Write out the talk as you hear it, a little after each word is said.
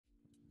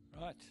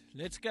Right,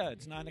 let's go.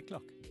 It's 9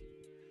 o'clock.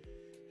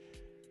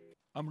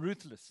 I'm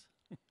ruthless.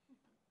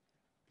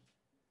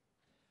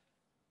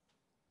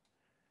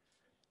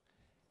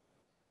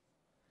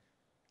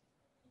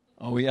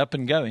 Are we up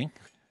and going?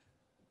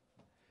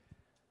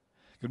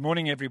 Good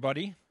morning,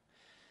 everybody,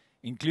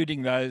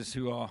 including those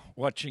who are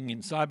watching in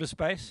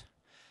cyberspace,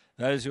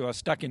 those who are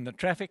stuck in the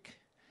traffic,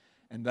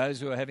 and those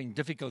who are having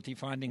difficulty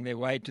finding their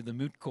way to the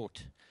moot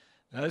court.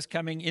 Those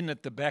coming in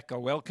at the back are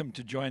welcome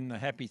to join the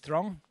happy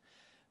throng.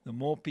 The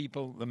more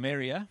people, the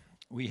merrier.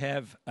 We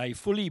have a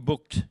fully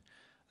booked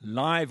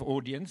live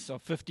audience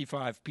of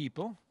 55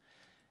 people,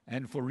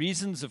 and for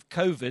reasons of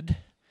COVID,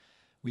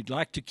 we'd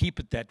like to keep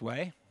it that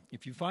way.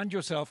 If you find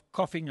yourself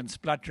coughing and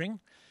spluttering,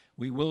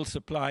 we will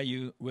supply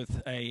you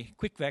with a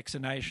quick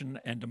vaccination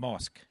and a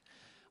mask.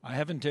 I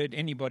haven't heard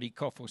anybody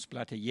cough or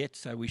splutter yet,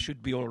 so we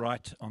should be all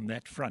right on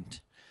that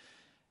front.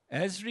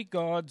 As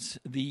regards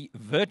the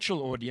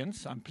virtual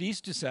audience, I'm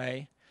pleased to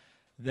say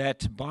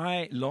that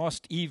by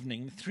last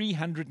evening,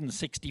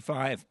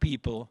 365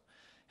 people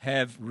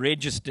have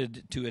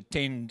registered to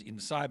attend in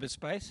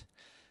cyberspace.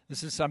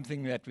 This is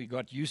something that we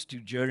got used to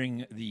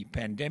during the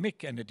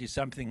pandemic, and it is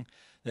something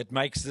that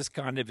makes this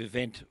kind of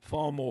event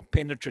far more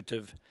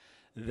penetrative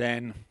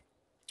than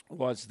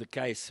was the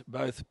case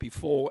both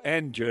before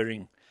and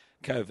during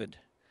COVID.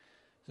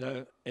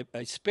 So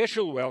a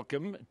special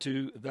welcome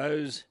to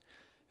those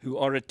who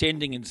are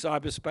attending in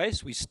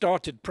cyberspace. We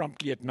started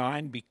promptly at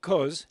 9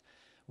 because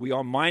we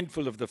are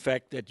mindful of the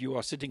fact that you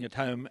are sitting at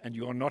home and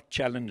you are not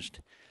challenged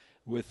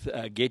with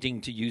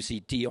getting to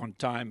UCT on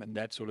time and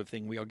that sort of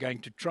thing. We are going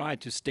to try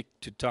to stick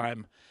to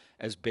time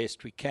as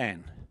best we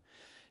can.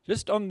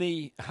 Just on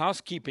the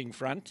housekeeping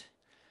front,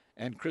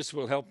 and Chris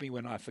will help me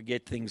when I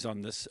forget things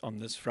on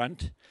this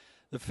front,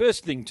 the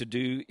first thing to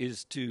do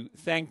is to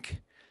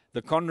thank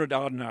the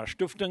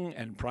Konrad-Adenauer-Stiftung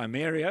and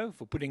Primerio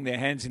for putting their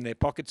hands in their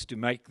pockets to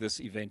make this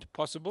event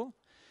possible,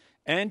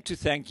 and to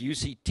thank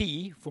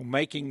UCT for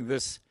making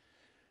this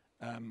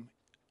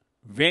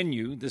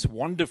venue, this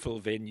wonderful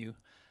venue,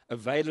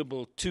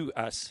 available to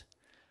us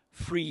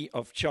free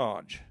of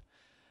charge.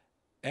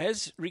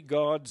 As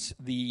regards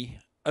the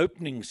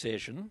opening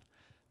session,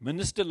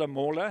 Minister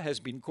Lamola has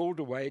been called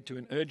away to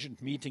an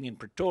urgent meeting in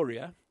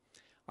Pretoria.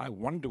 I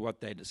wonder what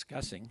they're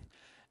discussing.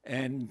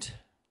 And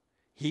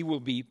he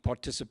will be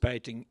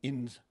participating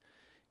in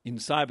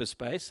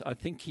cyberspace. I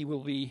think he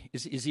will be,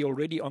 is he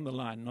already on the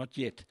line? Not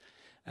yet.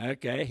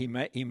 Okay, he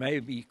may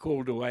be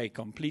called away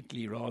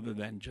completely rather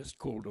than just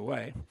called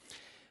away.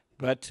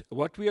 But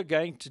what we are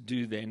going to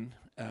do then,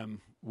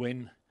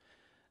 when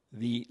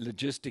the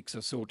logistics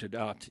are sorted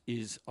out,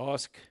 is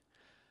ask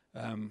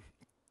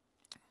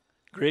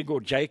Gregor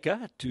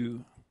Jaecke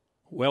to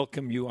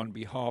welcome you on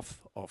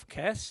behalf of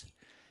CAS,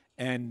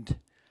 and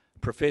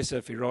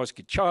Professor Firoz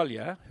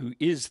Cachalia, who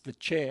is the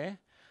chair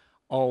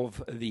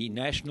of the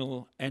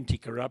National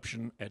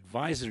Anti-Corruption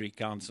Advisory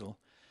Council,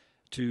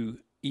 to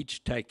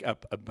each take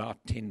up about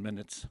 10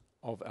 minutes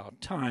of our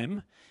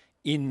time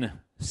in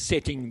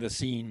setting the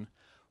scene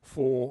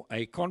for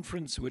a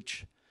conference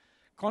which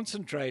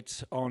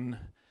concentrates on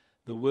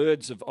the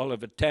words of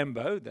Oliver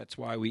Tambo. That's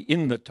why we're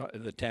in the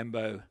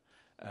Tambo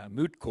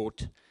moot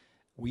court.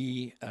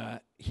 We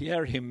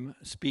hear him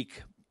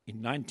speak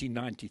in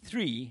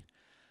 1993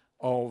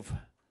 of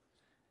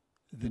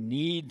the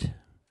need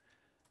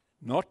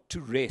not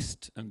to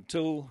rest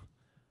until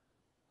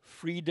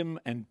freedom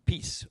and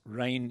peace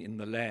reign in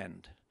the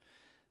land.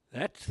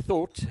 That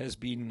thought has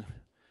been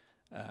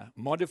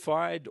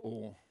modified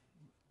or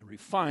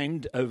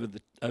refined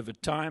over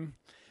time.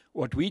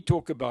 What we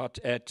talk about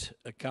at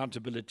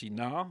Accountability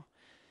Now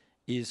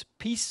is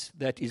peace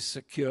that is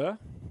secure,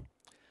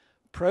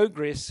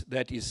 progress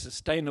that is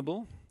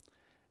sustainable,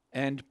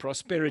 and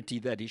prosperity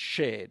that is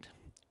shared.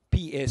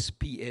 PS,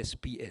 PS,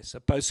 PS, a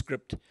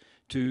postscript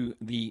to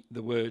the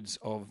words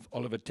of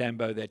Oliver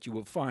Tambo that you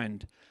will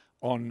find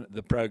on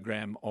the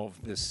program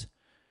of this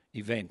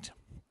event.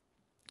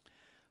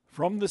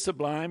 From the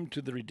sublime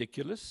to the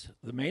ridiculous,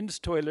 the men's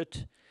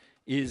toilet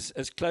is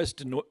as close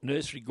to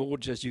Nursery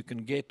Gorge as you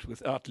can get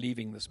without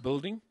leaving this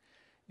building.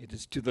 It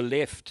is to the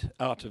left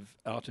out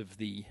of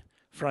the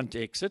front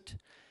exit,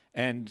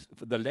 and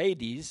for the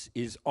ladies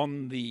is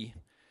on the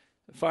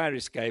fire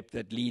escape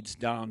that leads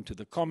down to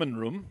the common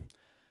room,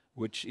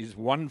 which is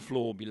one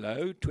floor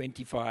below,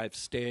 25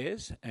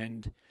 stairs,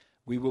 and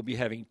we will be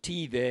having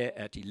tea there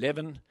at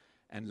 11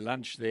 and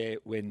lunch there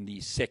when the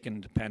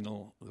second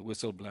panel, the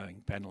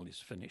whistleblowing panel, is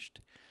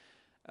finished.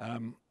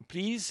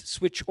 Please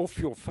switch off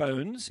your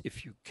phones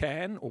if you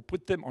can, or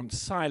put them on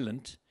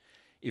silent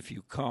if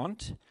you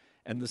can't.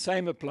 And the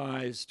same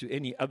applies to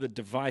any other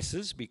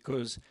devices,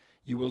 because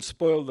you will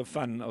spoil the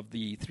fun of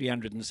the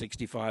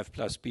 365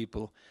 plus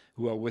people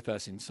who are with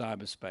us in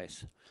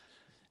cyberspace.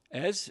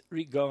 As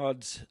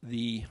regards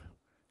the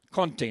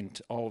content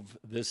of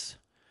this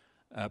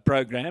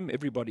program,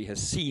 everybody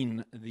has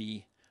seen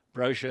the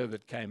brochure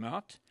that came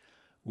out.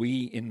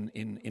 We,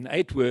 in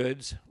 8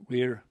 words,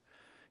 we're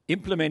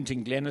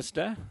implementing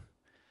Glenister,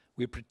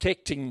 we're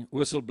protecting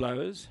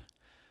whistleblowers,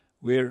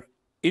 we're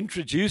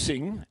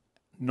introducing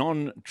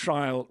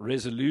non-trial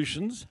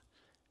resolutions,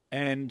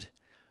 and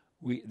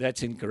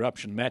that's in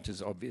corruption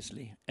matters,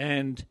 obviously,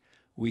 and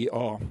we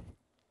are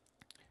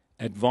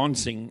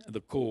advancing the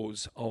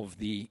cause of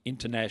the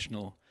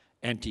International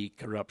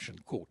Anti-Corruption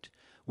Court.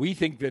 We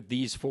think that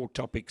these 4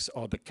 topics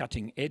are the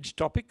cutting-edge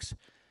topics,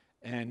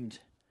 and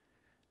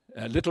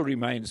little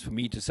remains for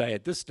me to say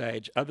at this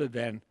stage other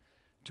than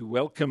to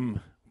welcome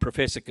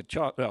Professor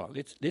Cachalia. Well,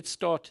 let's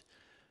start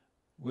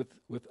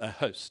with a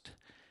host.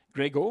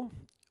 Gregor,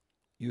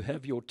 you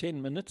have your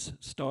 10 minutes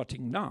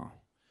starting now.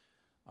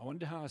 I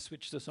wonder how I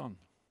switch this on.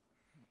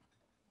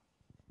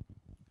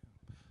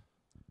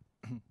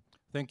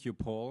 Thank you,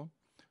 Paul.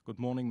 Good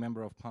morning,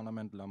 Member of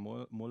Parliament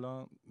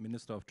Lamola,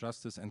 Minister of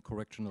Justice and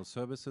Correctional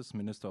Services,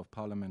 Minister of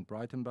Parliament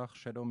Breitenbach,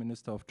 Shadow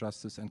Minister of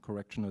Justice and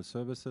Correctional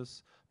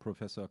Services,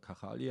 Professor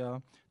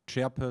Cachalia,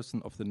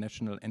 Chairperson of the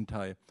National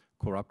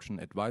Anti-Corruption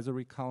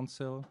Advisory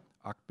Council,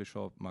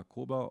 Archbishop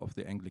Makoba of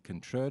the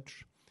Anglican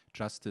Church,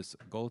 Justice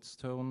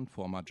Goldstone,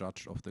 former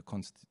Judge of the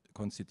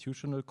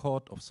Constitutional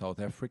Court of South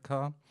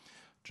Africa,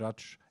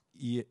 Judge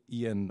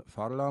Ian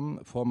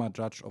Farlam, former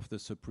Judge of the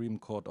Supreme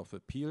Court of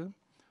Appeal,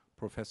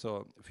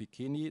 Professor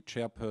Fikeni,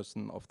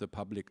 Chairperson of the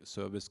Public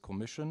Service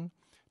Commission,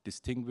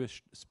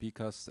 distinguished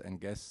speakers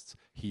and guests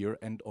here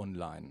and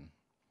online.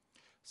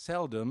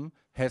 Seldom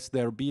has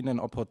there been an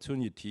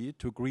opportunity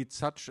to greet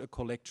such a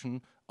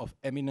collection of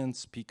eminent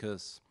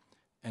speakers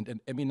and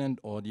an eminent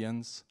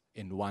audience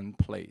in one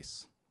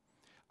place.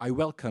 I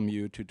welcome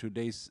you to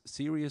today's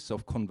series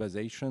of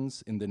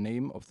conversations in the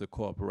name of the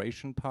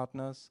cooperation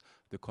partners,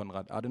 the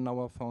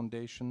Konrad-Adenauer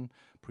Foundation,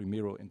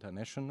 Primerio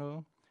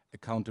International,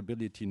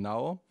 Accountability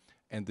Now,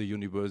 and the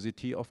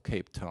University of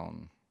Cape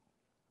Town.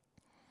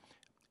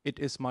 It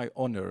is my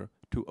honor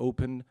to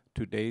open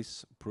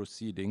today's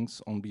proceedings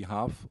on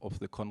behalf of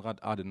the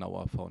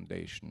Konrad-Adenauer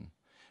Foundation,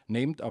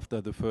 named after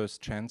the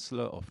first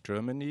Chancellor of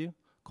Germany,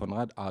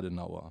 Konrad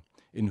Adenauer,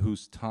 in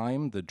whose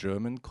time the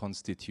German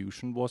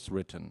Constitution was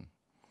written.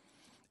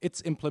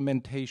 Its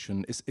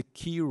implementation is a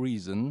key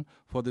reason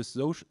for the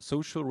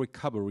social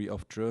recovery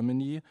of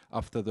Germany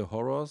after the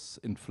horrors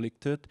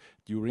inflicted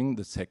during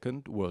the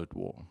Second World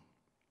War.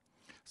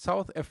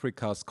 South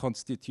Africa's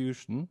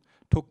constitution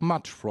took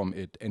much from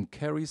it and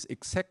carries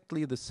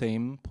exactly the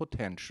same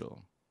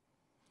potential.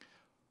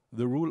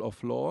 The rule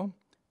of law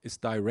is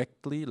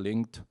directly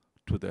linked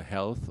to the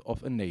health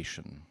of a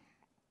nation.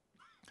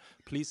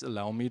 Please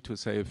allow me to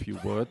say a few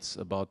words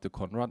about the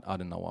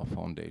Konrad-Adenauer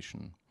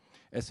Foundation.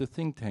 As a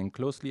think tank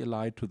closely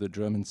allied to the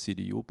German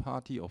CDU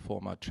party of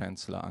former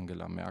Chancellor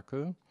Angela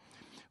Merkel,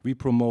 we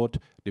promote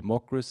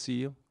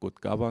democracy, good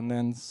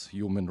governance,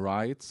 human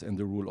rights, and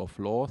the rule of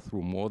law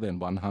through more than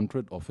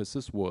 100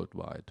 offices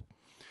worldwide.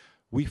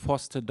 We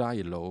foster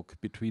dialogue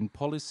between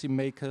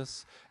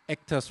policymakers,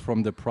 actors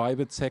from the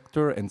private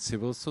sector, and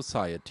civil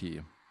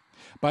society.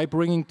 By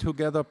bringing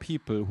together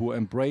people who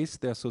embrace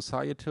their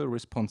societal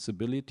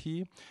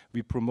responsibility,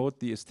 we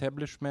promote the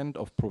establishment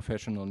of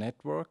professional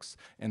networks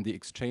and the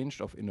exchange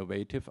of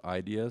innovative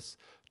ideas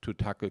to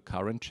tackle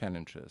current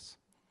challenges.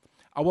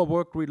 Our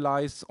work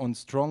relies on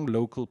strong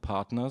local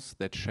partners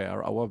that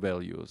share our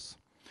values.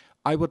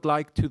 I would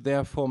like to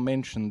therefore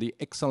mention the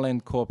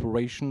excellent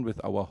cooperation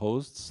with our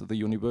hosts, the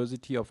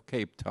University of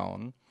Cape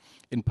Town,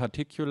 in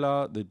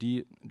particular the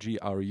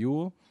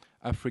DGRU,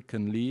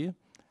 African Lee,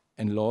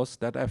 and Law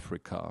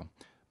Africa,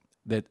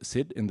 that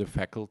sit in the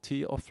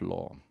Faculty of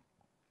Law.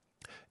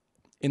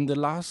 In the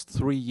last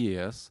 3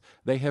 years,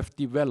 they have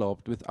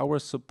developed with our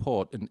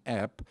support an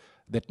app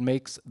that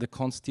makes the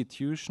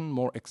Constitution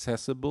more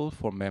accessible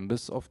for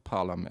members of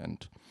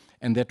Parliament,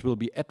 and that will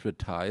be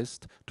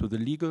advertised to the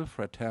legal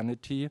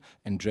fraternity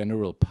and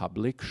general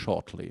public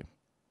shortly.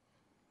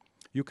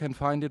 You can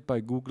find it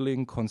by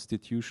Googling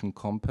Constitution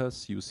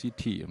Compass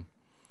UCT.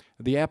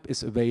 The app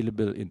is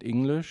available in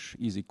English,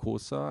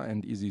 isiXhosa,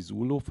 and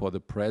isiZulu for the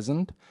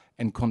present,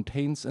 and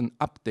contains an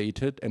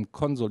updated and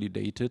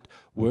consolidated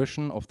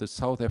version of the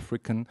South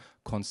African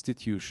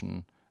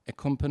Constitution,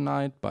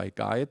 accompanied by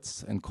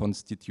guides and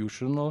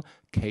constitutional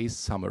case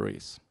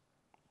summaries.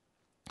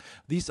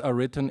 These are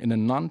written in a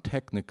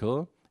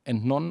non-technical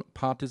and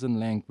non-partisan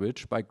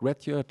language by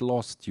graduate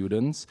law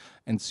students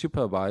and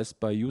supervised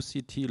by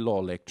UCT law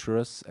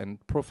lecturers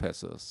and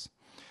professors.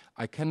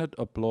 I cannot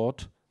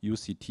applaud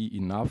UCT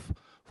enough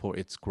for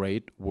its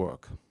great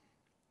work.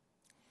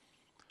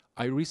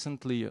 I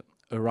recently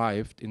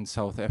arrived in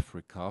South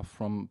Africa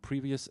from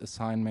previous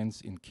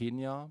assignments in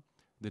Kenya,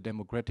 the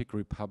Democratic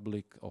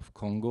Republic of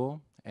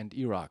Congo, and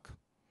Iraq.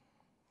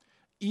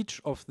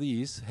 Each of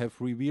these have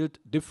revealed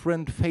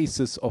different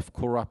phases of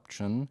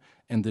corruption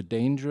and the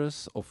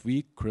dangers of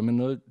weak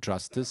criminal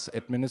justice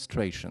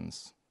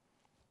administrations.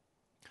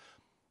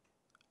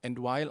 And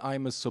while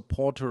I'm a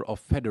supporter of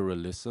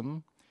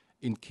federalism,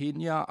 in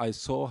Kenya I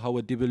saw how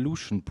a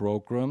devolution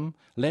program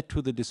led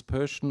to the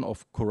dispersion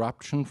of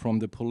corruption from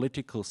the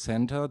political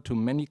center to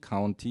many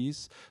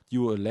counties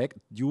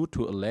due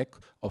to a lack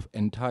of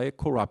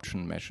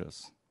anti-corruption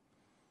measures.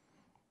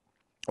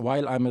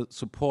 While I'm a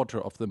supporter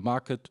of the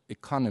market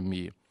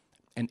economy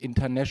and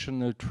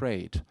international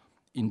trade,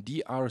 in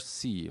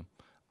DRC,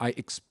 I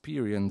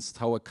experienced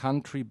how a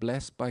country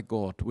blessed by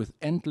God with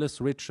endless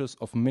riches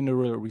of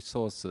mineral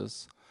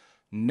resources,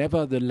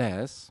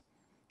 nevertheless,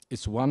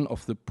 is one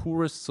of the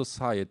poorest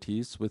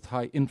societies with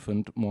high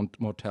infant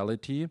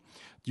mortality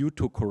due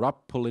to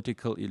corrupt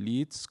political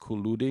elites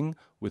colluding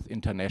with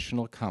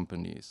international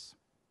companies.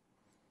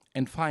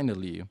 And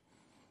finally,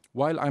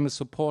 while I'm a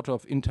supporter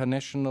of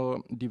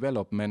international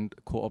development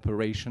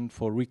cooperation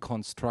for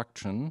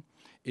reconstruction,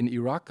 in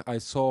Iraq I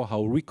saw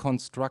how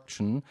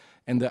reconstruction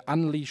and the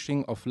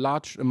unleashing of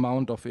large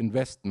amount of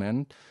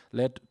investment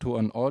led to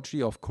an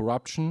orgy of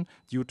corruption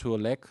due to a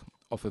lack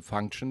of a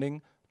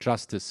functioning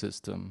justice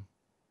system.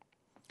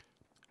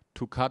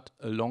 To cut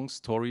a long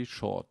story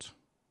short,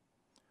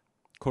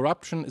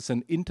 corruption is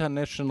an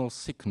international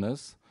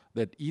sickness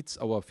that eats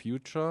our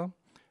future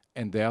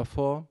and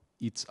therefore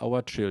eats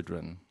our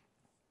children.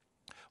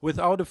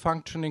 Without a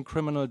functioning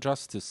criminal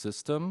justice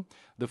system,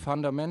 the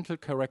fundamental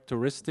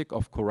characteristic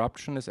of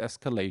corruption is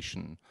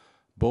escalation,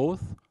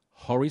 both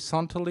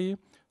horizontally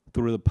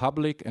through the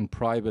public and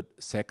private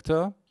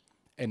sector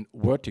and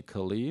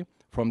vertically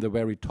from the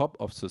very top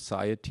of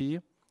society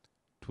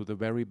to the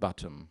very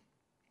bottom.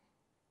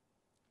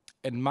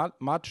 And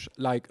much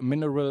like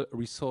mineral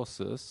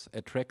resources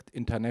attract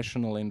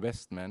international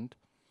investment,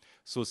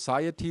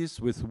 societies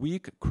with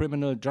weak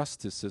criminal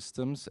justice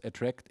systems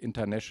attract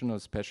international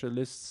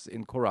specialists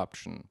in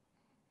corruption.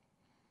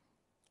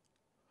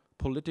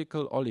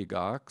 Political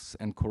oligarchs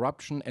and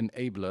corruption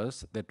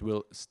enablers that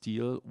will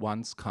steal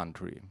one's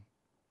country.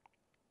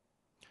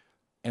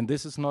 And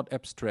this is not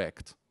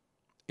abstract,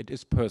 it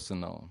is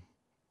personal.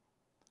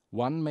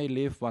 One may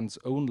live one's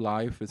own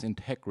life with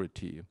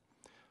integrity,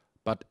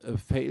 but a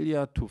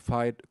failure to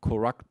fight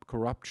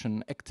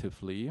corruption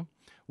actively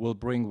will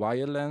bring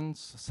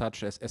violence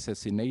such as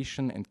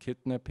assassination and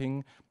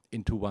kidnapping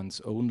into one's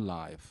own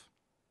life.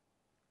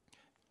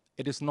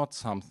 It is not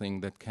something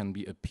that can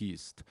be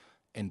appeased,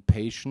 and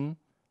patience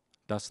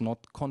does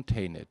not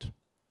contain it.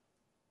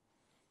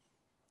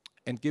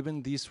 And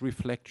given these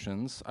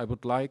reflections, I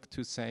would like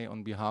to say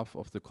on behalf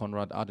of the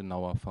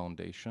Konrad-Adenauer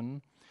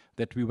Foundation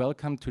that we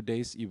welcome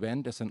today's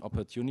event as an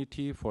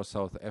opportunity for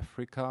South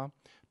Africa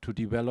to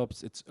develop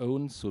its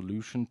own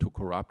solution to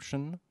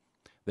corruption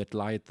that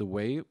light the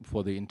way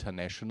for the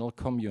international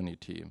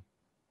community.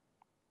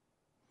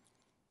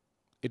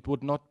 It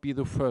would not be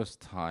the first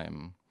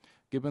time,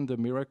 given the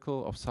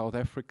miracle of South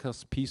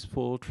Africa's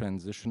peaceful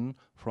transition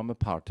from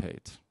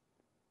apartheid.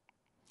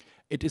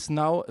 It is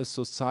now a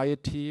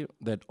society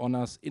that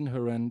honors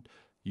inherent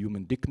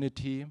human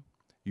dignity,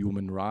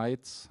 human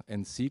rights,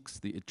 and seeks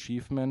the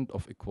achievement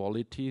of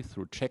equality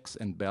through checks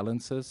and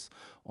balances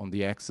on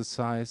the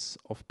exercise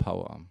of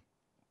power.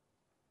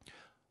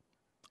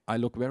 I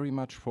look very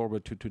much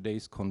forward to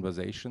today's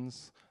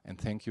conversations, and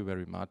thank you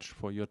very much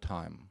for your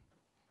time.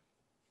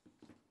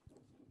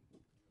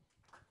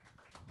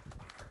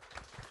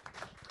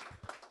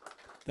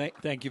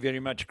 Thank you very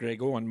much,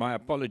 Gregor, and my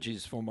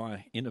apologies for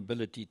my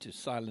inability to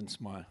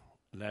silence my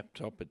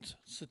laptop. It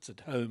sits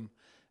at home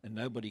and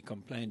nobody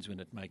complains when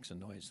it makes a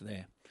noise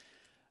there.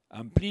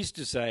 I'm pleased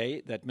to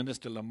say that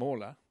Minister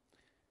Lamola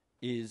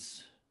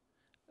is,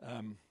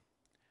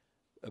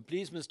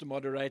 please, Mr.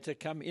 Moderator,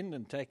 come in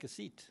and take a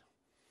seat.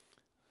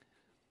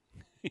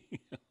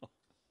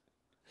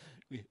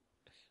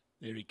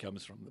 There he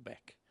comes from the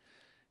back.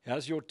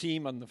 How's your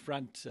team on the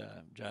front,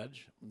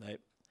 Judge?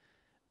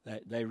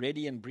 They're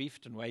ready and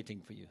briefed and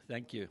waiting for you.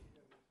 Thank you.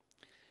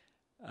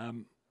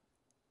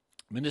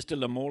 Minister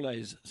Lamola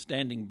is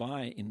standing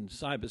by in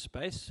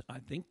cyberspace, I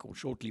think, or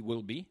shortly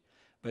will be.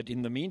 But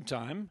in the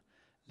meantime,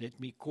 let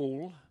me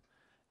call,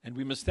 and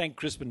we must thank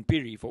Crispin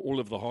Piri for all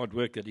of the hard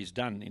work that he's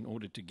done in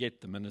order to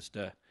get the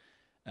minister,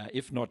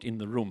 if not in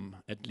the room,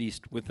 at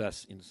least with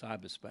us in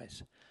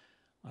cyberspace.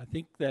 I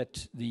think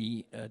that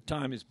the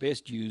time is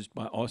best used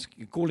by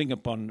calling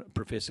upon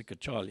Professor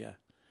Cachalia.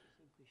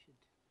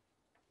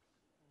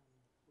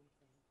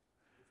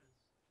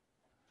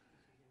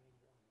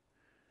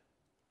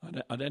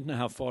 I don't know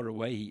how far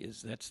away he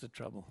is. That's the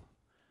trouble.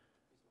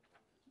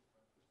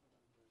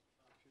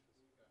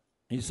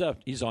 He's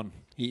up. He's on.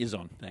 He is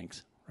on.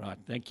 Thanks. Right.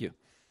 Thank you.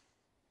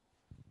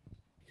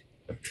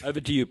 Over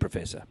to you,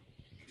 Professor.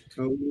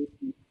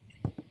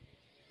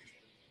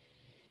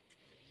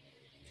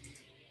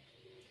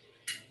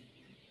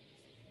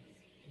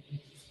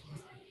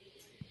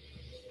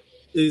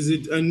 Is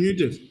it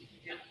unmuted?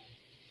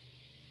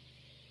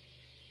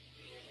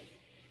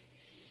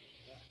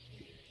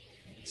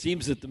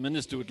 Seems that the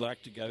minister would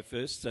like to go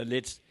first, so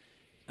let's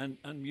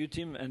unmute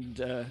him and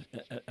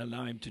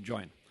allow him to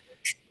join.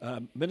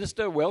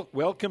 Minister,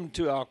 welcome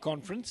to our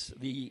conference.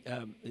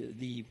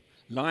 The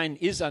line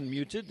is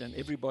unmuted and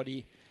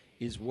everybody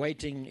is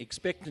waiting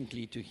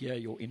expectantly to hear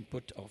your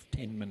input of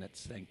 10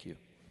 minutes. Thank you.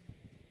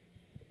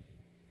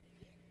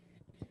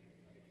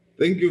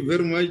 Thank you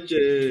very much.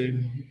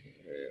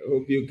 I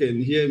hope you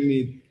can hear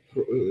me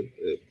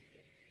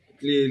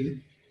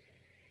clearly.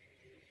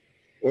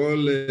 All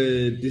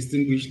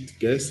distinguished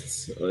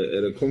guests at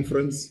a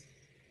conference,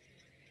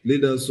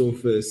 leaders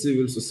of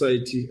civil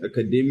society,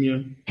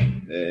 academia,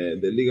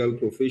 the legal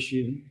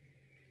profession,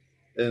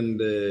 and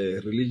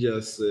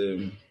religious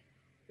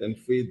and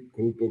faith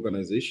group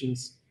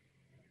organizations,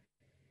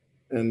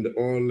 and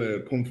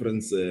all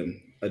conference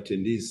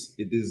attendees.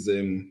 It is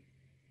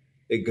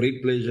a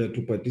great pleasure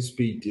to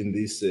participate in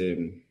this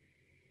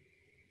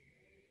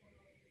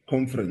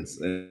conference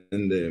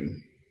and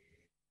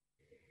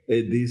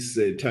at this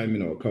time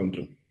in our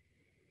country.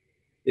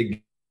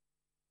 A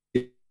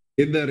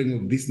gathering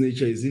of this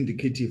nature is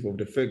indicative of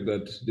the fact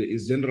that there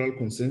is general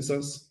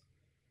consensus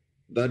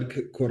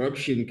that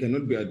corruption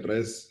cannot be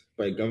addressed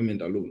by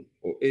government alone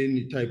or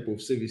any type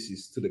of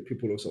services to the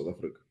people of South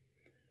Africa.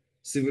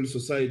 Civil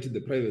society,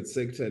 the private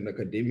sector, and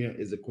academia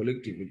as a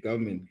collective with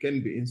government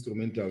can be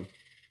instrumental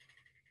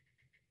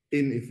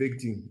in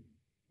effecting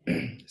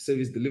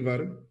service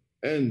delivery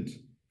and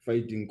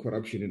fighting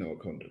corruption in our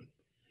country.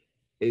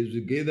 As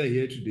we gather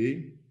here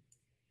today,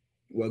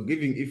 we are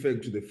giving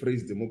effect to the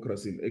phrase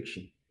democracy in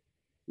action.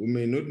 We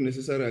may not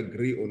necessarily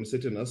agree on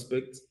certain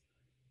aspects,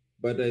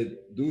 but I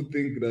do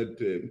think that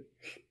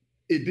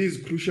it is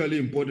crucially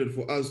important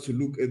for us to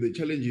look at the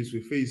challenges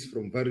we face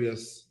from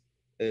various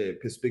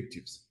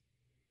perspectives.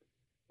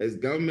 As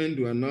government,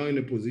 we are now in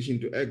a position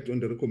to act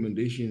on the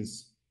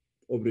recommendations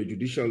of the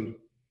Judicial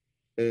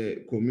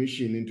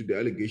Commission into the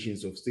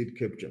allegations of state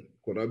capture,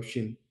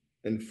 corruption,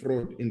 and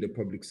fraud in the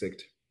public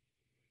sector.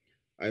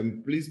 I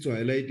am pleased to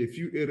highlight a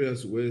few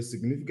areas where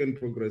significant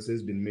progress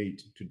has been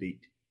made to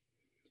date.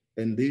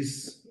 And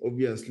this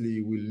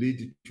obviously will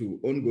lead to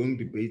ongoing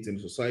debates in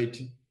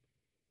society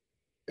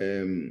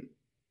and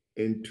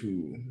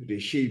to the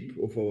shape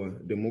of our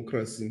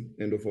democracy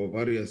and of our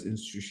various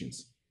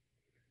institutions.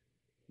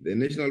 The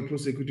National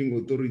Prosecuting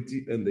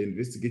Authority and the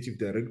Investigative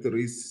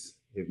Directorates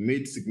have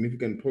made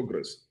significant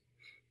progress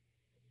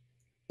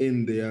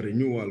in their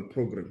renewal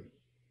program.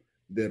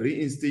 The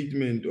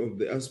reinstatement of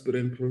the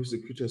Aspirant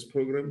Prosecutors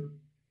Program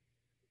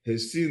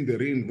has seen the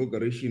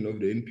reinvigoration of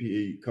the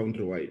NPA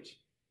countrywide,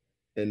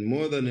 and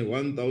more than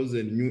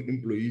 1,000 new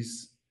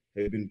employees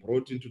have been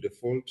brought into the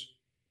fold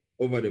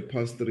over the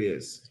past 3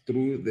 years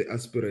through the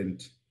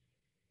Aspirant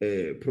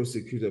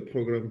Prosecutor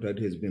Program that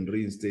has been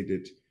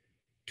reinstated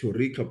to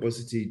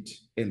recapacitate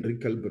and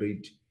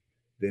recalibrate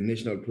the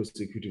National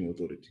Prosecuting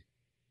Authority.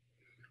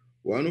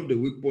 One of the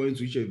weak points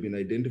which have been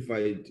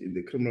identified in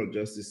the criminal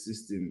justice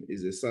system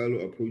is a silo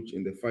approach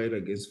in the fight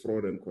against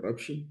fraud and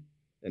corruption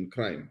and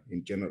crime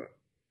in general.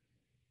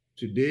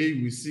 Today,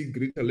 we see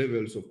greater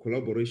levels of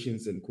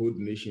collaborations and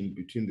coordination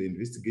between the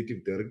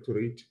Investigative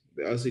Directorate,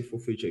 the Asset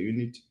Forfeiture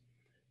Unit,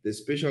 the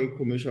Special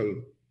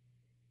Commercial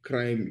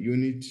Crime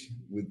Unit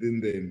within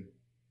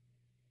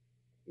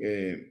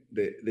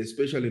the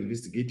Special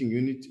Investigating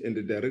Unit, and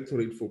the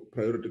Directorate for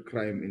Priority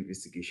Crime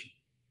Investigation.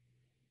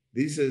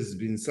 This has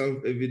been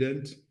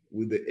self-evident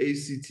with the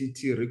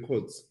ACTT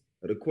records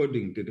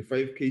recording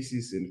 35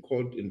 cases in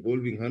court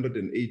involving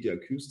 180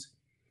 accused.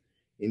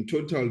 In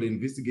total, the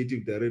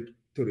Investigative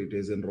Directorate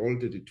has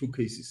enrolled 32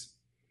 cases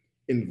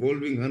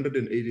involving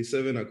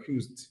 187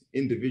 accused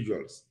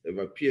individuals have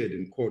appeared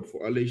in court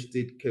for alleged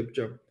state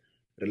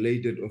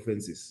capture-related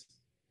offenses.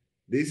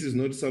 This is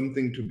not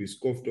something to be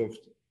scoffed at,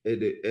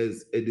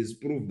 as it is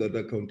proof that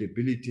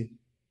accountability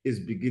is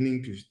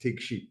beginning to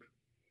take shape.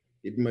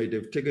 It might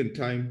have taken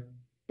time,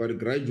 but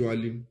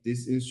gradually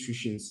these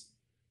institutions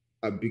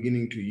are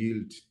beginning to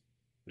yield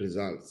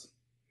results.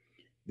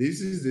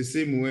 This is the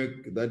same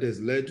work that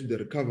has led to the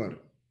recovery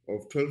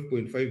of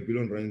 12.5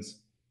 billion rands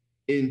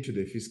into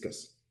the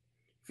fiscus.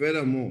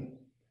 Furthermore,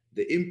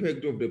 the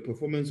impact of the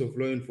performance of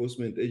law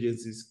enforcement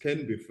agencies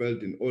can be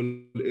felt in all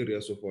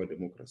areas of our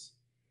democracy.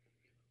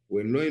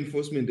 When law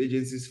enforcement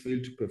agencies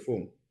fail to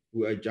perform,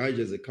 we are judged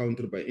as a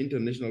country by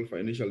international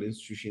financial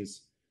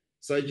institutions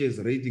such as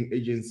rating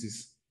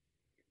agencies,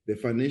 the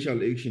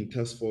Financial Action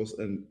Task Force,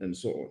 and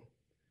so on.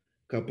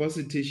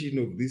 Capacitation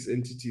of these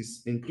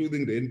entities,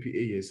 including the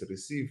NPA, has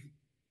received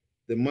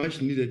the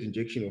much needed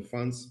injection of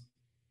funds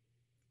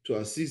to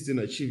assist in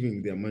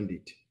achieving their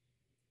mandate.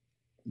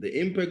 The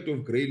impact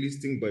of grey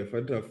listing by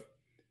FATF,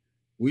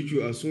 which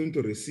we are soon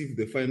to receive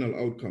the final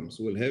outcomes,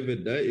 will have a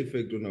dire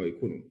effect on our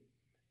economy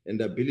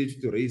and ability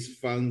to raise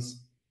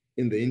funds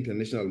in the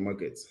international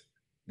markets.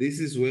 This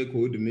is where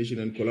coordination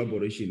and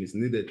collaboration is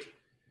needed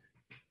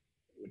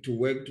to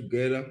work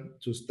together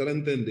to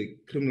strengthen the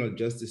criminal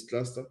justice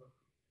cluster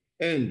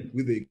and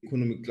with the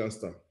economic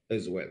cluster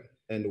as well.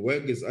 And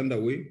work is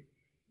underway.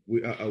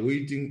 We are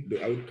awaiting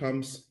the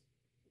outcomes,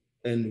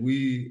 and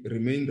we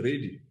remain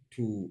ready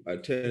to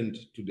attend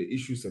to the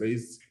issues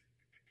raised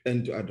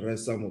and to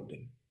address some of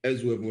them,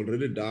 as we have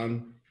already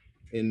done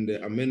in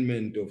the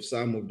amendment of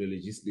some of the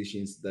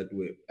legislations that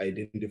were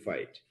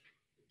identified.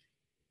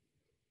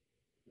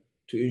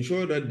 To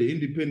ensure that the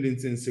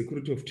independence and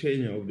security of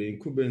tenure of the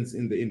incumbents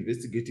in the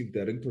Investigative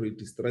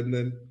Directorate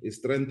is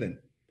strengthened,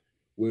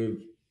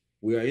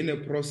 we are in a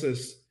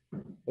process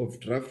of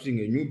drafting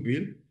a new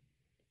bill,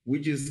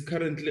 which is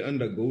currently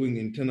undergoing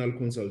internal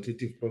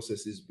consultative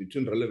processes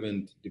between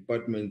relevant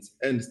departments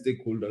and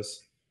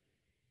stakeholders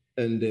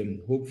and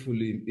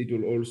hopefully it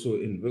will also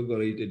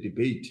invigorate a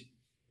debate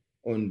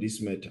on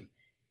this matter.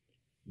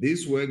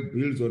 This work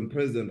builds on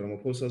President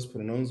Ramaphosa's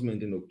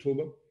pronouncement in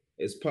October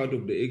as part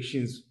of the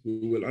actions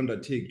we will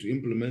undertake to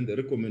implement the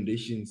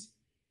recommendations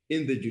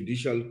in the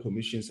Judicial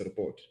Commission's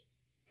report.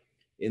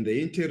 In the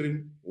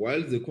interim,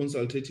 while the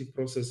consultative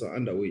process are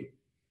underway,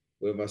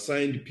 we have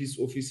assigned peace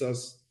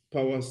officers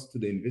powers to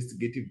the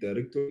investigative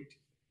directorate.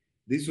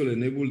 This will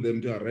enable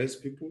them to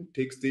arrest people,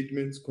 take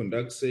statements,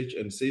 conduct search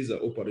and seizure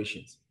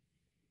operations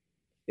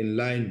in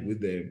line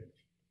with the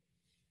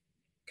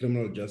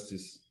Criminal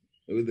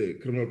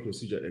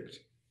Procedure Act.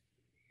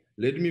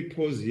 Let me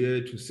pause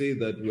here to say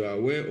that we are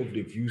aware of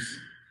the views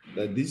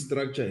that this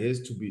structure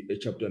has to be a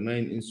Chapter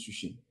 9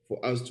 institution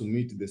for us to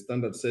meet the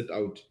standards set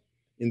out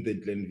in the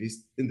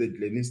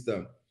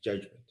Glenister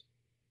judgment.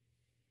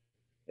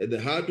 At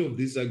the heart of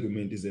this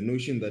argument is the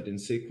notion that in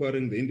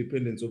securing the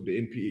independence of the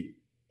NPA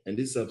and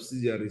its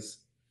subsidiaries,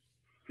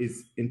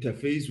 its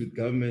interface with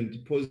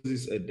government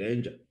poses a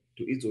danger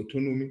to its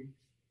autonomy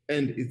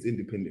and its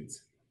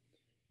independence.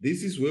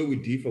 This is where we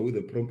differ with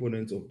the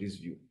proponents of this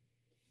view,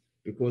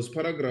 because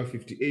paragraph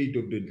 58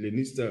 of the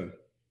Glenister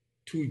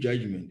 2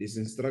 judgment is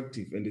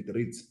instructive and it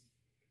reads,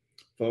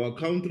 "For our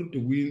country to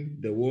win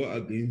the war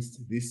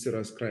against these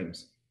serious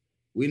crimes,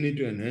 we need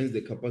to enhance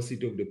the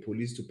capacity of the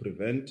police to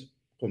prevent,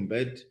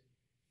 combat,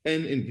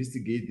 and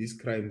investigate these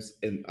crimes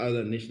and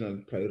other national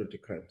priority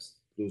crimes."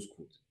 Close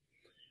quote.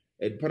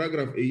 At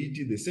paragraph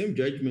 80, the same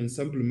judgment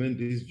supplements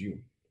this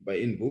view by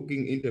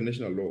invoking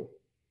international law.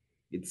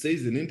 It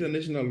says an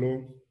international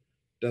law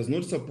does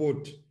not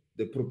support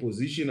the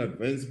proposition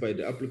advanced by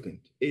the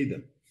applicant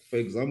either. For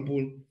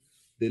example,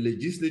 the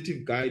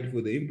legislative guide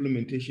for the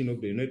implementation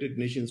of the United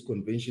Nations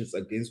Conventions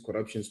Against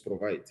Corruption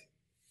provides,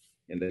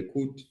 and I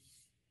quote,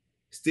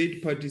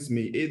 "State parties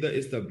may either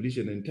establish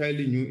an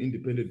entirely new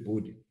independent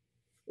body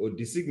or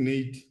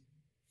designate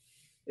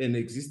an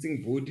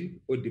existing body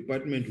or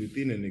department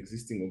within an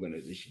existing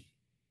organization.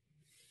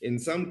 In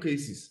some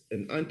cases,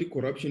 an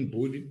anti-corruption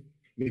body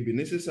may be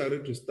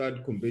necessary to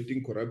start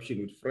combating corruption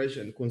with fresh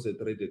and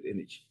concentrated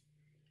energy.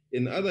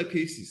 In other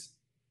cases,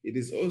 it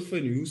is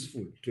often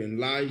useful to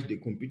enlarge the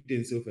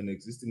competency of an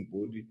existing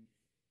body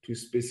to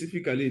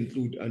specifically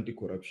include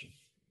anti-corruption.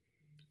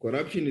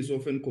 Corruption is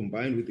often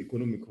combined with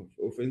economic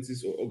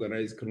offenses or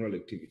organized criminal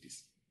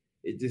activities.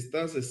 It is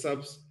thus a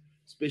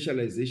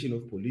sub-specialization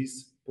of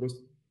police,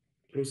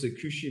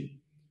 prosecution,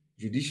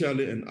 judicial,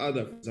 and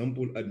other, for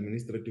example,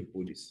 administrative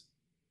bodies.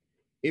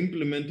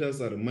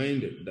 Implementers are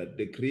reminded that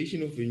the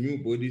creation of a new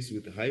bodies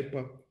with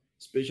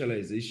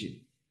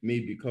hyper-specialization may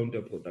be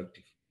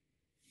counterproductive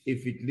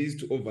if it leads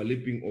to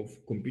overlapping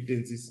of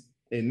competencies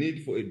and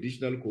need for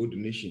additional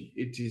coordination,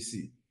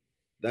 etc.,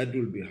 that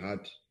will be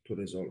hard to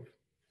resolve.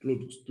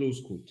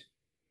 Close quote.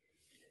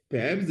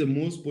 Perhaps the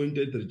most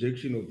pointed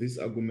rejection of this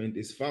argument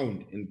is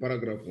found in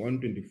paragraph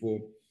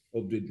 124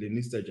 of the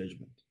Glenister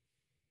judgment,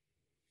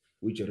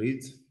 which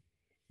reads,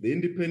 "The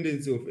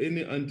independence of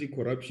any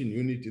anti-corruption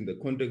unit in the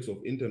context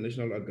of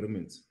international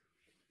agreements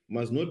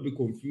must not be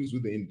confused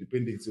with the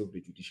independence of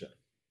the judiciary,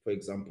 for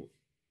example,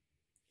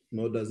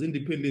 nor does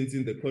independence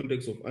in the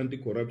context of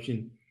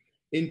anti-corruption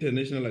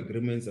international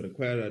agreements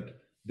require that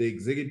the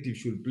executive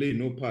should play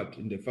no part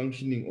in the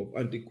functioning of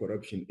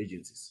anti-corruption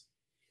agencies.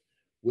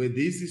 Where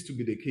this is to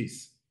be the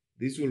case,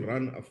 this will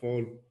run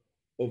afoul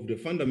of the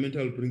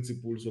fundamental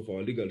principles of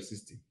our legal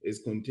system as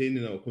contained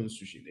in our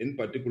constitution, in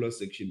particular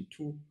section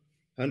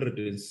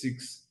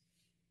 206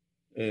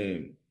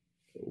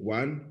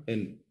 1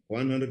 and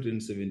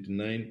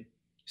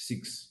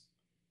 179.6.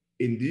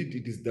 Indeed,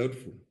 it is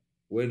doubtful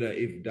whether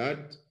if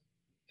that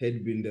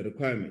had been the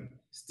requirement,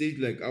 states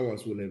like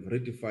ours will have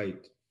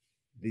ratified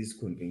these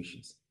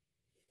conventions.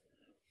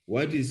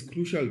 What is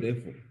crucial,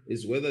 therefore,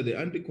 is whether the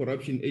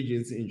anti-corruption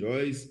agency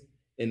enjoys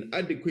an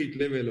adequate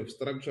level of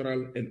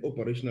structural and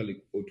operational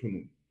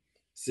autonomy,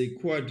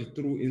 secured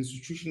through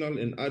institutional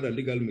and other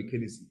legal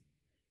mechanisms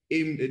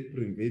aimed at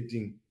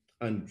preventing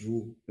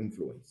undue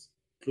influence."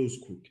 Close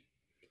quote.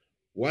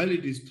 While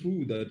it is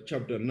true that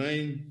Chapter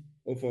 9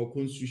 of our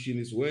Constitution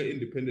is where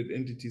independent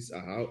entities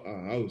are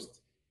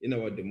housed in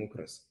our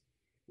democracy,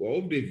 we are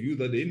of the view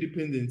that the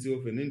independence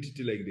of an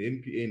entity like the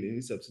NPA and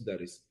any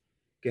subsidiaries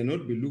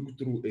cannot be looked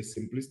through a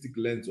simplistic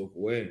lens of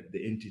where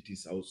the entity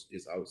is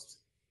housed.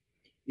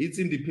 Its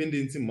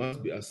independence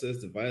must be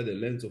assessed via the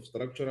lens of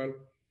structural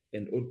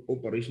and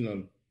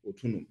operational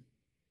autonomy.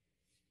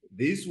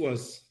 This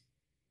was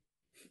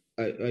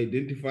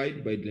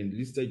identified by the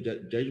Glenister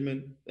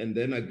judgment and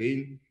then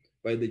again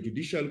by the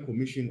Judicial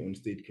Commission on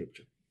State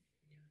Capture.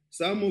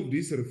 Some of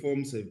these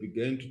reforms have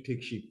begun to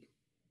take shape.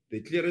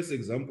 The clearest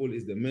example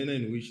is the manner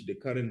in which the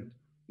current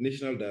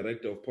National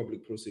Director of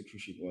Public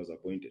Prosecution was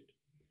appointed.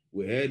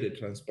 We had a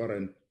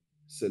transparent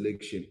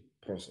selection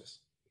process,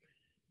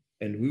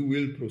 and we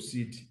will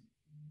proceed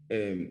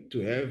to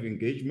have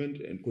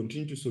engagement and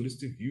continue to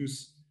solicit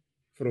views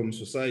from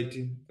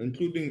society,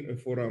 including a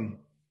forum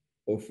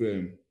of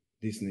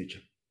this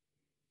nature,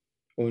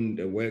 on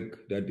the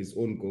work that is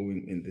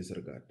ongoing in this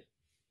regard.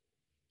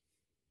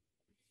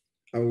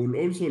 I would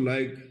also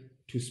like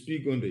to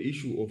speak on the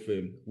issue of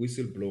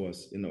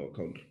whistleblowers in our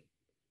country.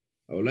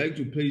 I would like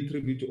to pay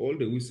tribute to all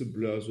the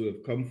whistleblowers who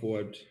have come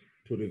forward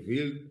to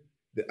reveal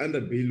the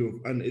underbelly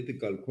of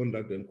unethical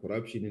conduct and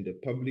corruption in the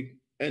public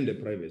and the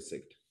private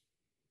sector.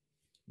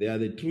 They are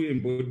the true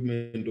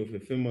embodiment of a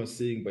famous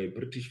saying by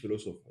British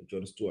philosopher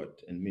John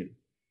Stuart Mill,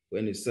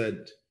 when he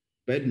said,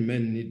 "Bad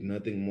men need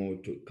nothing more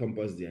to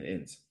compass their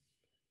ends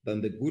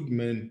than the good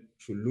men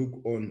should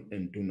look on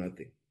and do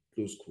nothing."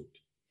 Close quote.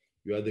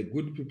 You are the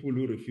good people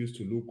who refuse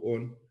to look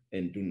on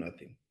and do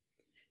nothing.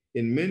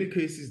 In many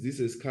cases, this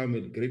has come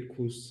at great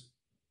cost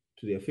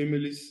to their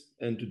families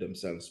and to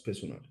themselves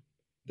personally.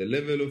 The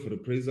level of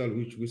reprisal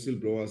which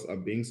whistleblowers are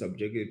being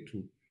subjected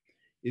to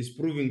is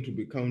proving to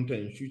be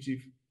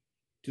counterintuitive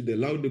to the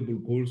laudable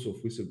goals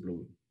of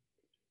whistleblowing,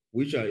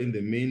 which are in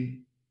the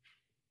main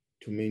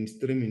to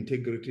mainstream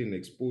integrity and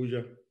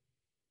exposure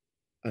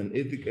and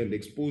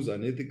expose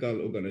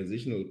unethical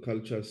organizational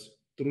cultures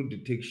through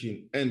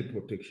detection and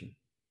protection.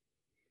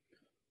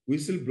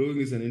 Whistleblowing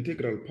is an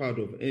integral part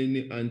of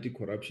any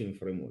anti-corruption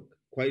framework.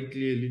 Quite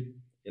clearly,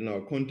 in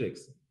our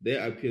context,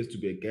 there appears to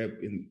be a gap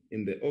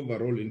in the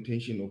overall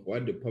intention of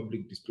what the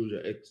Public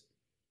Disclosure Act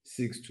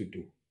seeks to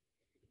do.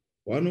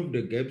 One of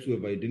the gaps we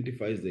have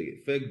identified is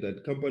the fact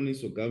that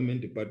companies or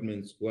government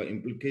departments who are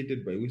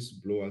implicated by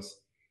whistleblowers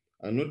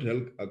are not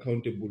held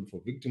accountable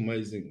for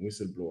victimizing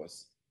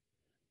whistleblowers.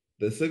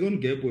 The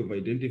second gap we've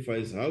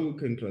identified is how we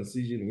can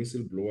transition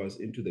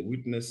whistleblowers into the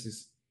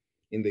witnesses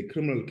in the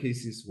criminal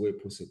cases where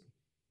possible.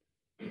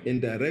 In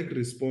direct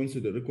response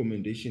to the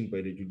recommendation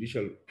by the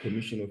Judicial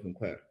Commission of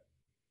Inquiry,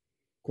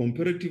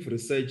 comparative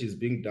research is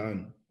being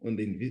done on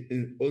the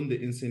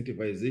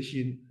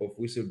incentivization of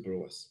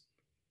whistleblowers,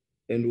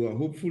 and we are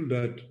hopeful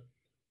that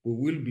we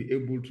will be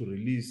able to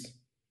release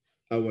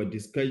our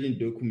discussion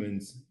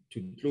documents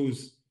to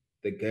close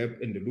the gap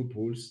and the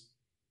loopholes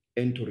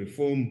and to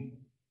reform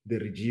the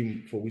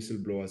regime for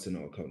whistleblowers in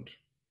our country.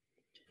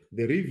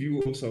 The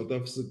review of South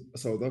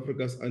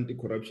Africa's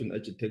anti-corruption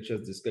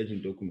architecture's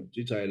discussion document,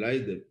 which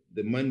highlights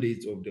the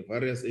mandates of the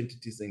various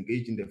entities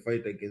engaged in the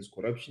fight against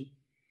corruption,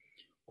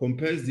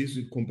 compares this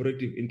with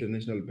comparative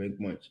international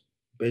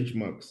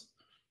benchmarks,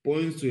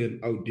 points to an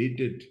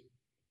outdated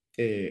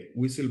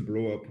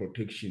whistleblower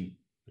protection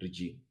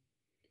regime.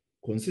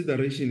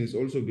 Consideration is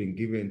also being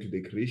given to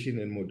the creation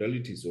and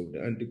modalities of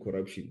the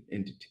anti-corruption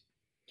entity.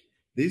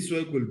 This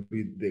work will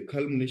be the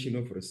culmination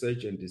of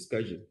research and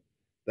discussion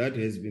that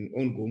has been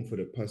ongoing for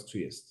the past 2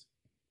 years.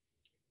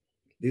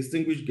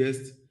 Distinguished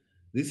guests,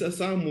 these are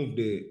some of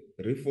the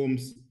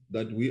reforms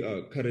that we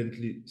are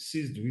currently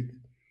seized with,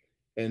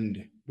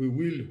 and we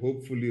will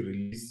hopefully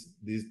release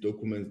these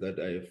documents that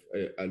I have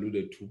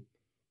alluded to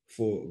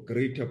for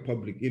greater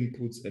public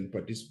inputs and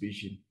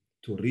participation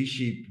to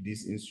reshape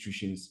these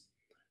institutions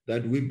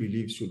that we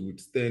believe should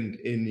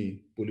withstand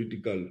any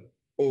political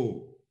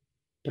or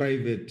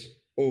private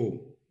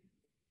or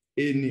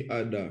any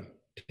other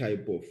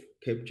type of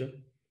capture,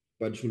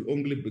 but should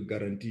only be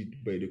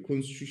guaranteed by the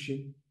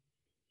Constitution,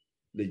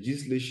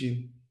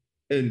 legislation,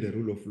 and the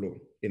rule of law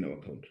in our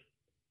country.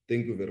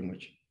 Thank you very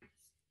much.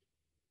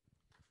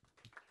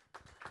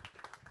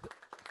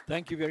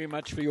 Thank you very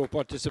much for your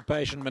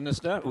participation,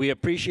 Minister. We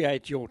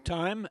appreciate your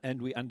time,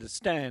 and we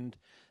understand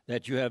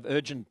that you have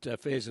urgent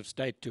affairs of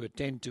state to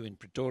attend to in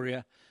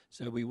Pretoria,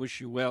 so we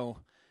wish you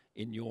well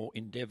in your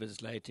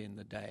endeavors later in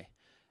the day.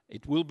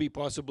 It will be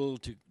possible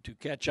to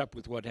catch up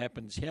with what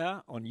happens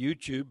here on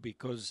YouTube,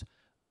 because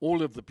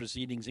all of the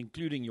proceedings,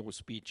 including your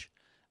speech,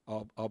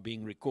 are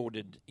being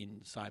recorded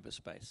in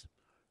cyberspace.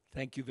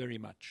 Thank you very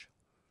much.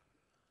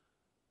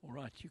 All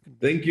right, you can.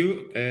 Thank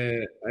you.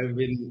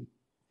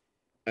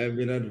 I've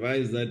been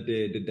advised that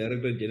the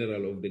Director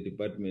General of the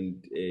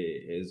department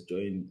has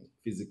joined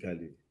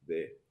physically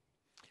there.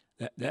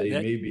 They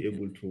may be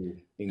able to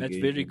engage. That's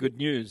very good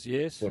news,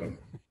 yes. Forum.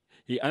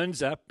 He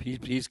owns up.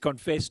 He's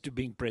confessed to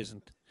being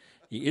present.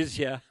 He is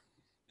here.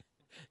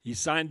 He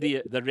signed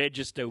the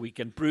register. We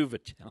can prove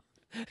it.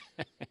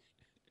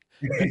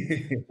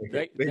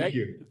 Thank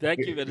you.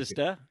 Thank you,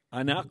 Minister.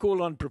 I now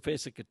call on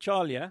Professor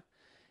Cachalia,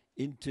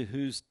 into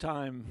whose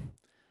time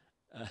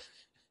a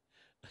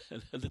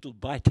little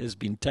bite has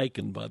been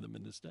taken by the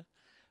Minister.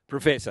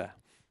 Professor.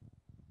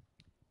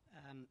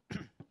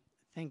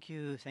 Thank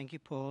you,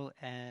 Paul.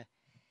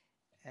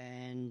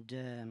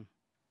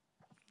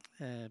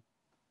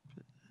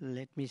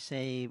 Let me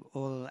say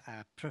all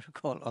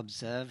protocol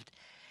observed.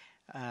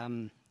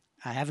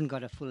 I haven't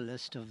got a full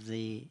list of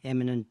the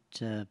eminent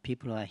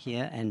people who are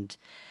here, and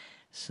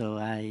so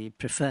I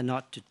prefer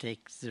not to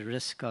take the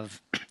risk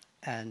of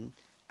an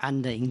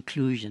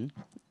under-inclusion.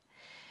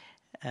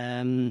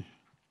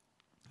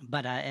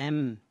 But I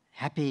am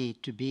happy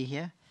to be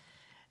here,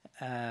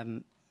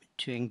 to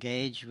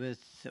engage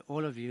with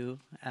all of you.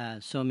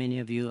 So many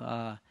of you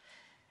are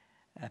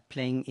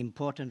playing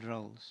important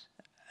roles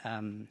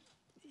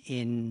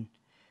in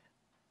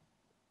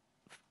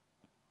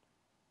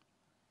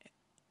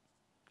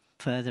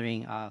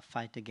furthering our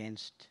fight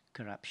against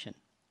corruption.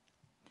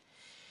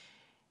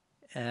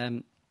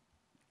 I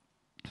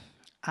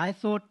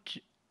thought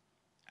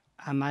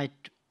I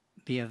might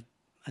be of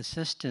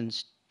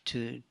assistance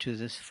to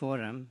this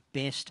forum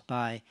best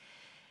by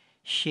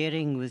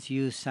sharing with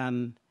you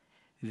some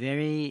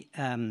very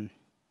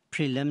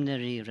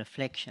preliminary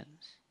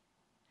reflections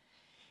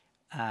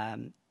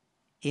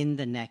in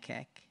the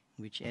NACAC,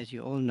 which, as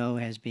you all know,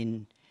 has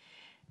been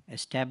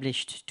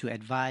established to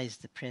advise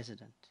the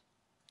President.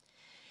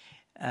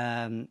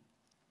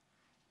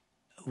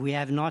 We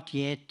have not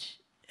yet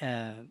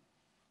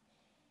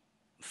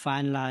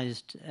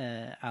finalized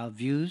our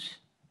views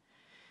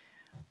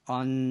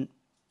on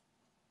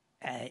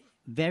a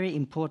very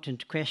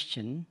important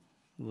question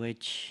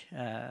which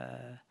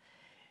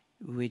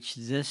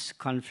this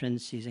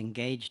conference is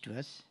engaged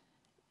with,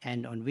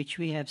 and on which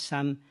we have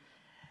some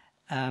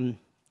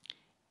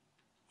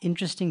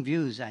interesting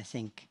views, I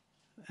think,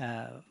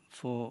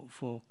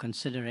 for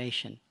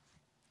consideration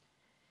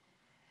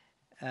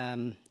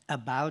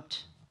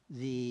about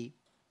the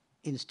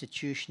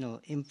institutional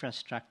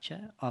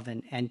infrastructure of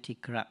an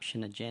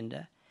anti-corruption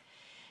agenda,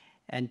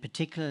 and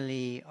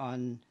particularly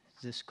on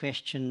this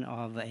question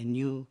of a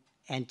new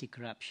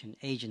anti-corruption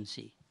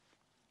agency.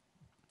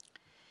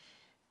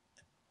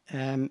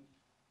 You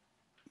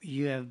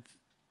have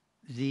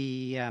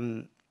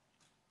the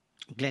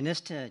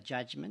Glenister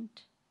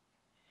judgment,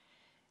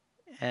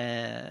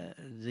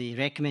 the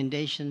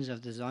recommendations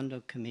of the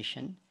Zondo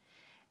Commission,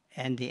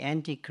 and the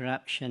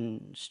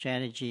anti-corruption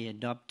strategy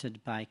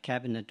adopted by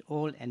Cabinet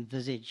all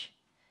envisage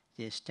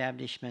the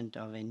establishment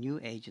of a new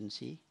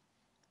agency.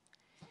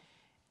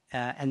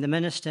 And the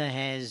Minister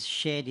has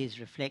shared his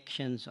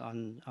reflections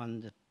on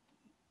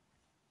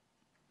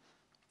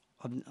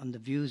the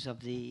views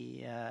of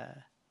the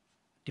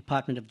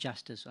Department of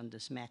Justice on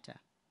this matter.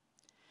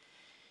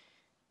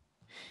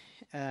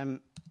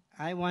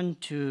 I want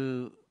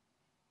to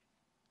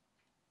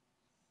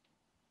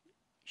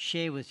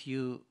share with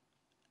you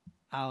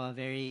our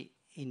very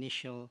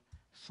initial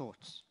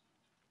thoughts.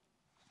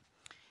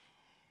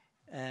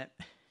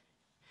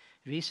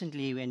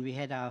 Recently, when we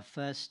had our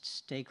first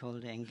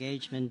stakeholder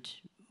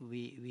engagement,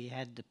 we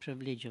had the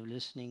privilege of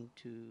listening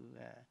to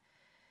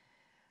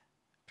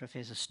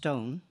Professor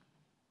Stone,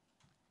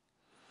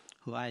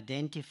 who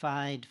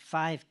identified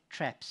 5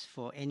 traps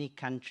for any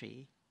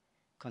country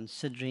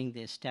considering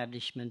the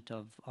establishment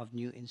of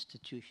new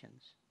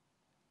institutions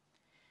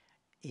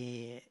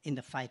in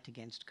the fight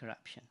against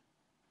corruption.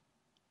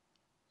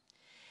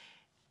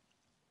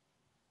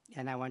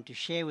 And I want to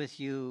share with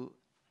you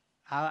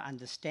our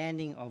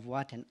understanding of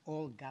what an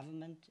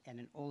all-government and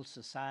an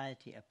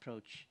all-society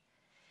approach,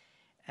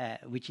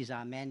 which is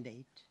our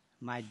mandate,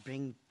 might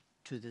bring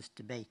to this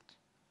debate.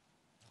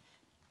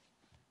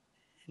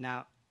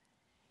 Now,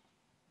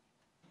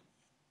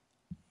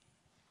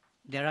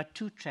 there are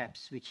 2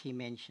 traps which he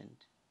mentioned.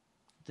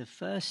 The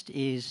first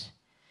is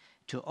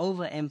to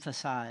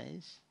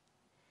overemphasize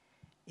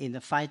in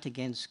the fight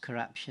against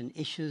corruption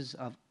issues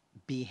of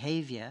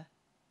behavior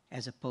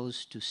as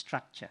opposed to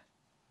structure.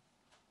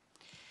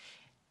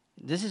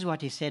 This is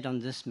what he said on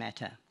this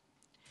matter.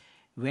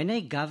 When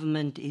a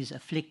government is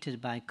afflicted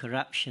by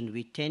corruption,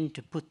 we tend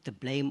to put the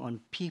blame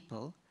on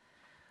people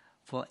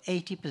for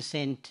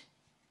 80%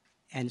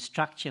 and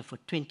structure for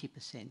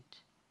 20%.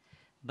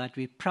 But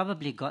we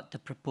probably got the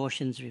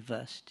proportions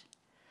reversed.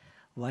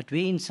 What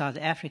we in South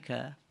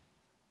Africa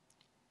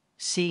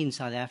see in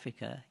South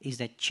Africa is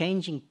that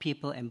changing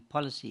people and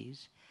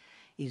policies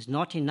is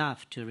not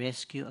enough to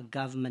rescue a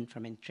government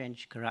from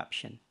entrenched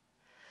corruption.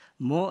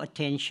 More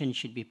attention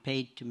should be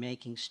paid to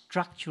making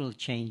structural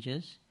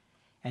changes,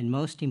 and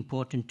most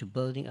important, to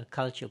building a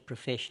culture of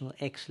professional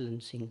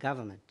excellence in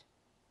government.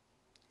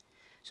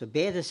 So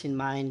bear this in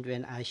mind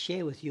when I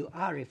share with you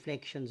our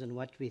reflections on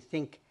what we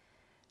think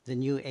the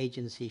new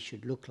agency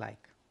should look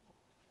like.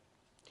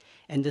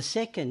 And the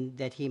second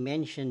that he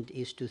mentioned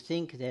is to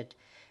think that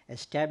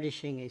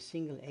establishing a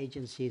single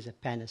agency is a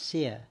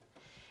panacea,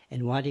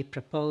 and what he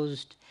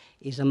proposed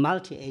is a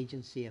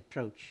multi-agency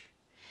approach,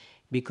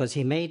 because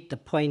he made the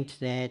point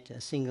that a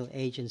single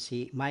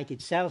agency might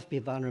itself be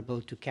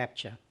vulnerable to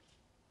capture.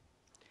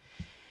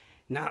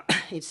 Now,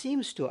 it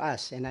seems to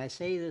us, and I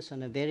say this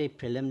on a very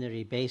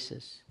preliminary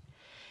basis,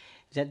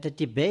 that the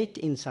debate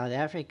in South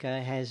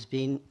Africa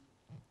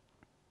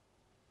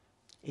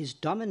is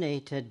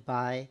dominated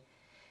by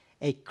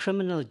a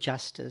criminal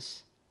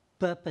justice,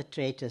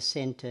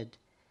 perpetrator-centered,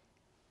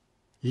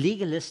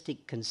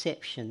 legalistic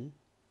conception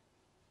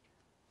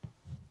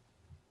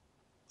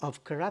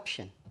of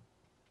corruption,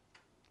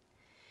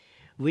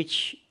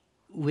 which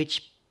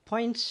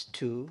points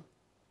to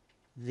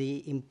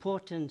the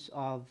importance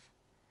of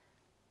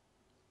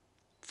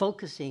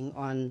focusing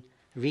on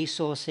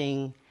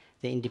resourcing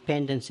the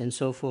independence and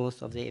so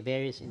forth of the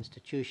various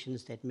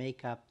institutions that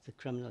make up the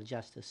criminal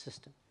justice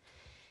system.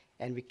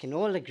 And we can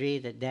all agree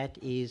that that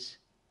is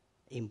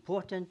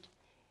important,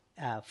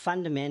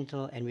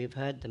 fundamental, and we've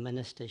heard the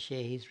Minister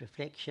share his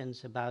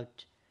reflections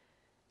about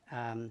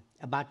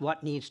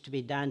what needs to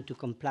be done to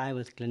comply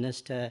with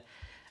Glenister,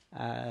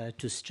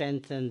 to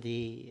strengthen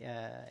the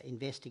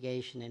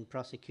investigation and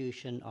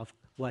prosecution of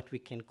what we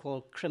can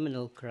call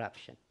criminal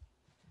corruption.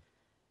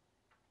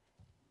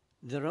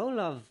 The role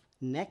of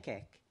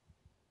NACAC,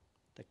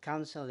 the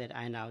council that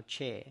I now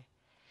chair,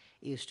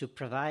 is to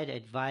provide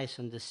advice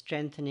on the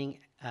strengthening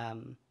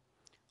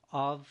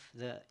of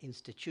the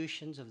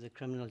institutions of the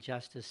criminal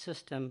justice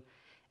system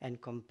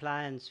and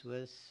compliance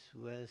with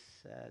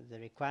the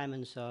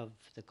requirements of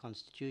the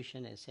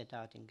Constitution as set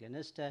out in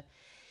Glenister.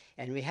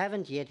 And we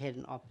haven't yet had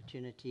an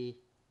opportunity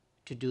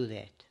to do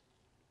that.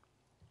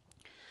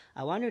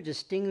 I want to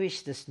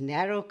distinguish this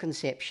narrow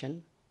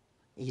conception,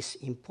 is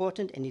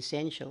important and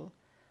essential,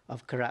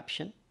 of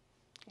corruption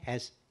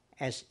as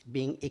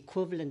being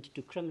equivalent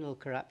to criminal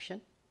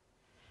corruption,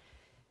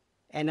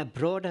 and a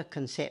broader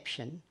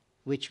conception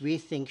which we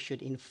think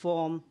should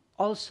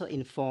also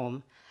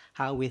inform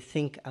how we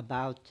think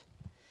about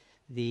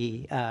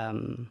the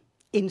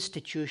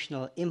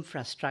institutional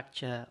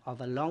infrastructure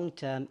of a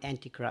long-term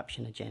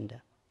anti-corruption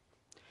agenda.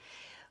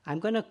 I'm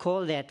going to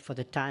call that, for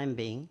the time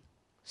being,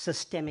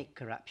 systemic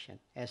corruption,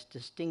 as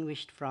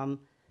distinguished from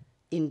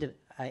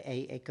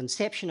a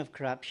conception of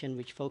corruption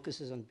which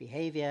focuses on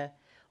behavior,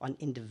 on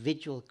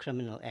individual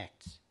criminal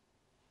acts.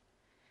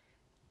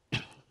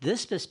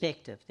 This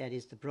perspective, that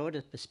is the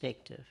broader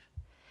perspective,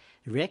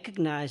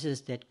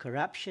 recognizes that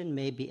corruption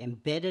may be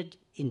embedded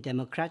in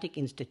democratic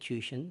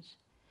institutions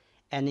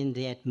and in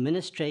the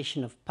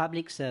administration of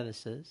public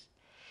services,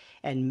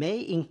 and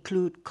may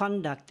include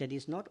conduct that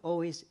is not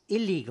always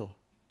illegal,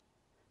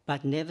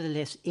 but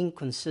nevertheless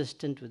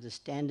inconsistent with the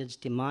standards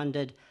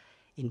demanded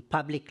in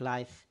public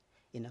life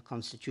in a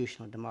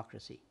constitutional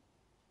democracy.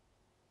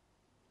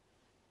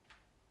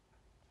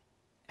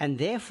 And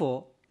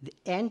therefore, the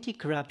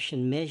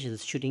anti-corruption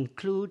measures should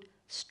include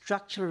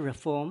structural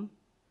reform,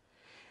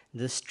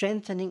 the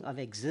strengthening of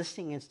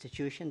existing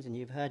institutions, and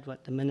you've heard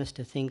what the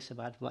Minister thinks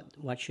about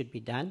what should be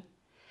done,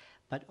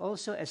 but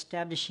also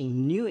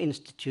establishing new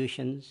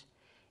institutions,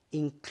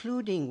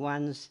 including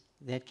ones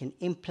that can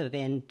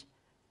implement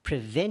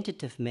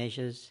preventative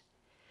measures,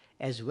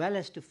 as well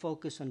as to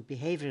focus on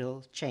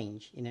behavioral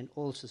change in an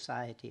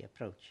all-society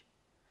approach.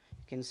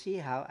 You can see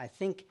how I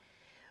think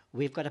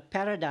we've got a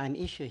paradigm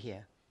issue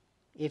here.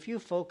 If you're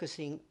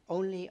focusing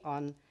only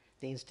on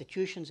the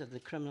institutions of the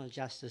criminal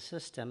justice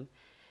system,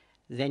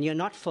 then you're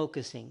not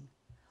focusing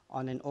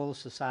on an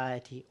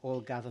all-society,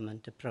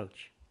 all-government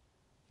approach.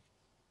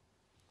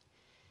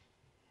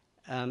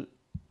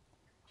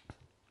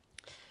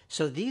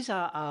 So these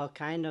are our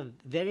kind of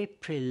very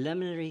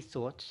preliminary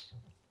thoughts.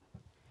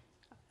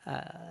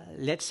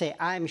 Let's say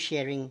I'm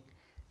sharing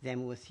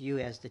them with you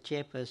as the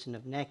chairperson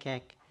of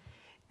NACAC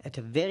at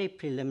a very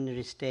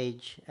preliminary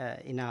stage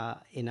in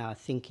our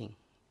thinking.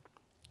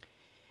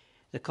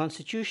 The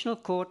Constitutional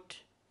Court,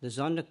 the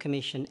Zondo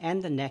Commission,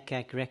 and the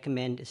NACAC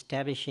recommend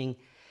establishing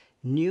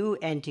new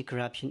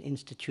anti-corruption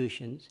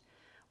institutions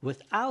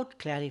without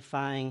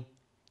clarifying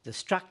the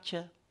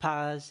structure,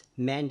 powers,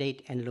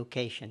 mandate, and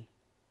location.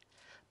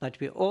 But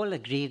we all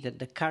agree that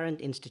the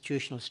current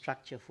institutional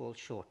structure falls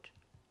short.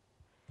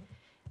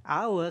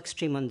 Our work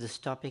stream on this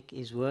topic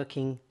is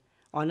working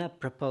on a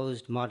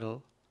proposed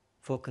model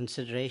for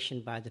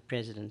consideration by the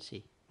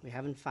Presidency. We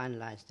haven't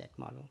finalized that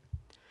model.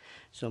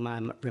 So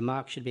my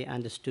remarks should be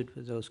understood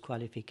with those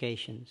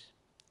qualifications.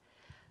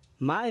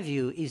 My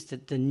view is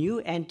that the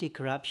new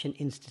anti-corruption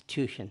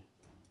institution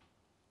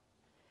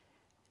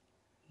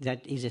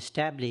that is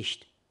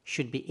established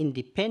should be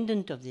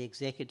independent of the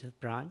executive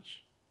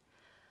branch,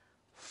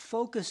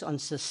 focus on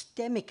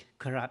systemic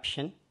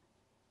corruption,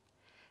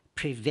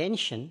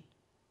 prevention,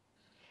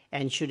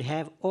 and should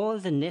have all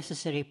the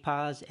necessary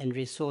powers and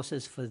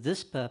resources for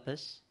this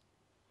purpose.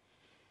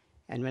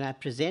 And when I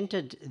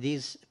presented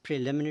these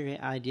preliminary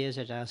ideas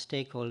at our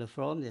stakeholder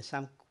forum,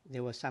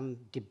 there was some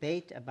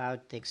debate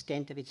about the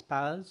extent of its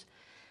powers,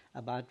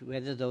 about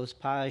whether those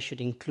powers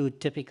should include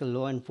typical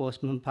law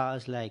enforcement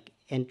powers like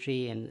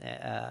entry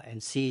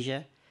and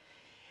seizure.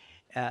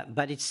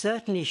 But it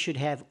certainly should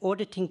have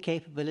auditing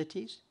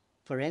capabilities,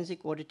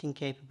 forensic auditing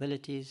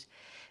capabilities,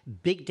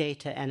 big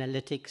data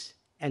analytics,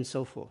 and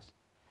so forth.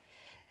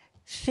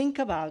 Think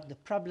about the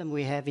problem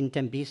we have in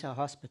Tembisa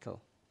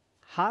Hospital.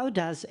 How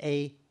does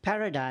a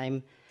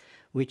paradigm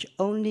which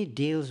only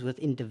deals with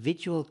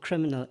individual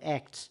criminal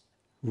acts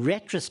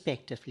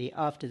retrospectively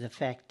after the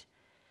fact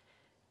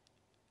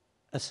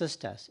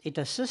assist us? It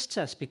assists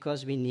us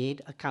because we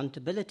need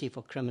accountability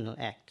for criminal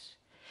acts.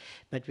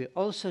 But we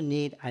also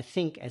need, I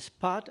think, as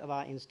part of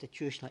our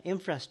institutional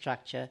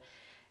infrastructure,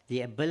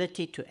 the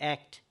ability to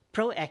act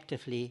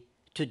proactively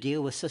to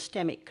deal with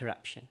systemic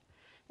corruption.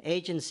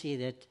 Agency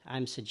that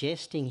I'm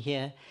suggesting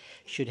here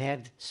should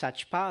have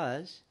such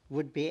powers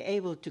would be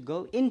able to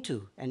go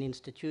into an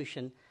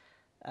institution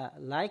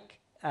like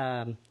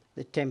the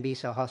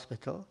Tembisa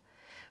Hospital,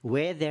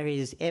 where there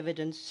is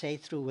evidence, say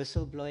through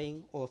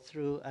whistleblowing or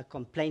through a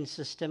complaint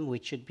system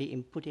which should be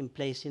put in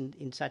place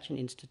in such an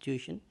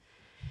institution,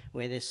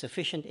 where there's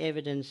sufficient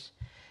evidence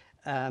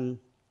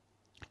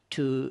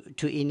to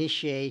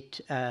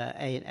initiate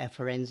a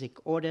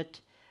forensic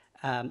audit,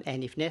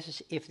 and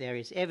if there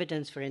is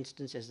evidence, for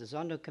instance, as the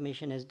Zondo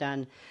Commission has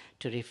done,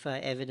 to refer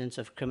evidence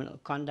of criminal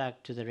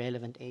conduct to the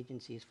relevant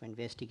agencies for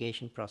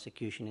investigation,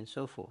 prosecution, and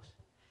so forth.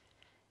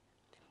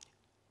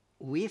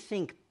 we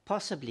think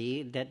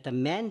possibly that the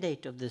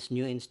mandate of this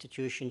new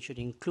institution should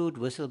include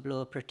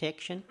whistleblower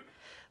protection,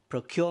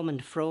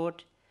 procurement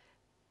fraud,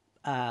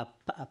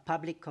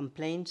 public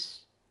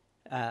complaints,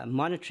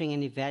 monitoring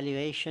and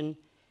evaluation,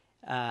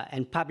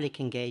 and public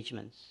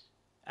engagements.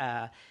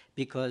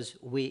 Because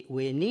we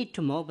need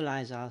to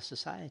mobilize our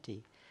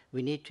society.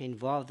 We need to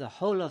involve the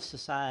whole of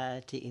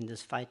society in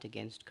this fight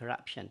against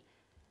corruption.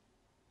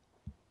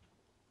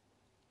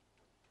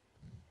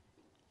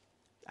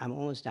 I'm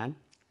almost done.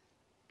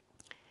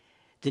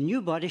 The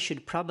new body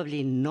should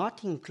probably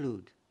not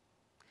include.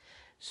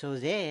 So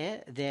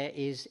there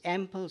is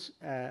ample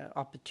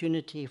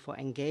opportunity for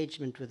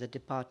engagement with the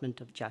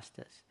Department of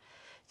Justice.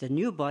 The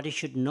new body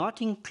should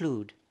not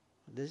include,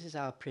 this is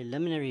our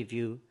preliminary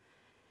view,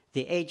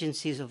 the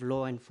agencies of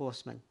law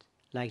enforcement,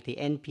 like the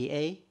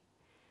NPA,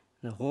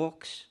 the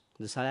Hawks,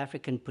 the South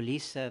African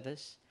Police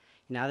Service.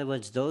 In other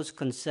words, those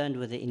concerned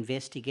with the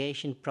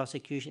investigation,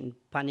 prosecution,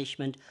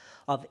 punishment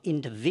of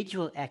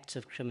individual acts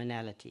of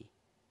criminality,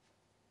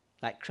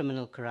 like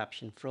criminal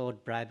corruption,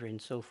 fraud, bribery,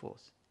 and so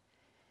forth.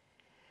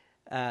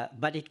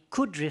 But it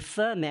could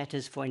refer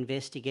matters for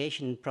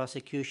investigation and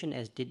prosecution,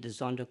 as did the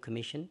Zondo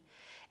Commission,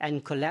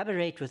 and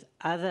collaborate with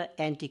other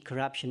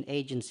anti-corruption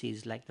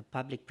agencies like the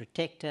Public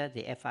Protector,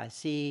 the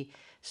FIC,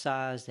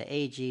 SARS, the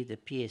AG, the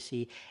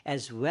PSC,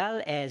 as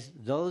well as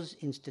those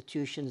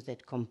institutions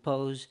that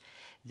compose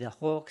the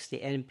Hawks, the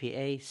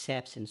NPA,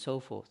 SAPS, and so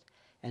forth.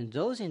 And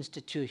those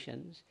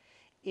institutions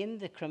in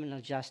the criminal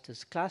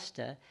justice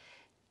cluster,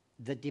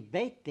 the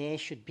debate there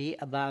should be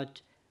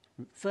about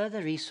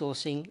further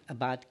resourcing,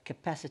 about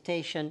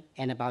capacitation,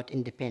 and about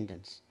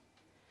independence.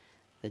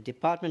 The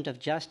Department of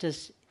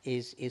Justice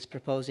is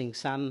proposing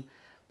some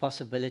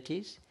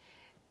possibilities,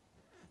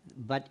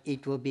 but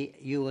it will be,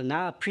 you will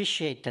now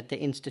appreciate that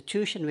the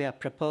institution we are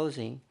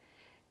proposing,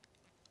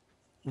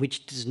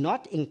 which does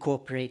not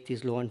incorporate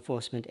these law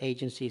enforcement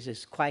agencies,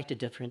 is quite a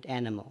different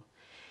animal.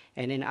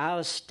 And in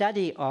our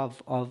study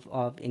of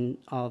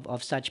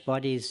such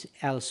bodies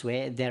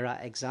elsewhere, there are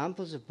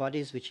examples of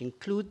bodies which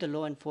include the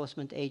law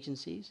enforcement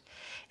agencies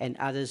and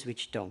others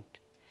which don't.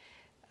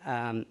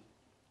 And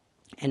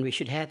we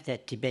should have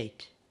that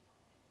debate.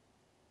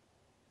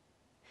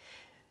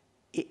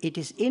 It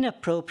is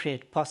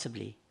inappropriate,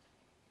 possibly,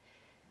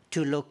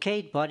 to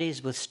locate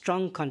bodies with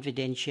strong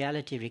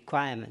confidentiality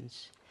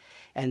requirements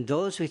and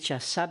those which are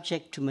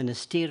subject to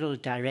ministerial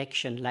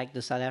direction, like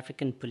the South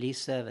African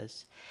Police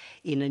Service,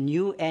 in a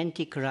new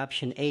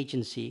anti-corruption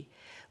agency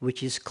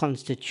which is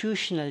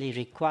constitutionally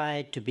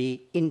required to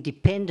be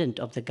independent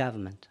of the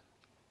government.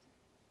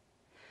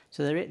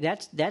 So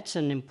that's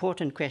an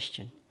important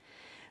question.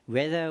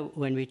 Whether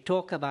when we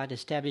talk about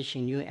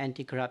establishing new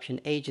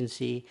anti-corruption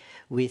agency,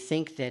 we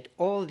think that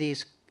all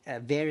these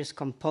various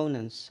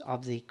components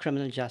of the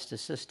criminal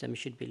justice system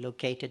should be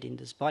located in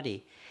this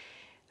body.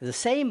 The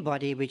same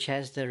body which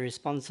has the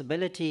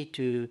responsibility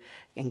to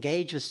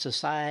engage with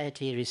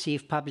society,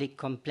 receive public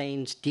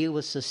complaints, deal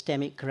with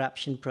systemic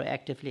corruption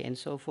proactively, and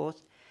so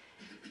forth.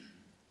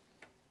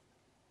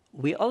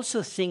 We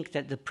also think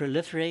that the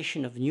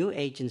proliferation of new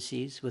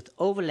agencies with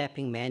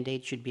overlapping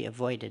mandates should be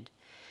avoided.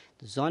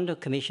 The Zondo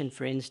Commission,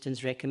 for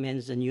instance,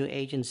 recommends a new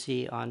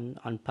agency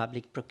on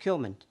public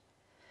procurement.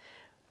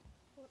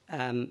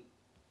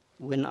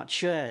 We're not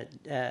sure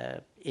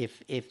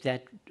if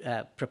that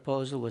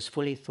proposal was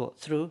fully thought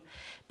through,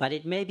 but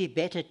it may be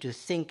better to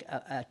think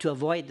to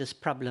avoid this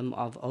problem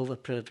of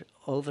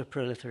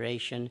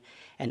over-proliferation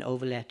and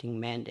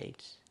overlapping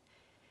mandates.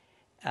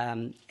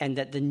 And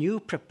that the new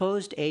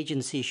proposed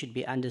agency should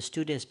be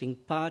understood as being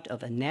part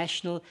of a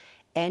national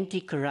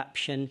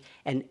anti-corruption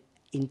and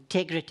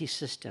integrity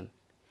system,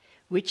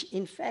 which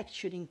in fact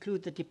should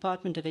include the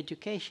Department of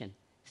Education.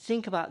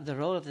 Think about the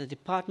role of the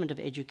Department of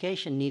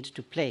Education needs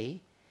to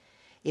play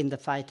in the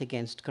fight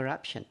against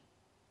corruption.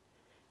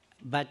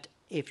 But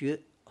if you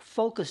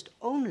focused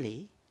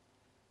only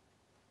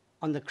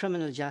on the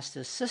criminal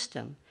justice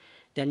system,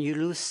 then you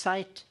lose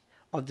sight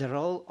of the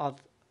role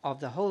of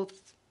the whole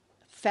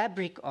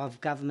fabric of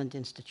government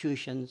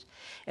institutions,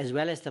 as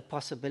well as the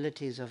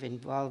possibilities of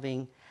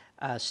involving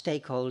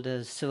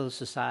stakeholders, civil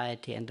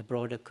society, and the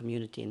broader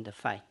community in the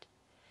fight.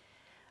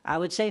 I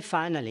would say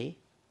finally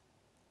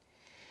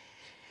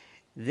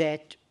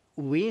that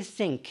we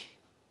think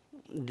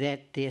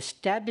that the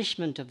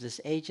establishment of this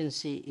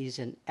agency is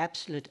an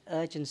absolute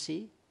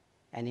urgency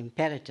and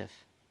imperative.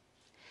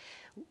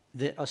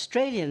 The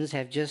Australians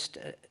have just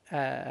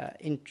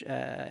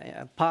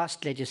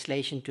passed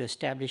legislation to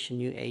establish a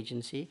new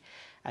agency.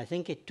 I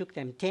think it took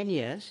them 10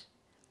 years.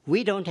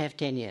 We don't have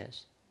 10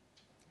 years.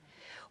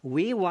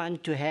 We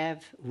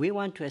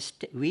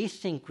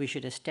think we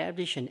should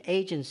establish an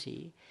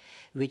agency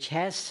which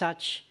has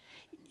such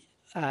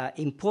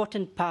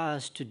important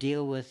powers to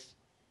deal with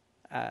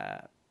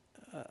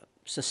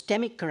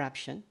systemic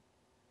corruption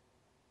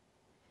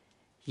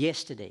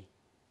yesterday.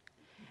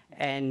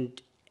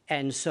 And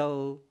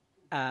so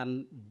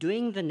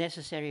doing the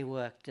necessary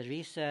work, the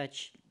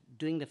research,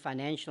 doing the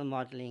financial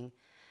modeling,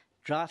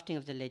 drafting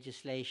of the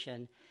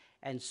legislation,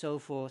 and so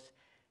forth,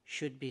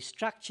 should be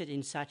structured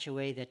in such a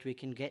way that we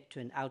can get to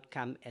an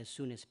outcome as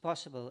soon as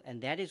possible,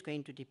 and that is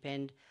going to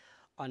depend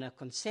on a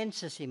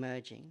consensus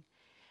emerging.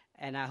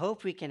 And I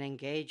hope we can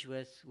engage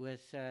with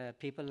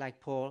people like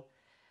Paul,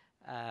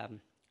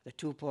 the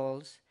two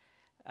Pauls,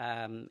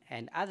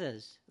 and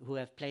others who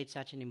have played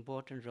such an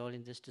important role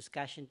in this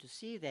discussion, to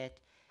see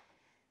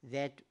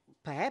that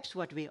perhaps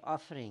what we're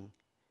offering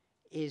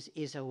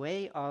is a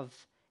way of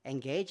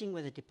engaging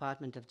with the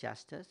Department of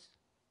Justice.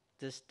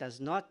 This does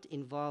not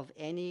involve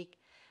any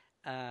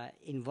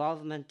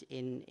involvement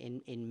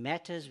in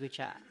matters which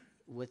are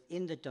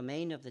within the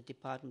domain of the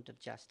Department of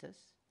Justice.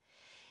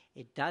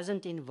 It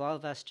doesn't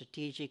involve us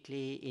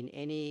strategically in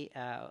any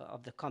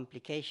of the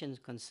complications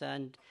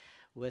concerned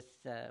with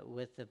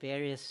the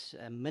various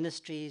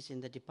ministries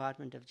in the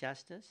Department of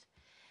Justice.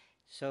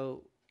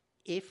 So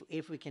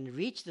if we can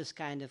reach this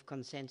kind of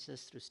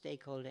consensus through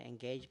stakeholder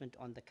engagement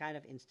on the kind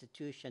of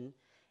institution,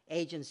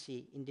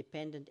 agency,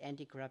 independent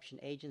anti-corruption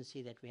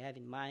agency that we have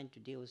in mind to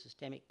deal with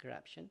systemic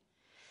corruption,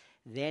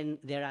 then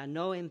there are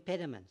no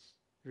impediments,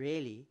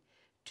 really,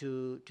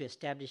 to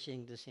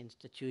establishing this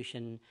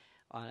institution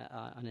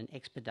on an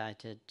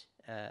expedited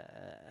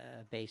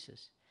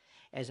basis.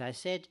 As I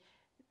said,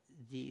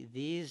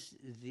 these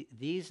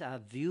are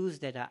views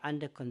that are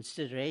under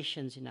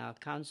considerations in our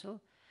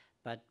council,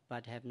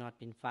 but have not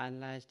been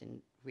finalized,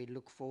 and we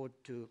look forward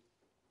to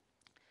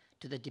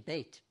the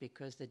debate,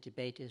 because the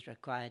debate is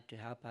required to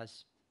help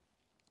us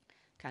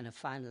kind of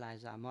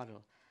finalize our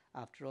model.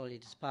 After all,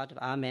 it is part of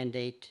our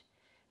mandate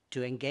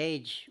to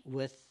engage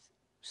with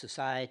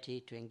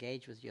society, to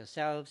engage with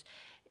yourselves,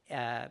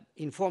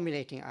 in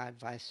formulating our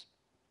advice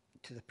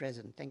to the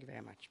President. Thank you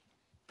very much.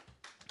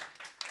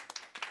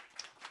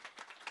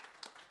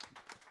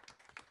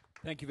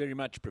 Thank you very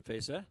much,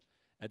 Professor.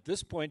 At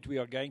this point, we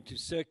are going to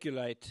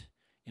circulate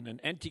in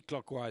an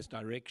anti-clockwise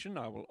direction.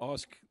 I will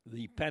ask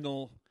the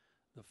panel,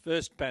 the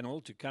first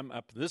panel, to come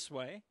up this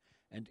way,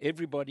 and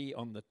everybody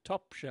on the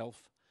top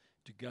shelf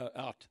to go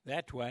out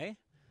that way.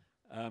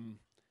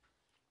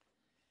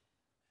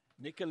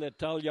 Nicola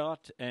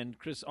Taljart and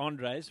Chris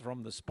Andres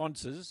from the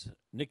sponsors,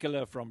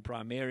 Nicola from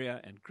Primerio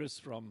and Chris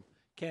from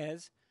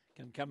CAS,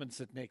 can come and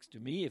sit next to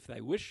me if they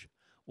wish,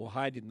 or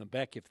hide in the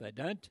back if they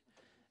don't,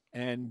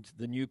 and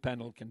the new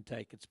panel can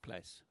take its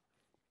place.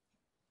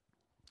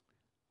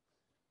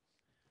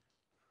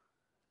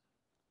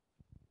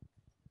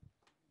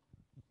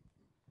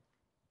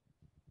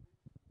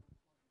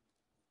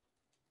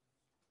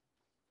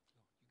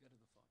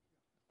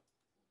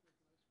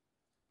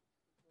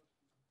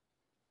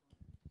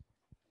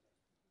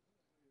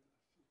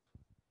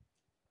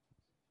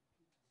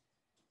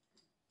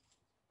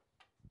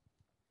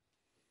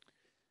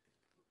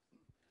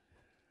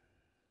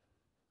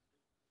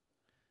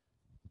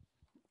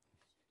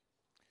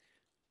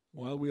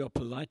 While we are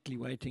politely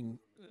waiting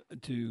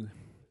to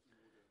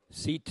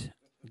seat.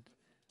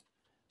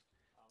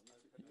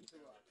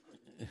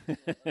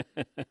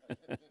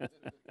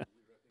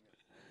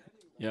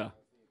 Yeah.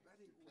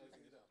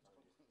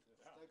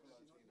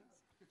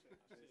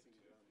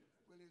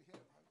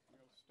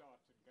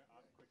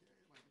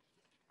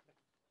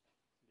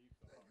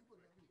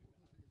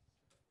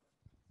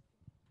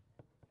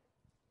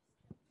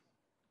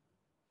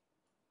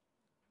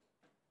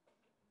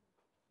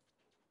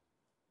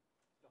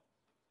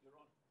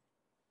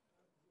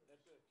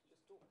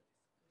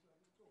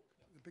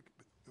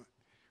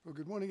 Well,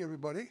 good morning,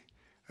 everybody.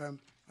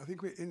 I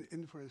think we're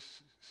in for a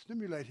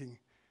stimulating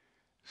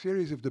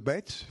series of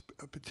debates,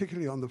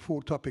 particularly on the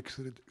four topics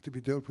that are to be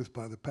dealt with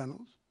by the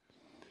panels.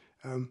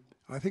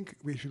 I think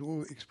we should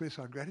all express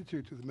our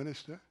gratitude to the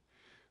Minister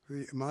for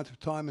the amount of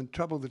time and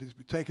trouble that has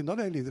been taken, not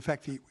only the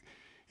fact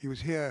he was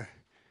here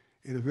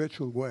in a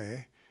virtual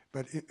way,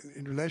 but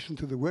in relation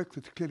to the work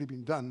that's clearly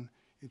been done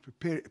in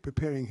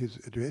preparing his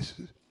address.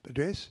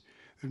 There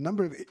are a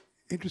number of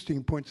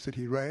interesting points that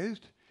he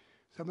raised.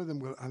 Some of them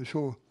will, I'm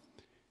sure,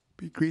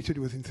 be greeted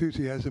with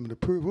enthusiasm and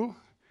approval.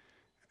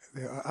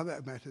 There are other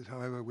matters,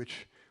 however,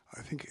 which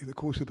I think in the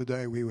course of the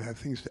day we will have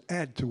things to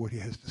add to what he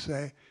has to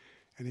say,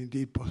 and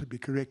indeed possibly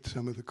correct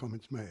some of the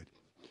comments made.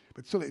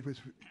 But still, it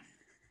was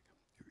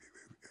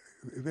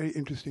very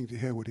interesting to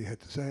hear what he had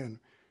to say, and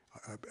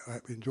I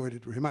enjoyed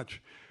it very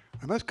much.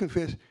 I must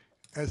confess,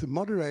 as a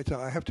moderator,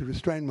 I have to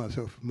restrain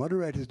myself.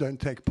 Moderators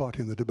don't take part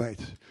in the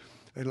debates.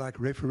 They're like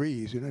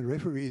referees. You know,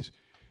 referees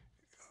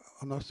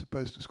are not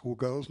supposed to score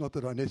goals. Not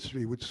that I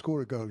necessarily would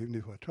score a goal even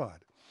if I tried.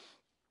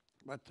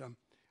 But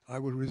I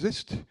will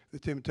resist the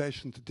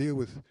temptation to deal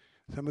with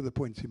some of the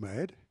points he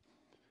made.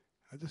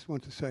 I just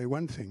want to say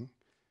one thing,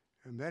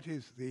 and that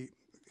is the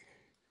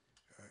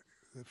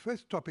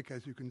first topic,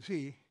 as you can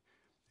see,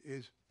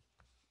 is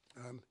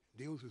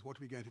deals with what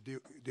we're going to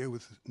deal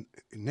with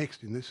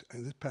next in this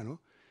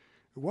panel.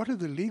 What are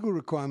the legal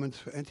requirements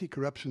for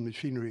anti-corruption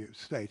machinery of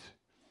state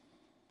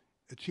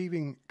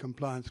achieving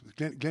compliance with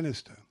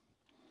Glenister?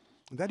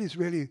 And that is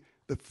really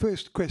the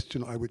first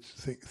question I would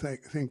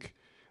think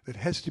that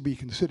has to be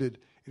considered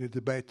in a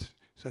debate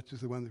such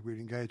as the one that we're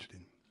engaged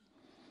in.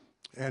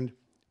 And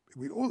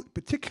we all,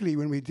 particularly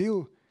when we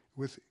deal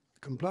with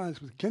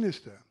compliance with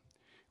Glenister,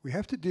 we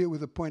have to deal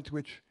with a point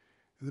which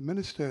the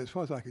Minister, as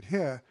far as I could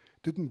hear,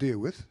 didn't deal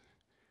with,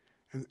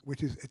 and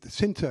which is at the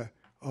center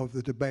of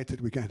the debate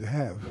that we're going to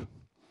have.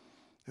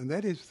 And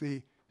that is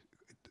the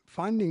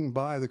finding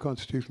by the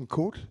Constitutional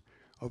Court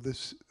of the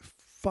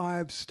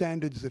 5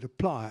 standards that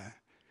apply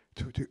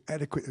to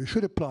adequate,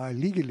 should apply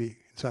legally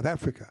in South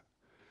Africa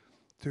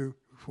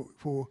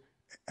for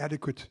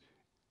adequate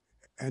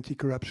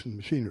anti-corruption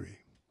machinery.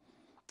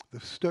 The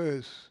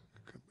STIRS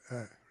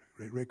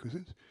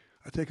requisites,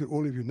 I take it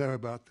all of you know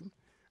about them.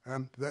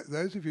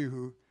 Those of you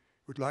who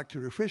would like to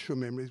refresh your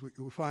memories,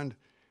 you'll find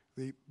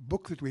the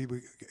book that we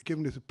were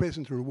given as a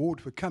present reward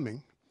for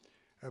coming,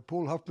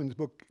 Paul Hoffman's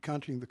book,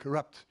 Countering the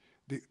Corrupt,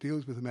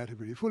 deals with the matter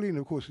very fully, and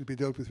of course will be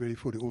dealt with very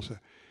fully also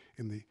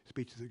in the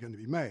speeches that are going to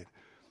be made.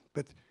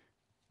 But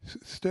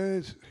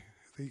STIRS,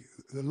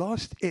 the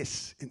last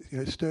S,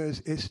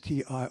 STIRS,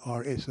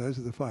 S-T-I-R-S, those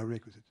are the 5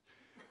 requisites.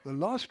 The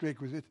last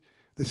requisite,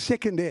 the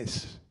second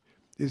S,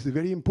 is the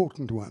very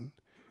important one,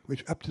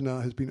 which up to now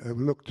has been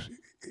overlooked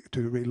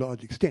to a very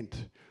large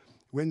extent.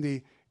 When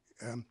the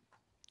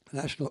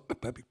National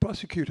Public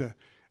Prosecutor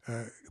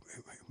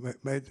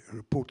made a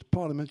report to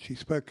Parliament, she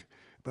spoke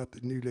about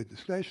the new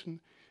legislation.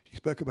 She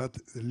spoke about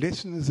the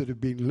lessons that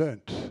have been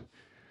learnt.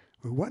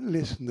 Well, one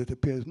lesson that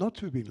appears not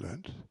to have been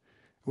learnt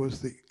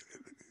was the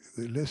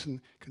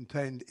lesson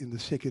contained in the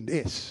second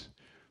S,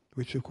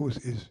 which of course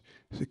is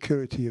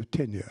security of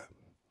tenure.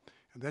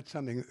 And that's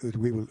something that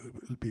we will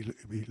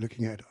be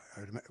looking at,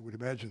 I would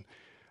imagine,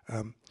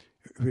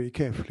 very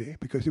carefully,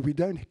 because if we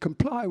don't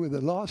comply with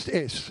the last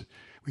S,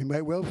 we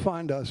may well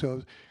find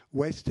ourselves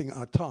wasting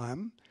our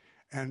time.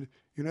 And,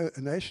 you know,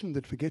 a nation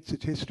that forgets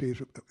its history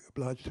is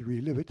obliged to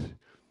relive it.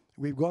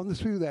 We've gone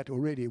through that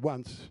already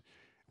once.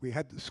 We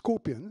had the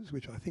Scorpions,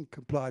 which I think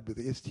complied with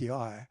the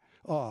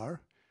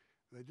STI-R.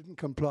 They didn't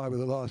comply with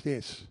the last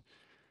S.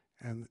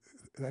 And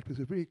that was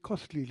a very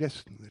costly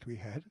lesson that we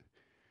had.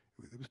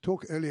 There was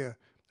talk earlier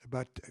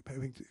about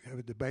having to have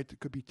a debate that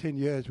could be 10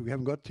 years. We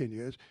haven't got 10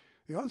 years.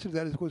 The answer to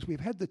that is, of course, we've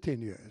had the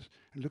 10 years.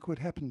 And look what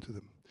happened to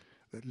them.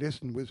 That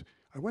lesson was,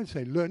 I won't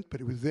say learnt,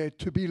 but it was there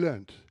to be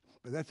learnt.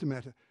 But that's a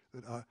matter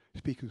that our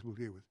speakers will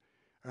deal with.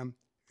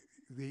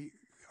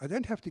 I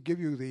don't have to give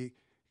you the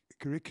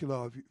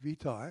curricula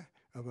vitae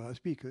of our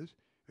speakers,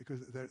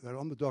 because they're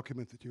on the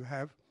document that you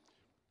have.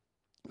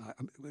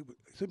 We'll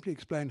simply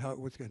explain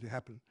what's going to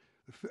happen.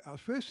 Our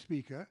first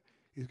speaker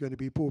is going to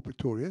be Paul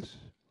Pretorius,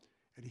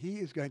 and he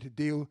is going to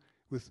deal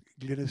with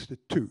Glenister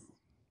 2,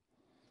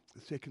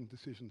 the second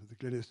decision of the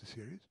Glenister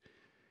series.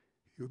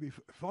 He will be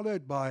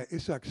followed by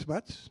Izak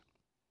Smuts,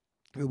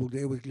 who will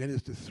deal with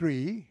Glenister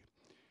 3,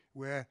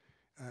 where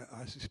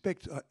I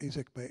suspect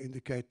Izak may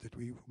indicate that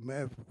we may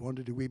have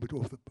wandered a wee bit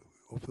off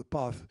the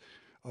path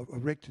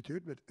of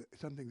rectitude, but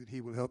something that he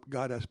will help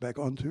guide us back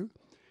onto.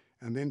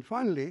 And then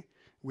finally,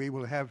 we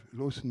will have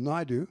Lawson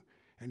Naidoo,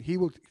 and he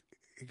will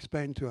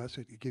explain to us,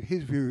 give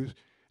his views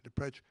and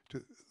approach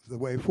to the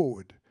way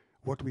forward,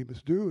 what we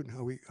must do and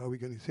how we're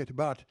going to set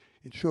about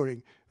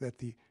ensuring that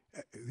the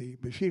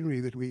machinery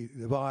that we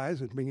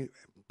devise and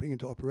bring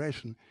into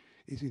operation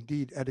is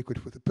indeed adequate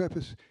for the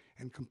purpose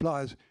and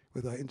complies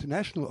with our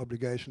international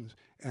obligations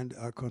and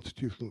our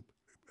constitutional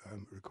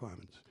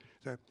requirements.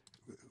 So,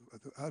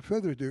 without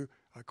further ado,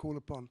 I call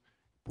upon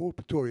Paul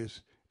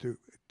Pretorius to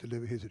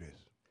deliver his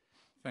address.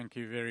 Thank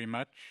you very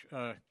much.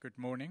 Good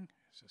morning.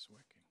 Is this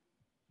working?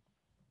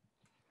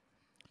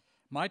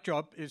 My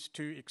job is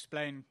to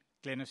explain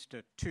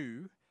Glenister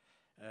 2.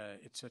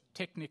 It's a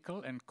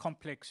technical and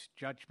complex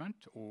judgment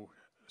or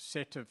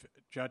set of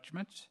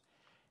judgments.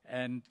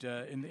 And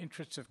in the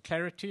interest of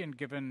clarity and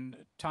given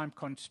time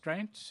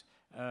constraints,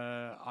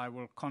 I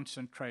will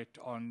concentrate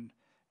on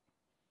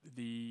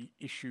the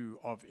issue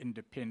of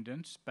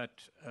independence,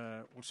 but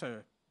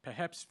also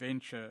perhaps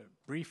venture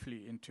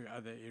briefly into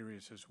other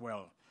areas as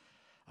well.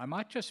 I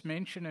might just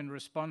mention in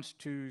response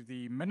to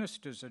the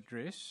Minister's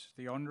address,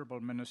 the Honourable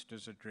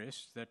Minister's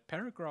address, that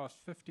paragraph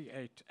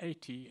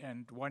 5880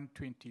 and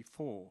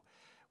 124,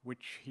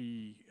 which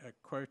he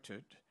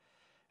quoted,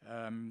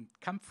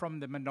 come from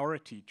the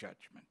minority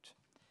judgment.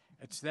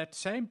 It's that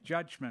same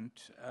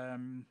judgment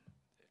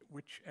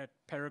which at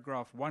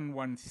paragraph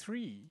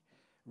 113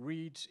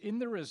 reads, "In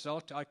the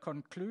result, I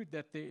conclude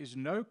that there is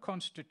no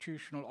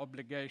constitutional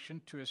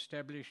obligation to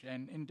establish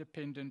an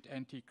independent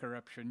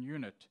anti-corruption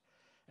unit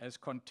as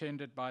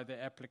contended by the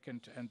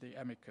applicant and the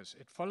amicus.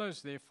 It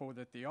follows, therefore,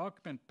 that the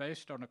argument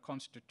based on a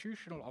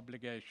constitutional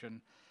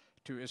obligation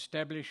to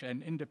establish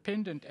an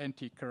independent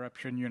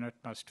anti-corruption unit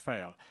must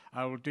fail."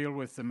 I will deal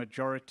with the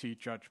majority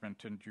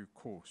judgment in due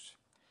course.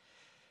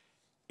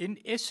 In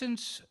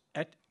essence,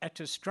 at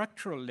a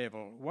structural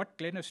level, what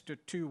Glenister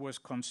 2 was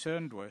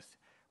concerned with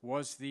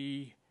was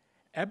the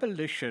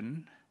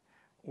abolition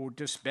or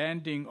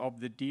disbanding of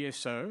the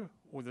DSO,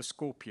 or the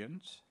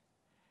Scorpions,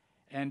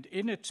 and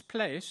in its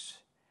place,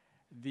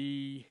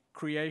 the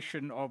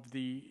creation of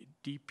the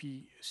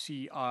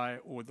DPCI,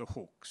 or the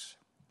Hawks.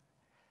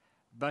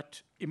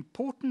 But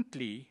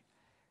importantly,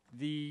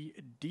 the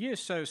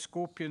DSO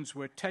Scorpions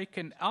were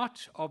taken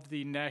out of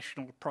the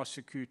National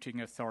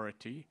Prosecuting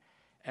Authority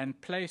and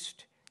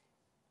placed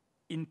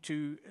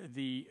into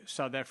the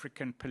South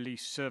African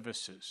Police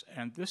Services.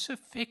 And this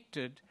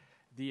affected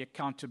the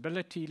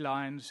accountability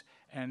lines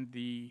and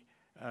the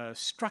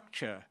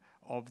structure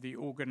of the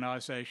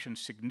organization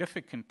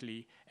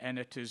significantly, and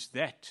it is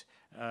that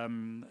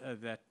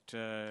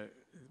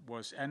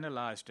was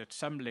analyzed at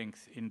some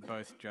length in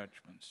both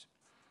judgments.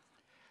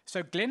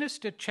 So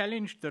Glenister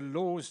challenged the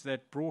laws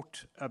that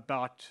brought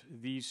about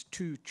these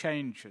two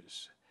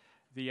changes: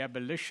 the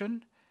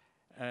abolition,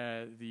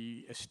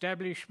 the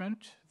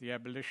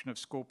abolition of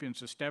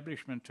Scorpions,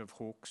 establishment of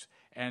Hawks,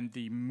 and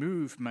the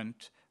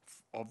movement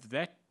of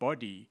that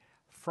body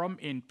from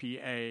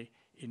NPA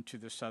into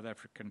the South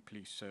African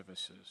Police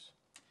Services.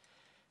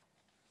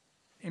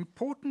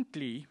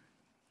 Importantly,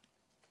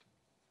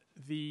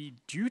 the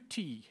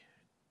duty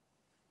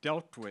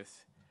dealt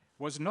with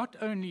was not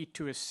only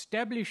to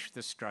establish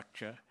the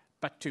structure,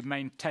 but to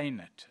maintain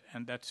it,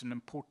 and that's an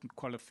important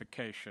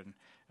qualification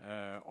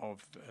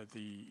of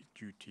the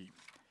duty.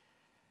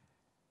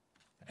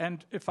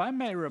 And if I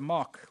may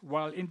remark,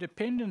 while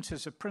independence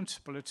is a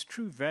principle, its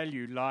true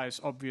value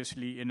lies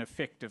obviously in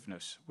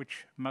effectiveness,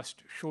 which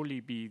must surely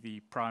be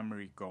the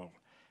primary goal,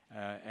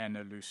 an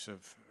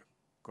elusive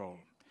goal.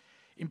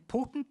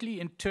 Importantly,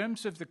 in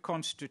terms of the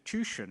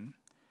Constitution,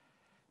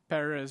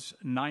 paras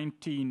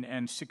 19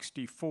 and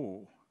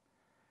 64,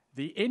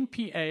 the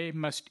NPA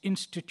must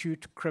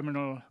institute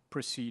criminal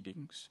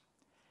proceedings,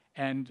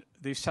 and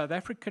the South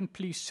African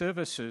Police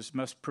Services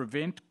must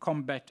prevent,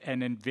 combat,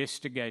 and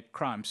investigate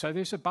crime. So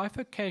there's a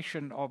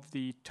bifurcation of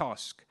the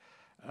task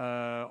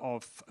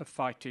of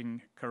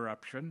fighting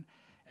corruption.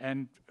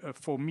 And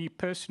for me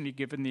personally,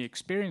 given the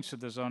experience of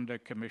the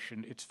Zondo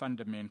Commission, it's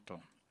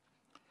fundamental.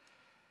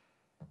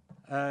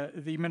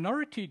 The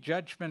minority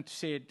judgment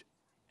said,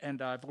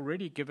 and I've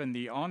already given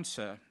the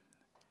answer,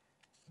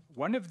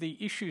 one of the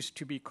issues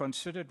to be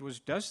considered was,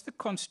 does the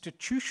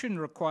Constitution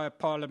require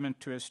Parliament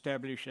to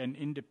establish an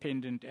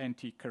independent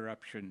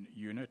anti-corruption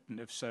unit? And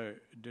if so,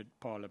 did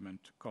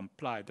Parliament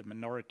comply? The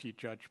minority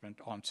judgment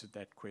answered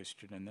that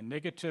question in the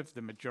negative.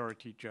 The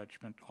majority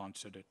judgment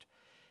answered it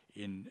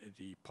in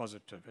the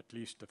positive, at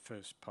least the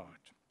first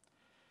part.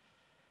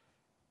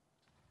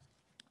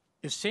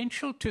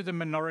 Essential to the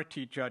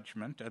minority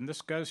judgment, and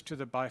this goes to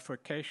the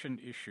bifurcation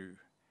issue,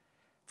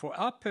 for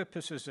our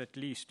purposes at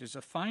least, is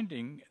a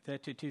finding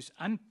that it is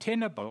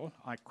untenable,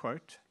 I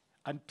quote,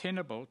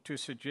 untenable to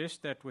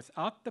suggest that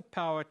without the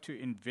power to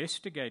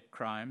investigate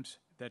crimes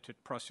that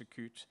it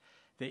prosecutes,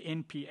 the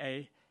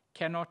NPA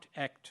cannot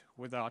act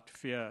without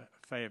fear,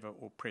 favor,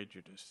 or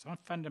prejudice. It's a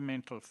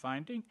fundamental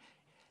finding.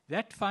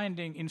 That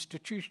finding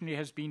institutionally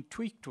has been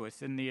tweaked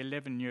with in the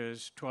 11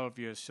 years, 12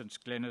 years since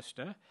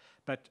Glenister,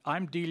 but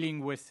I'm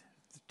dealing with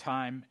the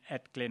time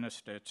at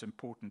Glenister. It's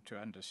important to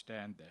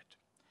understand that.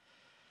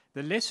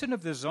 The lesson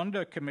of the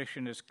Zondo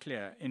Commission is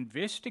clear.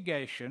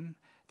 Investigation,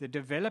 the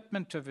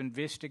development of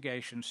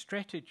investigation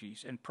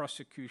strategies and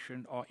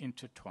prosecution are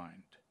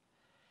intertwined.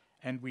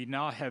 And we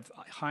now have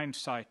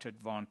hindsight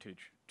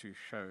advantage to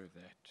show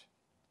that.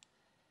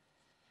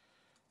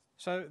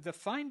 So the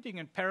finding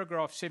in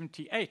paragraph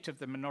 78 of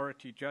the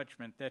minority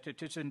judgment that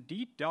it is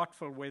indeed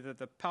doubtful whether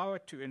the power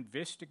to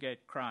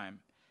investigate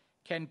crime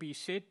can be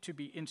said to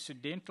be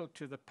incidental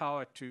to the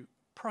power to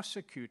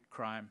prosecute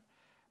crime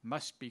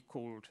must be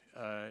called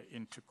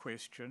into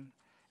question,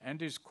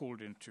 and is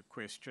called into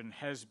question,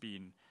 has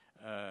been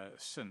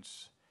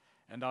since.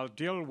 And I'll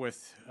deal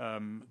with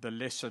the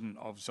lesson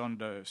of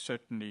Zondo,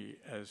 certainly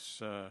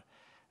as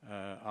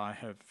I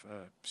have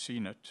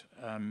seen it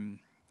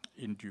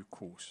in due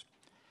course.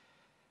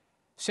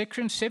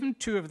 Section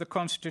 7.2 of the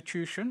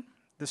Constitution,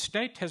 the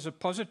state has a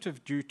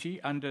positive duty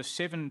under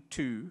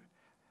 7.2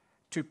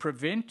 to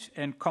prevent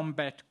and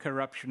combat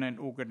corruption and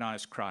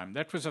organized crime.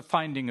 That was a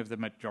finding of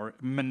the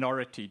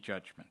minority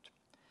judgment.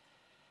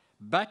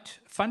 But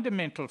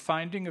fundamental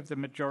finding of the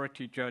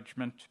majority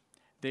judgment,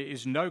 there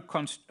is no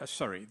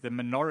the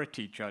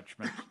minority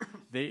judgment,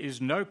 there is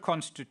no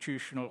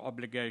constitutional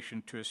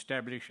obligation to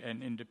establish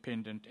an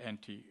independent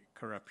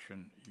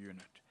anti-corruption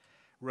unit.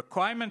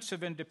 Requirements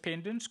of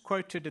independence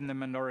quoted in the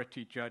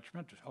minority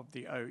judgment of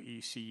the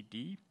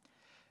OECD,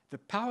 the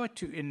power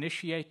to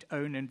initiate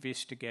own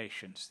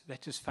investigations,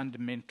 that is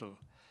fundamental.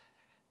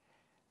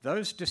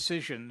 Those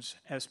decisions,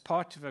 as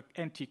part of an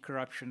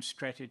anti-corruption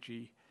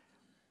strategy,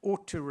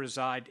 ought to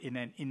reside in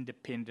an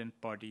independent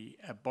body,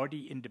 a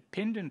body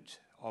independent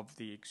of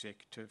the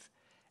executive,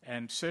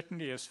 and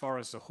certainly as far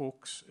as the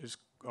Hawks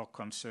are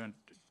concerned,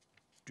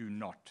 do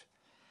not.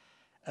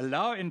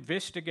 Allow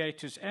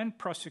investigators and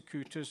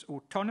prosecutors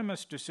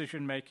autonomous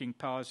decision-making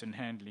powers in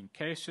handling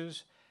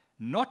cases,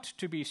 not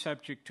to be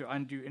subject to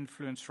undue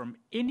influence from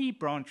any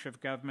branch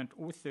of government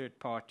or third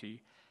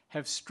party,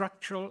 have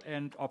structural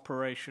and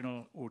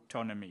operational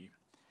autonomy,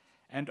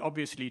 and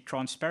obviously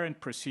transparent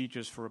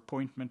procedures for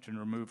appointment and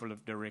removal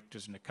of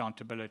directors and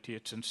accountability.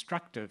 It's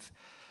instructive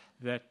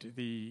that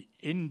the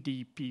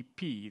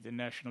NDPP, the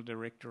National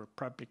Director of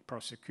Public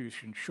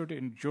Prosecution, should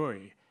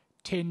enjoy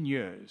 10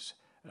 years,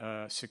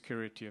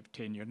 security of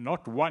tenure.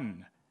 Not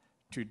one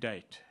to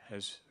date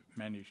has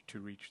managed to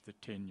reach the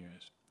 10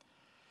 years.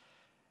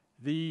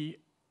 The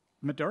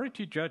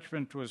majority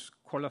judgment was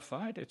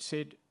qualified. It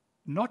said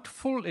not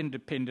full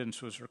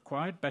independence was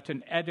required, but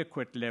an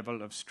adequate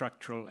level of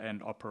structural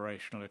and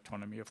operational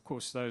autonomy. Of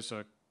course, those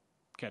are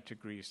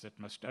categories that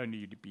must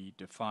only be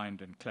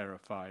defined and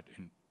clarified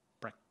in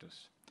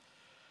practice.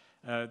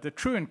 The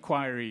true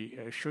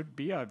inquiry should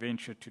be, I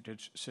venture to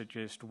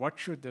suggest, what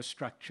should the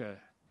structure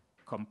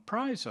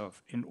comprise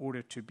of in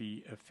order to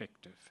be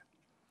effective?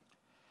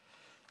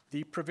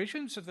 The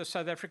provisions of the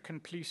South African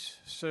Police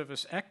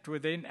Service Act were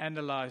then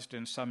analysed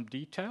in some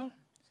detail,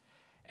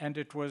 and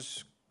it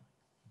was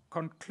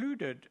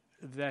concluded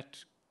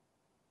that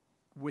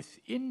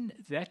within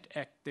that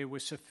act there were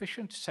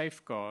sufficient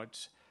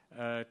safeguards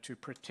to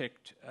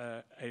protect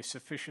a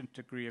sufficient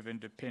degree of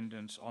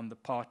independence on the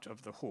part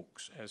of the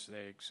Hawks as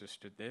they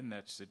existed then.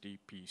 That's the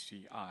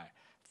DPCI.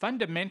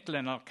 Fundamental,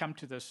 and I'll come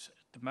to this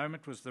at the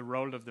moment, was the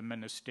role of the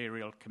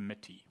Ministerial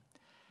Committee.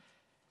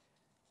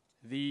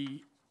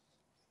 The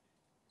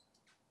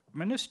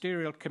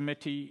Ministerial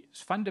Committee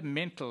is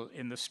fundamental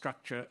in the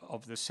structure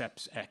of the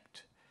SAPS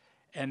Act.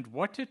 And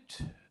what it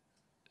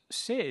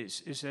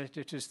says is that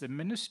it is the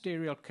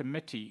Ministerial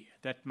Committee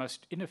that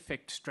must, in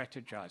effect,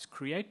 strategize,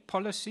 create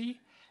policy,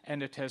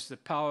 and it has the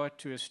power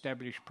to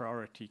establish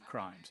priority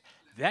crimes.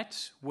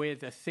 That's where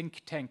the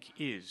think tank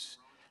is,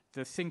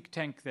 the think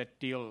tank that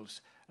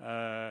deals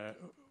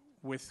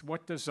with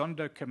what the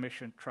Zondo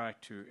Commission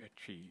tried to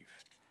achieve.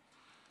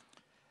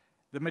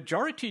 The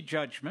majority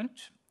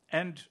judgment,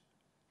 and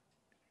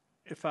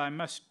if I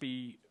must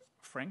be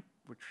frank,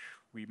 which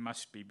we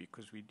must be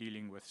because we're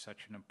dealing with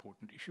such an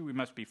important issue, we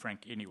must be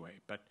frank anyway,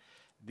 but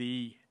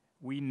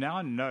we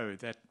now know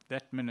that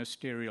that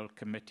Ministerial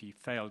Committee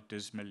failed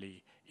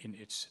dismally in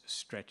its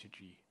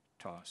strategy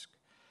task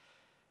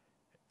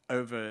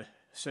over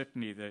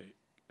certainly the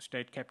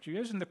state capture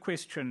years, and the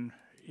question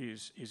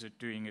is it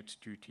doing its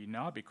duty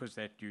now, because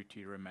that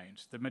duty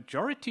remains. The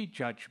majority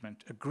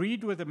judgment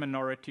agreed with the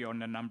minority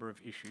on a number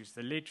of issues.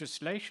 The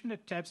legislation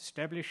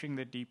establishing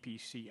the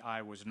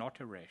DPCI was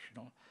not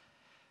irrational.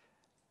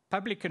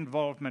 Public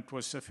involvement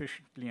was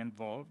sufficiently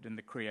involved in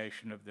the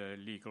creation of the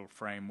legal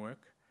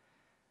framework.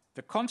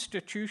 The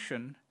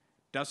Constitution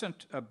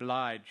doesn't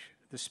oblige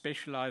the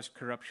Specialized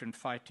Corruption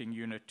Fighting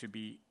Unit to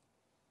be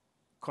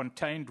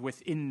contained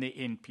within the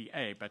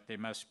NPA, but there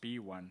must be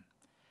one.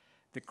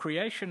 The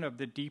creation of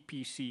the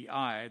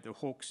DPCI, the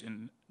Hawks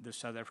in the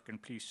South African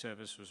Police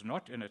Service, was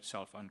not in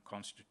itself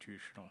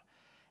unconstitutional.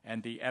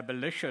 And the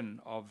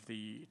abolition of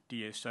the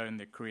DSO and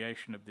the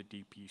creation of the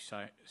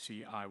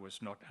DPCI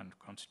was not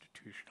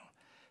unconstitutional.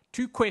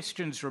 Two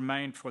questions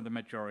remained for the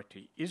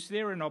majority. Is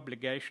there an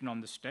obligation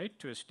on the state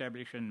to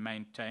establish and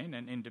maintain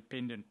an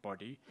independent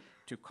body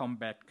to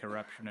combat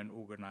corruption and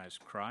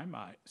organized crime?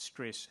 I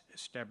stress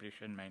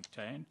establish and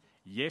maintain.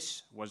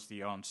 Yes was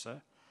the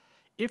answer.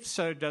 If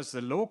so, does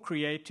the law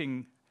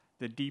creating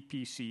the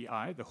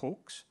DPCI, the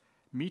Hawks,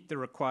 meet the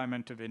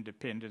requirement of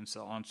independence?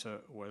 The answer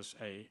was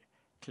a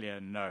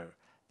clear no.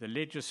 The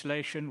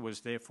legislation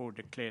was therefore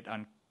declared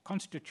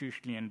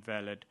unconstitutionally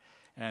invalid,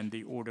 and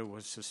the order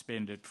was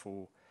suspended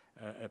for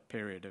a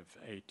period of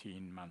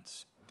 18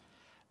 months.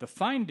 The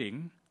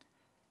finding,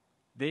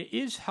 there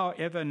is,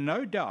 however,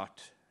 no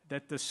doubt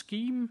that the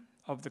scheme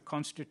of the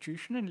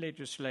Constitution and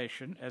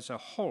legislation as a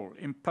whole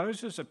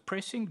imposes a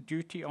pressing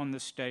duty on the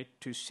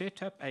state to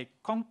set up a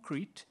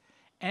concrete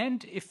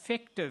and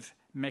effective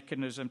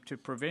mechanism to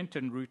prevent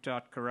and root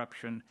out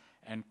corruption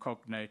and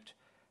cognate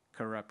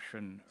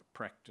corruption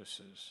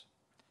practices.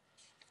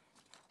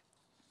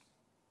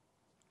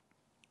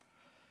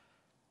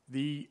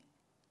 The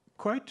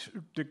quote,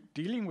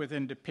 dealing with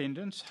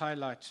independence,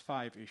 highlights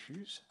 5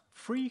 issues: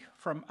 free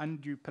from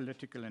undue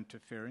political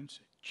interference,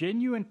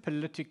 genuine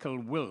political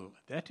will,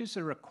 that is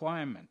a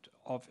requirement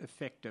of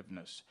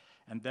effectiveness,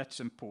 and that's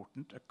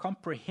important. A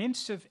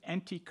comprehensive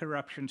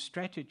anti-corruption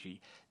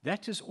strategy,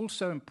 that is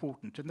also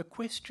important. And the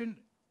question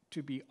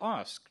to be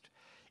asked,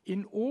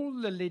 in all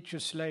the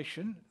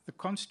legislation, the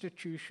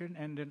Constitution,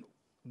 and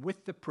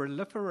with the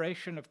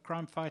proliferation of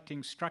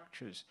crime-fighting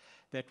structures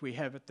that we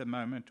have at the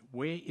moment,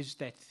 where is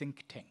that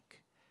think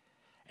tank?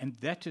 And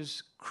that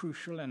is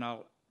crucial, and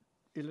I'll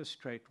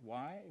illustrate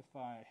why if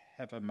I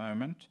have a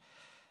moment.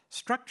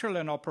 Structural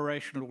and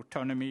operational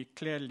autonomy,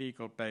 clear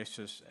legal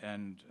basis,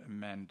 and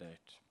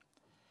mandate.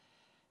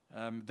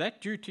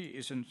 That duty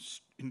is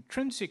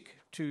intrinsic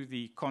to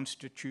the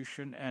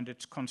Constitution, and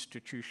it's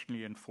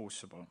constitutionally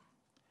enforceable.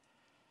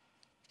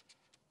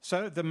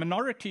 So the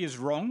minority is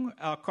wrong.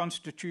 Our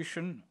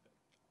Constitution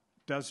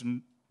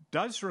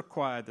does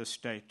require the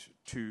state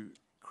to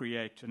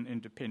create an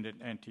independent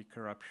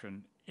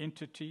anti-corruption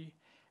entity,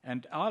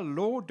 and our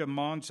law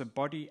demands a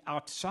body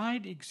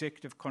outside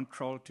executive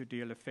control to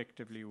deal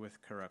effectively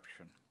with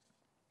corruption.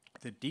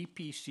 The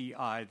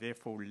DPCI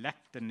therefore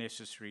lacked the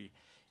necessary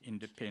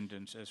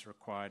independence as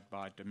required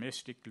by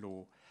domestic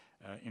law,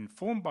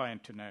 informed by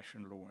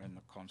international law and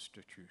the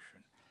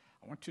Constitution.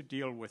 I want to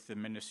deal with the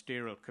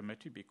ministerial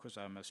committee because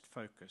I must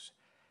focus.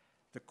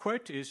 The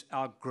quote is,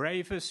 "Our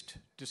gravest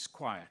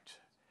disquiet."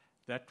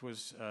 That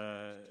was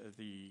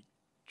the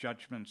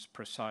judgment's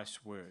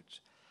precise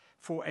words.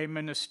 For a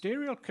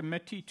ministerial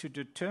committee to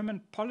determine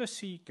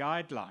policy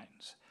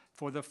guidelines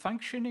for the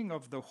functioning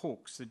of the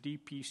Hawks, the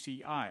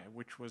DPCI,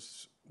 which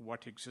was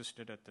what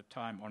existed at the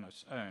time on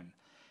its own,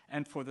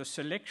 and for the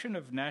selection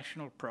of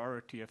national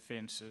priority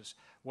offences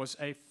was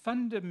a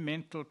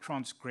fundamental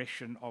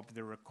transgression of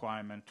the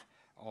requirement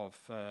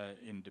of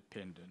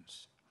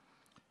independence.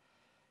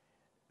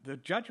 The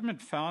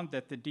judgment found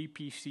that the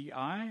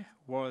DPCI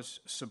was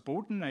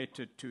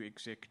subordinated to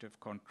executive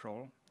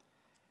control.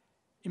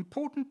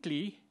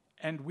 Importantly,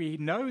 and we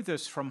know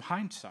this from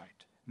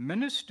hindsight,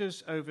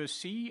 ministers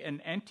oversee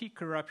an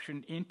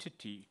anti-corruption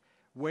entity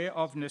where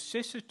of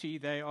necessity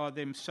they are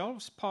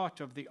themselves part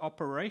of the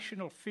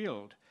operational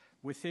field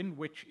within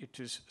which it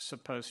is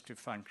supposed to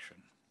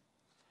function.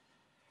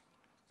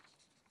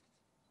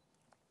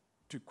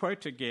 To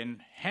quote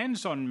again,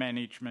 hands-on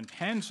management,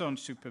 hands-on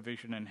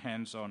supervision, and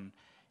hands-on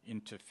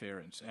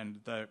interference.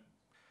 And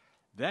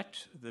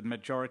that the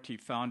majority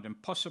found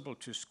impossible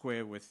to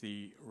square with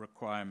the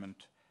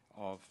requirement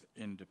of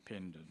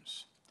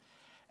independence.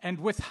 And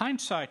with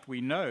hindsight,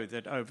 we know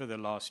that over the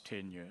last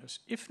 10 years,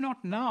 if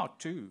not now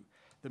too,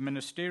 the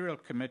Ministerial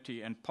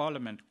Committee and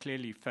Parliament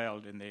clearly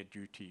failed in their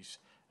duties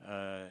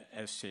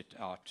as set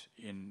out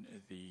in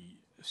the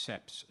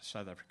SAPS,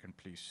 South African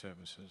Police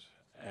Services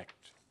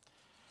Act.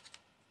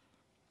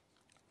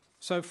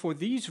 So for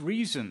these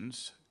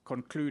reasons,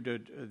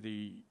 concluded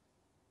the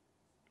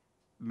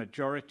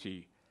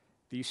majority,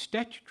 the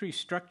statutory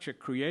structure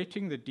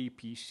creating the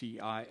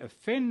DPCI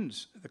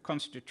offends the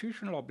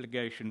constitutional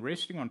obligation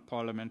resting on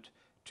Parliament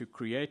to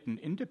create an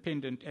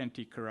independent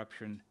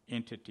anti-corruption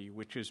entity,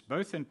 which is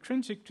both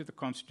intrinsic to the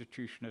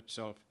Constitution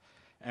itself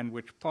and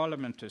which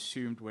Parliament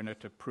assumed when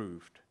it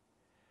approved.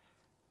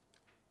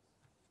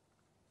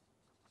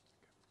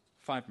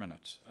 5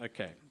 minutes,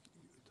 okay.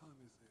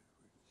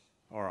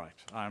 All right,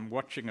 I'm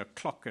watching a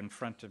clock in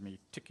front of me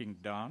ticking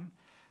down.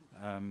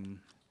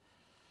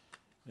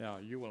 Yeah,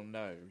 you will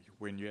know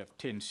when you have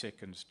 10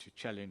 seconds to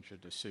challenge a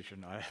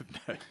decision. I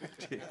have no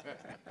idea.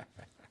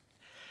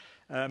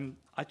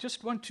 I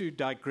just want to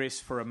digress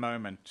for a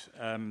moment.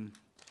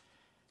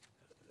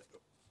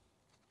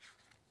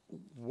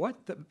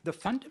 What the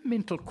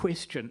fundamental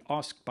question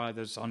asked by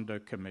the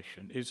Zondo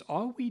Commission is,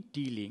 are we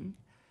dealing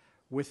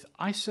with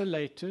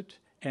isolated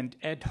and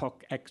ad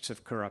hoc acts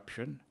of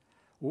corruption,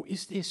 or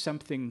is there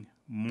something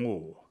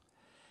more?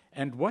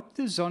 And what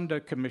the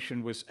Zondo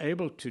Commission was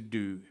able to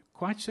do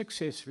quite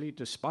successfully,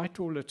 despite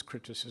all its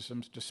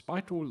criticisms,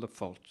 despite all the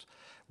faults,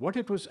 what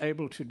it was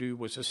able to do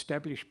was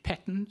establish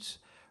patterns,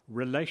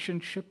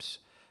 relationships.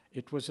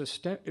 It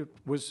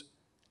was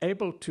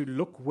able to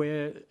look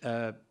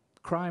where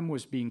crime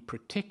was being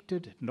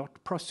protected,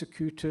 not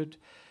prosecuted,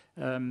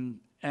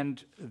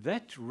 and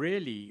that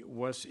really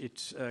was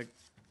its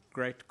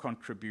great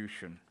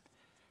contribution.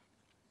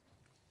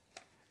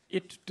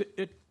 It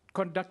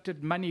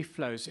conducted money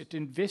flows. It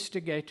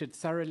investigated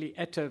thoroughly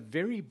at a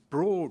very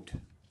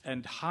broad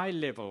and high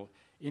level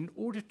in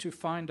order to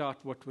find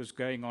out what was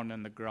going on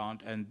the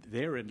ground, and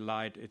therein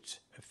lied its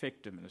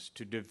effectiveness,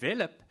 to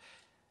develop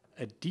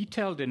a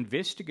detailed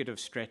investigative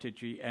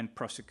strategy and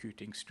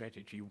prosecuting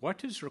strategy.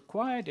 What is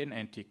required in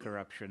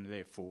anti-corruption,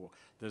 therefore,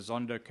 the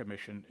Zondo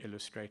Commission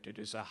illustrated,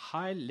 is a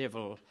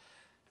high-level,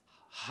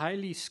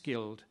 highly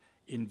skilled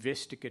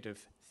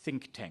investigative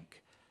think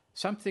tank,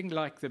 something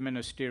like the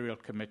Ministerial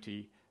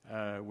Committee,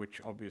 which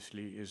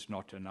obviously is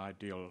not an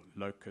ideal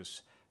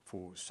locus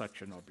for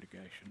such an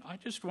obligation. I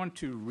just want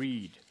to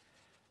read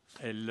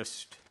a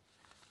list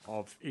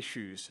of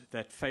issues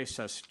that face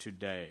us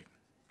today.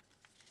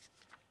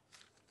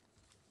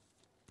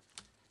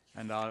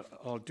 And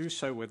I'll do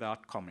so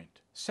without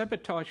comment.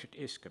 Sabotage at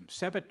Eskom,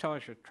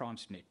 sabotage at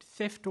Transnet,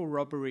 theft or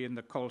robbery in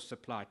the coal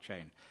supply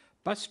chain,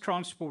 bus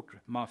transport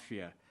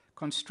mafia,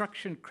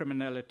 construction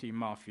criminality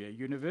mafia,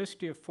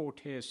 University of Fort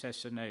Hare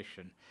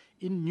assassination,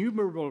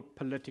 innumerable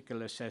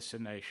political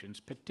assassinations,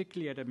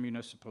 particularly at a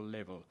municipal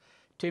level,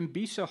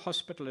 Tembisa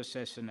hospital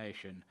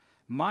assassination,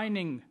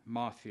 mining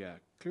mafia,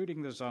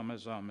 including the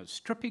Zama-Zamas,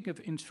 stripping of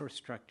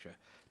infrastructure,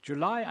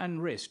 July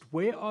unrest,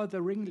 where are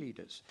the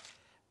ringleaders?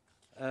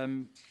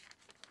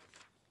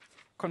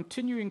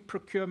 Continuing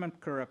procurement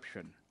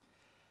corruption,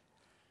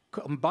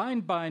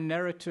 combined by a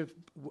narrative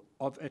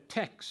of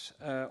attacks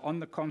on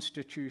the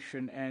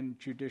Constitution and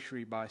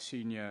judiciary by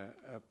senior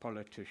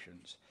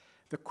politicians.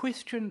 The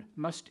question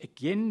must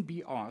again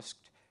be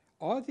asked,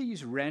 are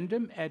these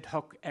random ad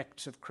hoc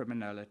acts of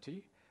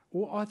criminality,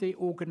 or are there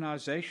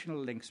organizational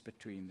links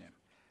between them?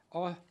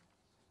 Are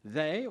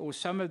they, or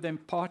some of them,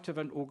 part of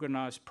an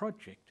organized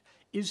project?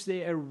 Is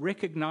there a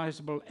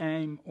recognizable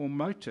aim or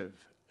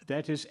motive,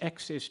 that is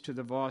access to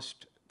the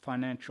vast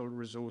financial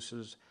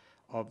resources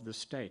of the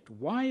state?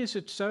 Why is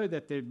it so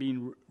that there have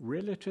been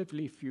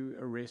relatively few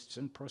arrests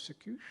and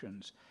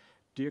prosecutions?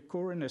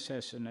 Deocoran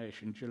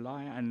assassination,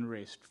 July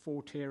unrest,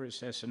 Fort Hare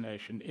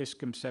assassination,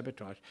 Eskom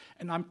sabotage.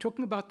 And I'm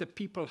talking about the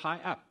people high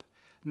up,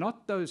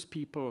 not those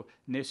people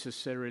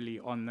necessarily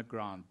on the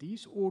ground.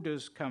 These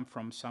orders come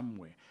from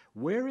somewhere.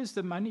 Where is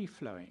the money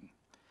flowing?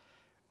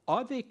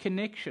 Are there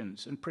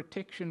connections and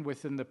protection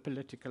within the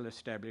political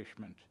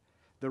establishment?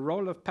 The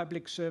role of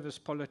public service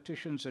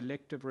politicians,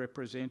 elective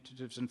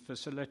representatives in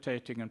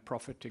facilitating and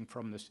profiting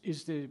from this,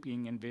 is there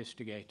being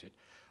investigated?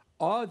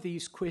 Are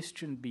these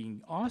questions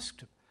being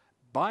asked?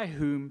 By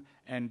whom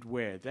and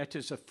where? That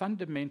is a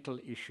fundamental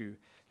issue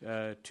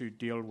to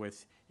deal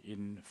with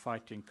in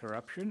fighting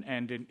corruption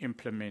and in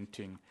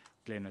implementing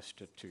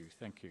Glenister 2.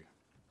 Thank you.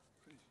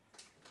 Thank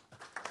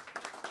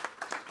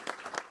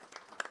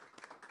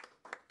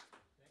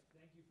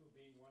you for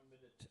being 1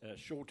 minute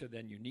shorter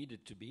than you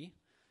needed to be.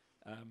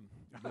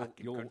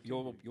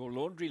 Your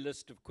laundry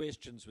list of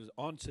questions was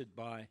answered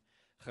by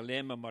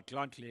Kgalema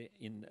Matlantle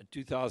in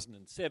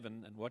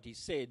 2007, and what he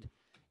said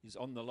is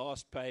on the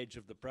last page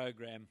of the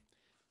program,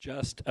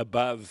 just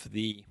above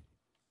the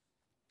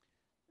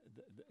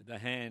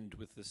hand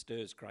with the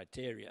STIRS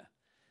criteria.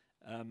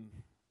 I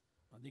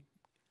think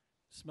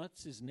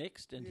Smuts is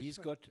next, and yes, he's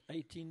got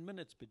 18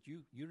 minutes, but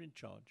you're in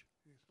charge.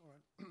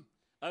 Yes,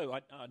 all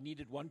right. I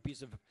needed one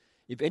piece of...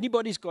 If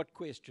anybody's got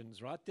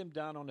questions, write them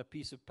down on a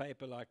piece of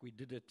paper like we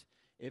did at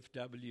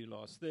FW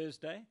last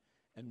Thursday,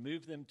 and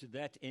move them to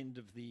that end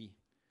of the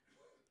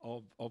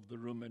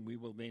room, and we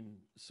will then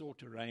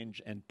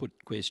arrange and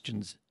put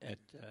questions at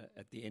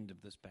the end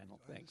of this panel.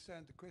 I Thanks.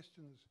 understand the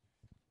questions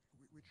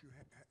which you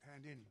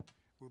hand in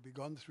will be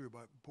gone through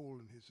by Paul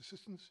and his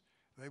assistants.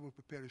 They will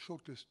prepare a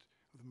short list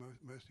of the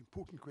most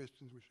important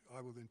questions, which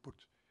I will then put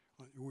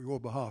on your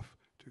behalf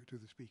to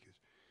the speakers.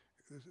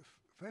 There's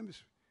a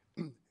famous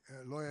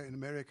lawyer in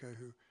America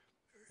who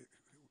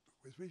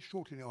was very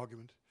short in the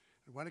argument.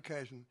 On one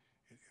occasion,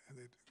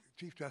 the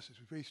Chief Justice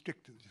was very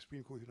strict in the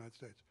Supreme Court of the United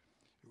States.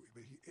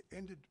 But he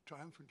ended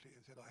triumphantly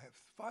and said, I have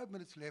 5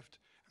 minutes left,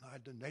 and I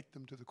donate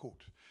them to the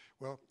court.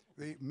 Well,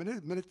 the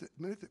minute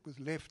that was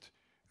left,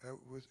 there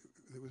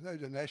was no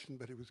donation,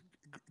 but it was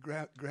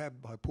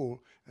grabbed by Paul,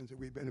 and so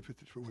we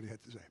benefited from what he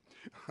had to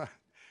say.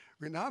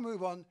 We now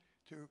move on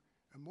to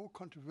a more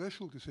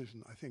controversial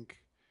decision, I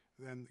think,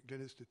 than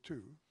Glenister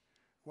 2,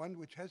 one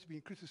which has been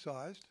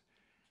criticized,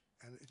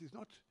 and it is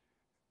not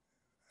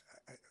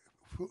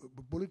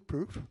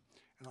bulletproof,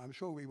 and I'm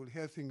sure we will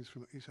hear things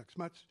from Izak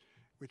Smuts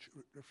which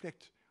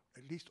reflect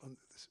at least on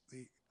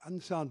the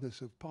unsoundness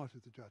of part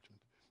of the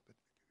judgment. But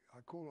I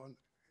call on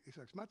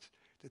Izak Smuts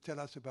to tell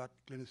us about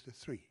Glenister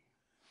 3.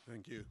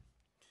 Thank you.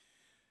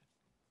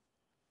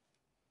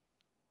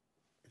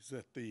 Is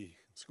that the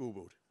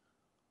scoreboard?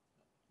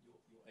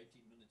 Your 18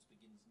 minutes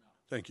begins now.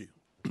 Thank you.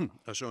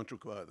 I shan't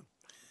require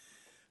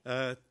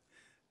them.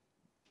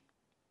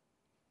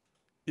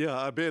 Yeah,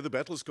 I bear the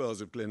battle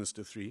scars of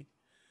Glenister 3,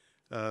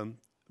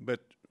 but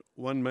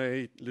one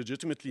may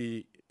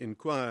legitimately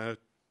inquire,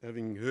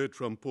 having heard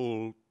from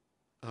Paul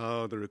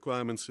how the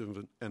requirements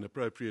of an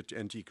appropriate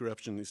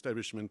anti-corruption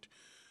establishment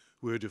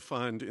were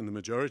defined in the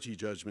majority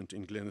judgment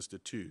in Glenister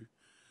 2,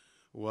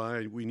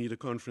 why we need a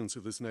conference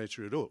of this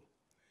nature at all.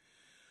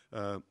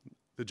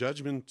 The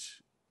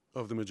judgment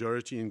of the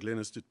majority in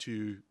Glenister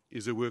 2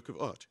 is a work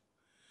of art.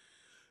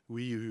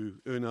 We who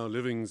earn our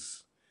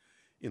livings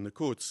in the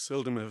courts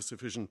seldom have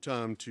sufficient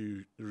time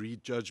to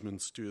read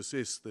judgments to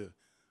assess the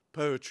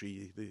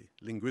poetry, the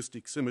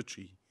linguistic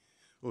symmetry,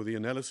 or the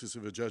analysis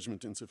of a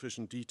judgment in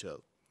sufficient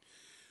detail.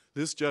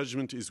 This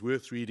judgment is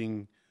worth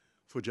reading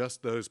for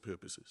just those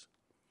purposes.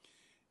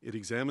 It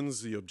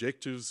examines the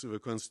objectives of a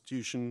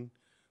constitution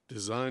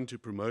designed to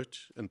promote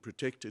and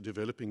protect a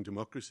developing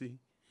democracy.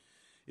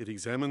 It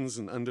examines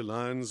and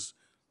underlines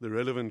the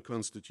relevant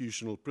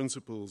constitutional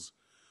principles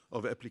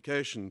of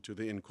application to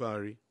the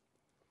inquiry.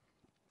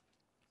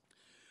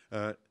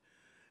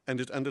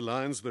 And it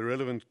underlines the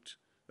relevant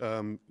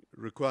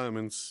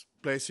requirements,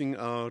 placing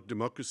our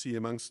democracy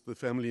amongst the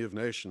family of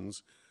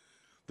nations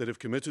that have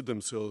committed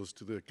themselves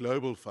to the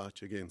global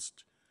fight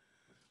against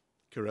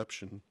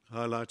corruption,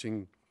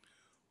 highlighting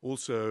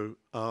also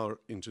our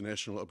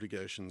international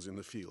obligations in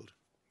the field.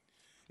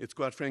 It's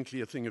quite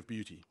frankly a thing of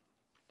beauty.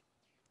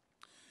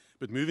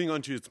 But moving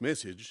on to its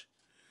message,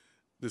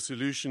 the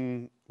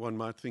solution, one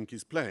might think,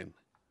 is plain.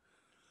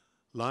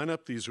 Line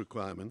up these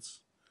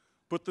requirements,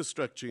 put the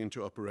structure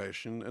into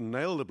operation, and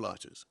nail the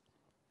blighters.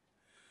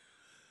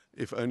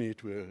 If only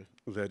it were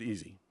that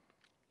easy.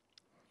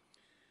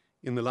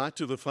 In the light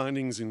of the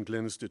findings in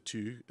Glenister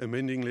 2,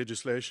 amending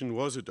legislation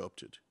was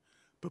adopted,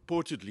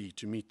 purportedly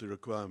to meet the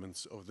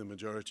requirements of the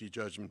majority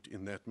judgment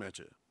in that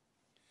matter.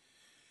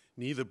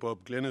 Neither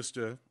Bob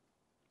Glenister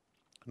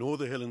nor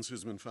the Helen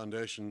Suzman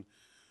Foundation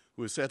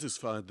were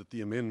satisfied that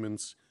the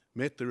amendments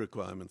met the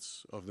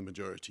requirements of the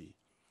majority,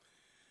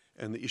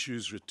 and the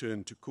issues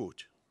returned to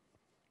court.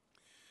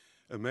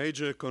 A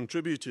major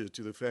contributor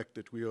to the fact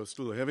that we are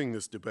still having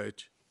this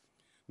debate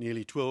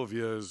nearly 12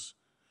 years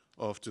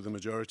after the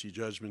majority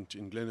judgment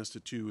in Glenister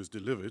 2 was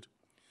delivered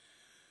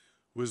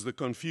was the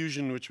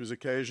confusion which was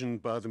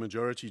occasioned by the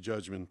majority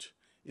judgment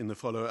in the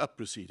follow-up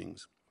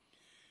proceedings,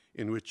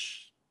 in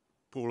which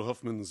Paul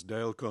Hoffman's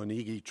Dale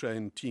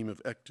Carnegie-trained team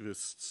of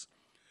activists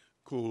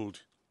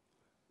called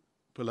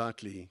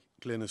politely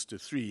Glenister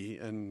 3,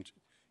 and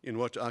in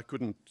what I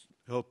couldn't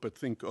help but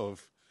think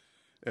of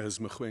as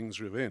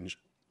Mogoeng's revenge.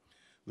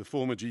 The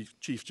former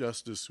Chief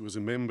Justice was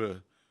a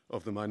member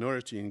of the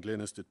minority in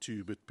Glenister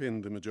 2, but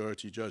penned the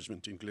majority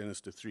judgment in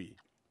Glenister 3.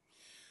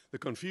 The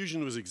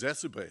confusion was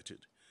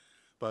exacerbated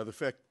by the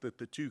fact that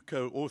the two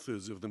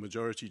co-authors of the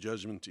majority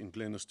judgment in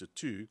Glenister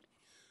 2,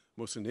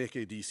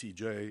 Moseneke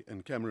DCJ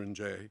and Cameron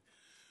J,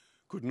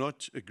 could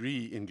not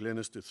agree in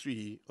Glenister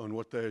 3 on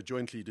what they had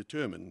jointly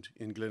determined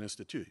in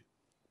Glenister 2.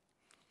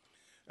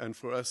 And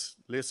for us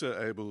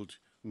lesser-abled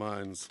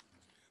minds,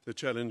 the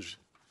challenge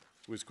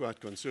was quite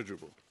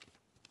considerable.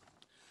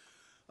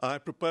 I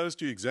propose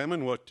to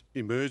examine what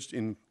emerged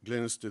in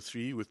Glenister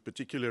 3 with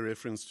particular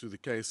reference to the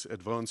case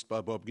advanced by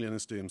Bob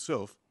Glenister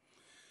himself,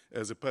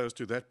 as opposed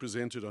to that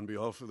presented on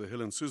behalf of the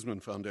Helen Suzman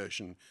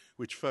Foundation,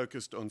 which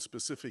focused on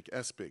specific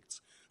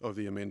aspects of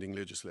the amending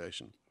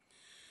legislation,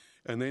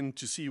 and then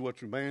to see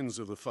what remains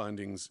of the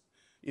findings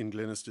in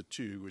Glenister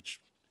 2, which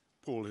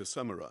Paul has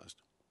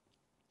summarized.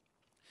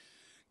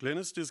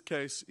 Glenister's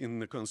case in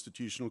the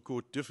Constitutional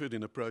Court differed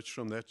in approach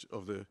from that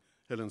of the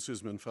Helen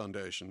Suzman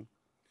Foundation,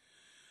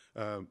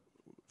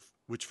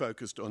 which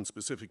focused on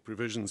specific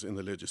provisions in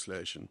the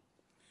legislation,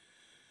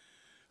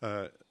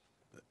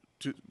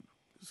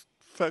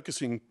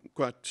 focusing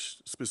quite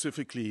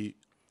specifically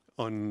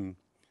on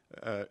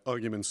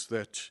arguments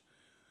that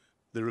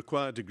the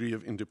required degree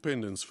of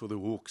independence for the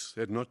Hawks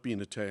had not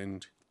been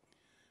attained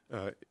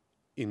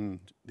in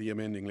the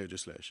amending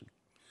legislation.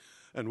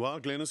 And while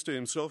Glenister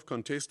himself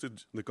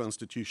contested the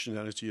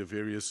constitutionality of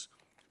various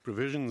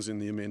provisions in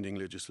the amending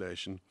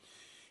legislation,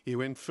 he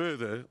went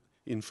further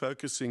in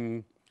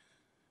focusing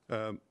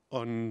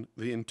on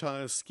the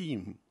entire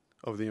scheme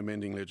of the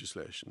amending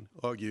legislation,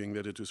 arguing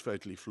that it was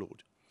fatally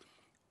flawed.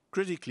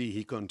 Critically,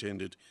 he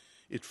contended,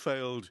 it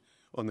failed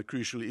on the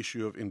crucial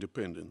issue of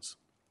independence.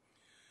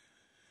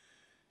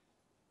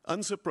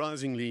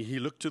 Unsurprisingly, he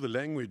looked to the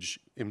language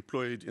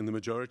employed in the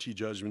majority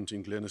judgment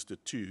in Glenister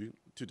 2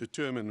 to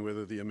determine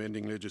whether the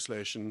amending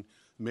legislation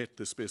met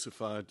the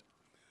specified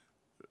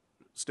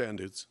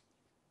standards,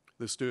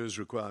 the STIR's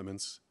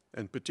requirements,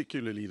 and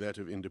particularly that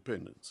of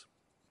independence.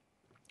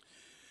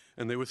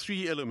 And there were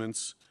three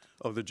elements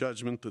of the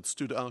judgment that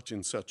stood out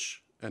in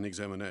such an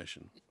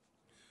examination.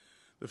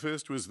 The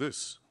first was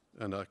this,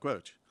 and I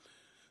quote,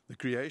 "The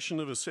creation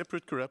of a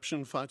separate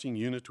corruption fighting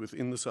unit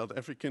within the South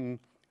African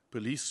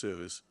Police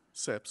Service,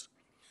 SAPS,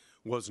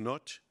 was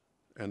not,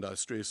 and I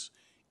stress,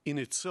 in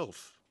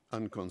itself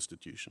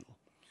unconstitutional.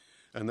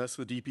 And thus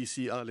the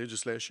DPCI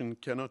legislation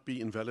cannot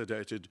be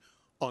invalidated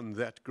on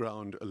that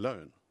ground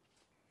alone."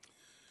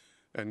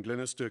 And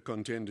Glenister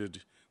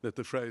contended that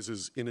the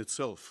phrases "in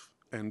itself"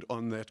 and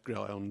 "on that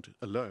ground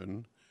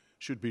alone"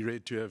 should be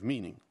read to have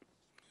meaning.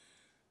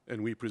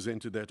 And we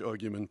presented that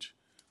argument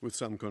with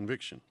some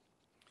conviction.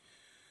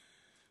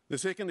 The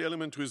second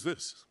element was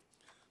this.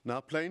 "Now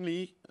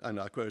plainly," and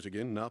I quote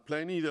again, "now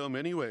plainly there are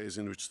many ways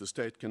in which the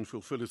state can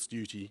fulfill its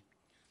duty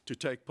to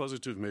take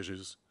positive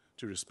measures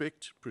to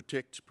respect,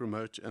 protect,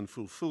 promote, and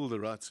fulfill the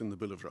rights in the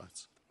Bill of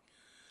Rights.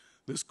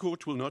 This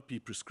court will not be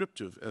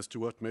prescriptive as to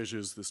what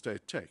measures the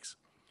state takes,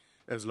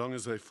 as long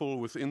as they fall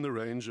within the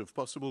range of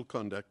possible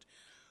conduct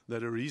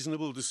that a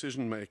reasonable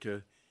decision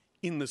maker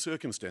in the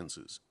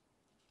circumstances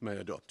may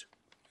adopt.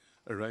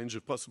 A range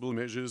of possible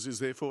measures is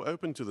therefore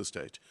open to the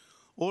state,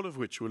 all of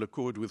which will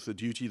accord with the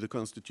duty the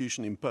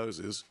Constitution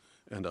imposes,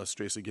 and I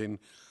stress again,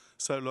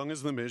 so long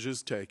as the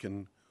measures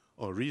taken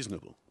are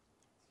reasonable."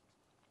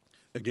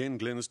 Again,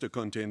 Glenister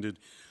contended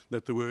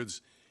that the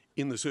words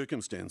 "in the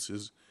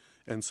circumstances"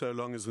 and "so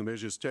long as the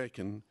measures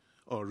taken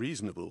are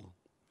reasonable"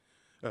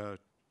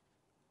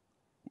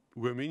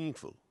 were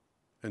meaningful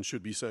and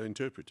should be so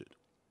interpreted.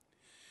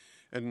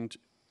 And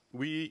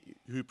we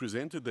who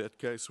presented that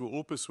case were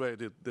all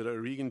persuaded that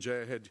O'Regan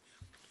J. had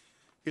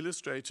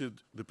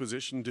illustrated the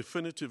position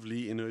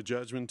definitively in her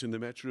judgment in the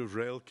matter of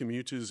Rail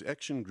Commuters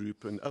Action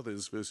Group and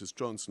Others versus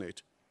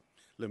Transnet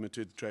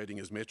Limited, trading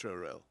as Metro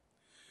Rail,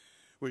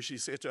 where she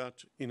set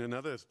out in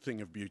another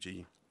thing of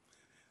beauty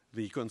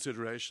the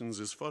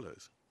considerations as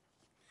follows.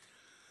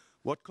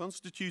 "What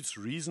constitutes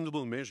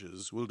reasonable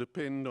measures will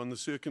depend on the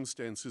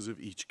circumstances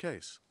of each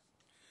case.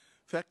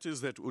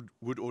 Factors that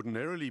would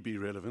ordinarily be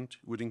relevant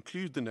would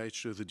include the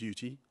nature of the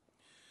duty,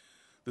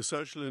 the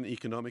social and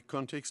economic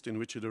context in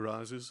which it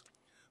arises,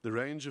 the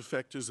range of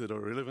factors that are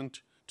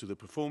relevant to the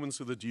performance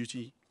of the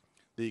duty,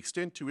 the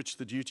extent to which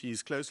the duty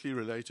is closely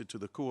related to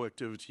the core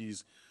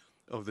activities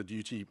of the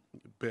duty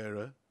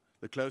bearer.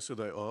 The closer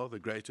they are, the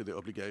greater the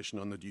obligation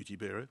on the duty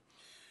bearer,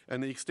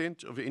 and the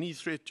extent of any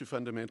threat to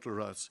fundamental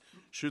rights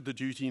should the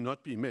duty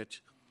not be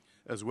met,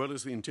 as well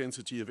as the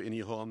intensity of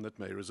any harm that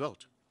may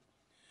result.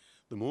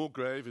 The more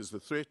grave is the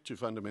threat to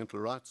fundamental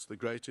rights, the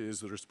greater is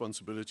the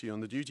responsibility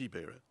on the duty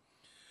bearer.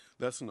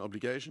 Thus, an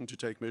obligation to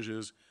take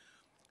measures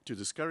to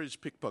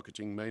discourage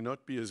pickpocketing may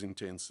not be as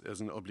intense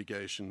as an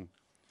obligation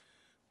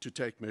to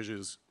take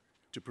measures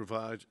to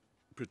provide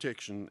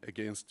protection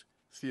against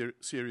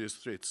serious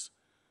threats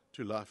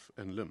to life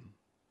and limb.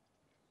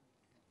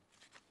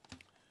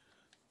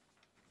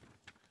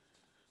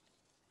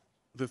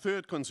 The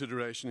third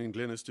consideration in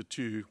Glenister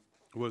 2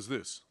 was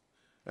this,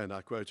 and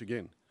I quote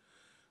again,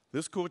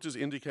 "This court has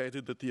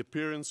indicated that the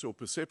appearance or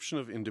perception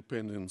of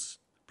independence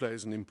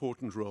plays an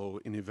important role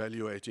in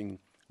evaluating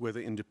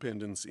whether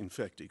independence in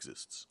fact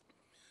exists.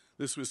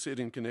 This was said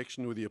in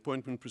connection with the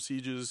appointment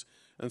procedures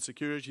and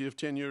security of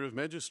tenure of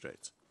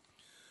magistrates.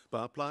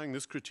 By applying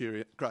this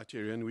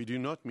criterion, we do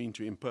not mean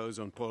to impose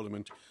on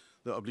Parliament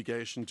the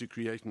obligation to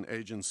create an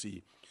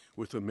agency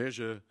with a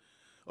measure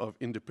of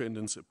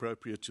independence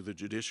appropriate to the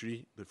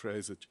judiciary," the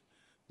phrase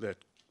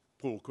that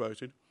Paul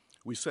quoted.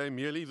 "We say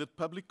merely that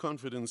public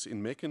confidence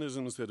in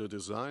mechanisms that are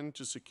designed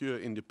to secure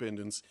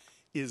independence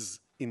is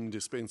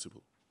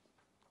indispensable.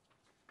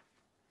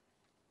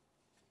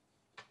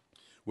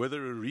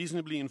 Whether a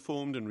reasonably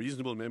informed and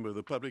reasonable member of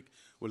the public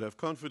will have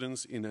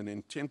confidence in an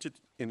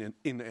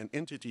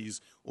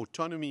entity's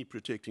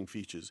autonomy-protecting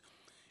features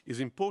is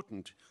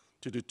important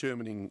to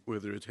determining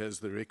whether it has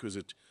the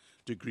requisite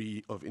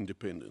degree of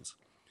independence.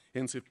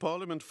 Hence, if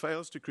Parliament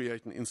fails to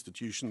create an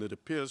institution that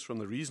appears from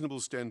the reasonable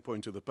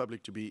standpoint of the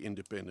public to be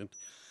independent,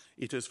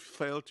 it has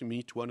failed to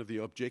meet one of the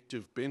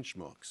objective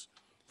benchmarks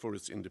for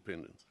its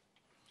independence.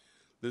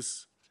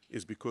 This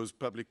is because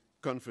public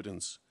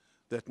confidence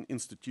that an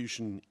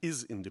institution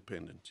is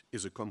independent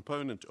is a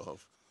component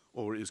of,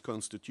 or is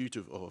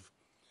constitutive of,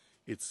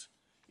 its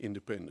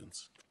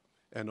independence."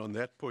 And on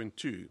that point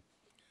too,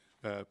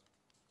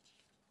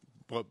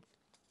 Bob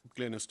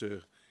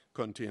Glenister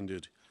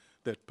contended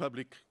that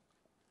public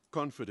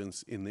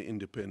confidence in the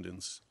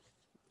independence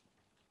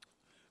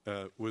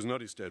was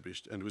not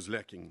established and was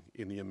lacking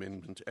in the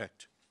Amendment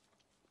Act.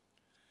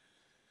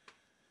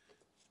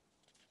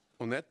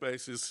 On that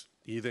basis,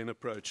 he then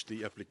approached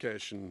the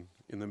application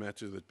in the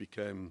matter that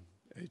became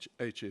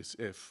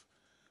HSF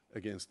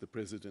against the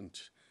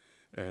President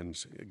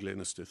and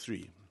Glenister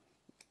 3.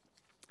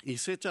 He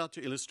set out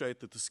to illustrate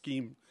that the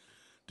scheme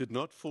did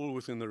not fall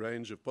within the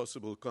range of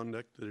possible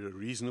conduct that a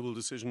reasonable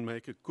decision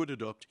maker could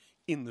adopt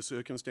in the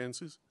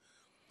circumstances,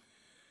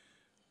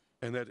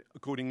 and that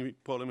accordingly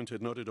Parliament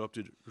had not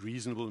adopted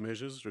reasonable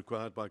measures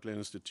required by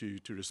Glenister 2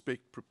 to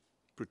respect,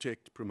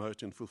 protect,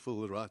 promote and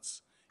fulfill the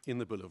rights in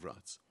the Bill of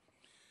Rights.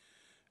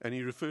 And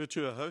he referred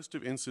to a host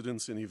of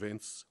incidents and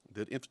events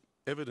that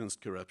evidenced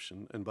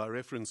corruption, and by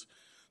reference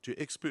to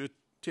expert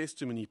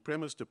testimony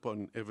premised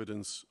upon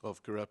evidence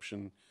of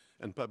corruption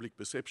and public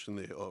perception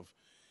thereof,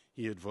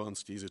 he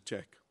advanced his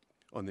attack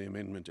on the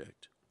Amendment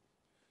Act.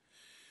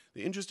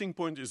 The interesting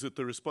point is that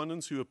the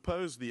respondents who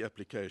opposed the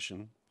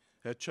application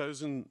had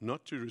chosen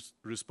not to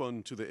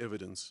respond to the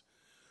evidence,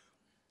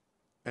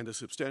 and a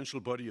substantial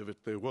body of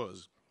it there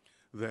was,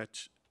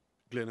 that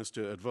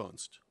Glenister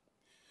advanced.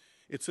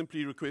 It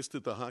simply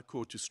requested the High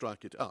Court to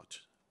strike it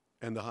out,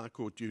 and the High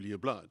Court duly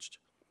obliged.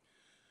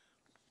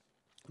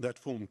 That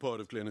formed part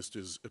of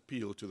Glenister's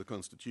appeal to the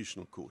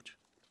Constitutional Court.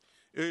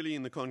 Early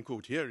in the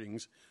Concourt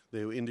hearings,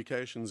 there were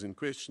indications in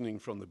questioning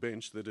from the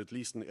bench that at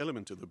least an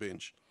element of the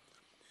bench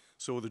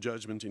saw the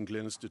judgment in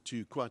Glenister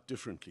 2 quite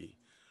differently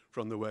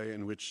from the way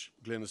in which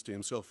Glenister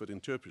himself had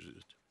interpreted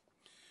it.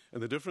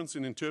 And the difference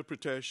in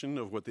interpretation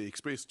of what the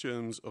express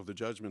terms of the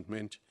judgment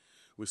meant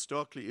was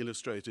starkly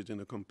illustrated in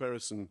a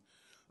comparison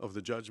of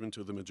the judgment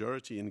of the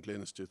majority in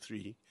Glenister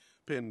 3,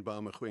 penned by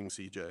Mogoeng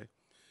CJ,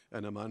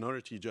 and a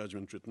minority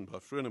judgment written by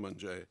Farlam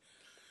J,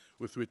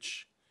 with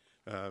which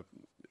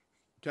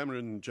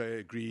Cameron J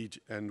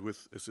agreed, and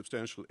with a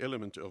substantial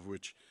element of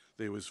which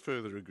there was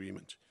further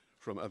agreement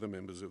from other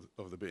members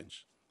of the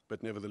bench,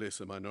 but nevertheless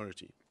a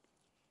minority.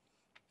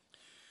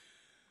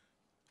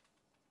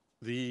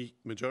 The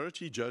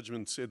majority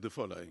judgment said the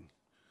following.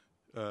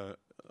 I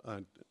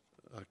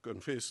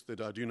confess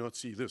that I do not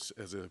see this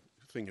as a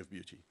thing of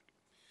beauty.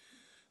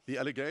 "The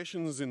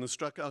allegations in the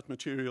struck-out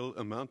material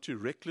amount to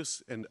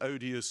reckless and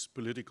odious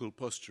political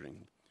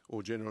posturing,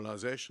 or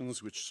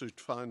generalizations which should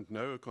find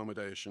no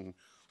accommodation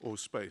or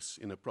space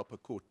in a proper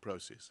court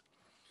process.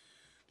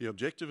 The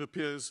objective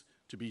appears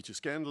to be to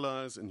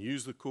scandalize and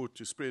use the court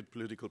to spread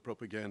political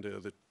propaganda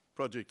that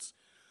projects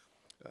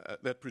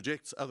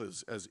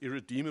others as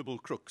irredeemable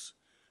crooks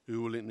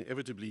who will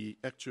inevitably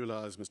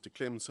actualize Mr.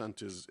 Clem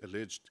Santer's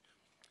alleged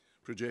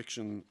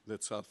projection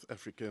that South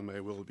Africa may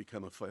well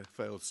become a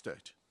failed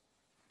state."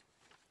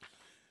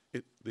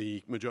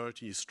 The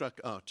majority struck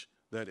out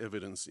that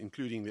evidence,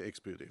 including the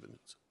expert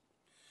evidence.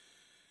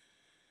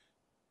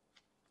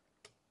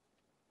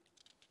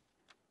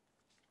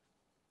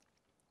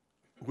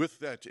 With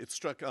that, it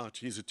struck out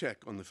his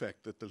attack on the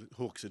fact that the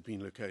hawks had been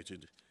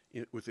located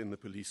within the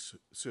police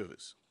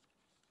service.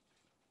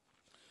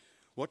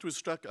 What was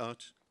struck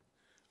out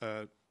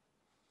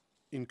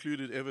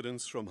included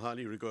evidence from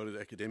highly regarded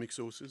academic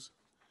sources,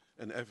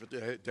 an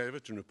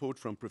affidavit and report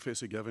from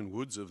Professor Gavin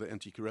Woods of the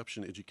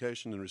Anti-Corruption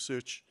Education and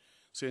Research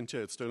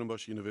Centre at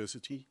Stellenbosch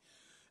University,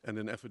 and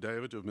an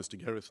affidavit of Mr.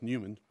 Gareth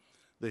Newman,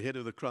 the head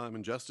of the Crime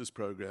and Justice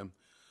Program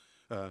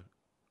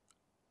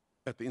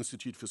at the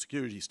Institute for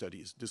Security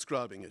Studies,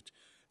 describing it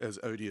as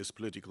odious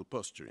political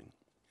posturing.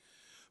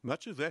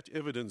 Much of that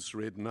evidence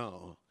read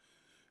now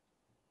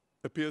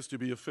appears to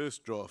be a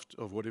first draft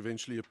of what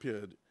eventually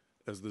appeared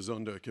as the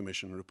Zondo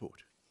Commission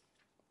report.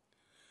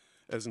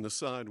 As an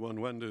aside, one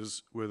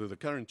wonders whether the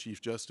current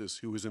Chief Justice,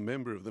 who was a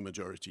member of the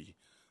majority,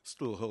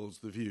 still holds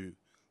the view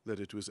that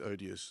it was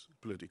odious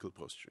political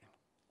posturing.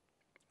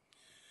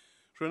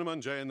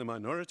 Ronald in the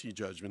minority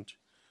judgment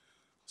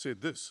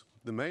said this: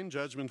 the main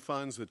judgment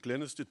finds that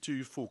Glenister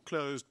II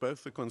foreclosed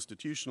both the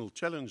constitutional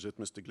challenge that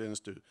Mr.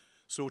 Glenister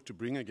sought to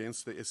bring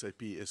against the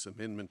SAPS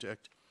Amendment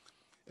Act,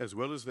 as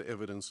well as the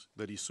evidence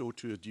that he sought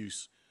to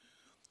adduce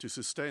to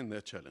sustain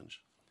that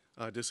challenge.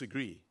 I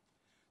disagree.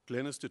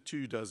 Glenister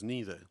II does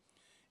neither.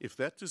 If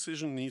that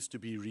decision needs to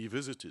be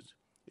revisited,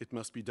 it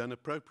must be done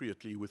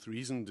appropriately with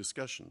reasoned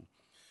discussion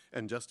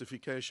and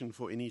justification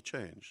for any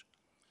change.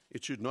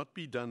 It should not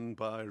be done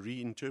by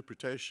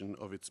reinterpretation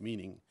of its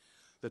meaning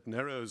that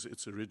narrows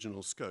its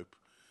original scope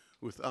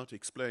without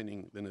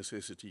explaining the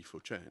necessity for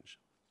change.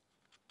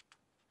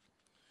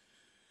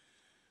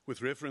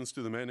 With reference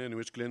to the manner in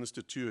which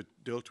Glenister II had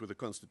dealt with the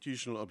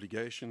constitutional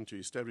obligation to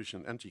establish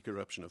an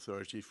anti-corruption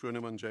authority,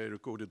 J.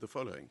 recorded the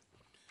following,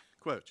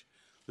 quote,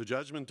 the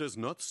judgment does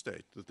not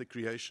state that the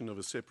creation of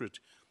a separate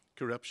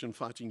corruption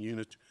fighting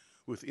unit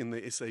within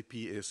the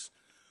SAPS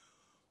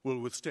will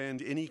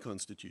withstand any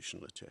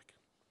constitutional attack.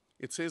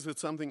 It says that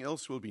something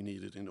else will be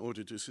needed in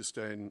order to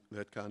sustain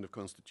that kind of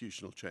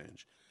constitutional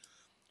change.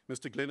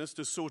 Mr.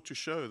 Glenister sought to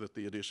show that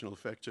the additional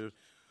factor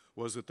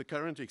was that the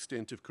current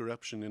extent of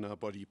corruption in our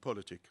body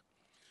politic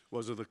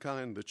was of the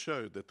kind that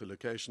showed that the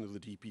location of the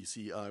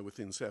DPCI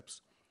within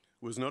SAPS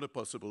was not a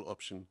possible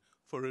option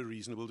for a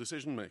reasonable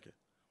decision maker.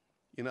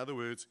 In other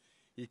words,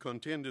 he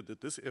contended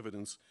that this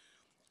evidence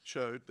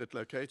showed that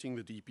locating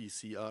the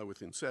DPCI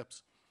within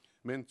SAPS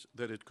meant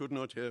that it could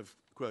not have,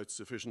 quote,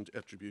 sufficient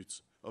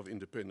attributes of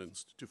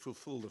independence to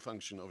fulfill the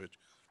function of it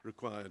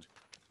required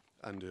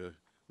under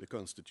the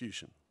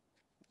Constitution.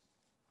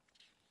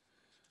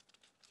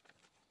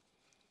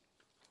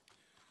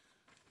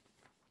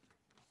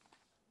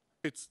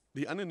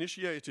 The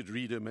uninitiated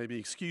reader may be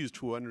excused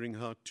for wondering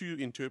how two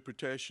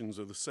interpretations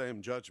of the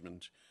same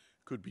judgment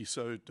could be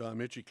so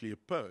diametrically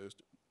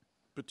opposed,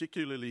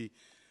 particularly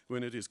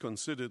when it is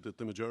considered that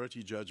the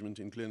majority judgment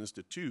in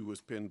Glenister II was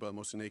penned by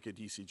Moseneke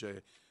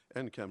DCJ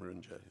and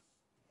Cameron J,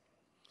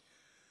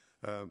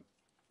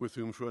 with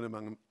whom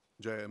Ronald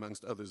J,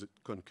 amongst others,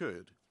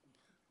 concurred,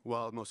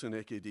 while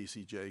Moseneke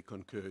DCJ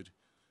concurred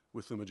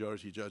with the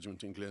majority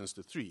judgment in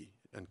Glenister III,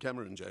 and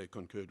Cameron J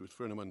concurred with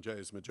Ronald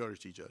J's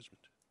majority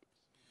judgment.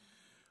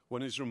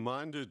 One is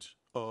reminded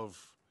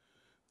of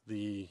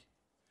the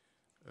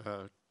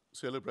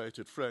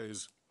celebrated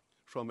phrase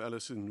from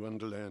Alice in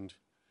Wonderland,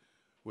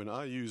 when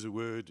I use a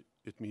word,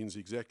 it means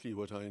exactly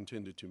what I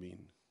intended to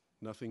mean,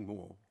 nothing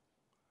more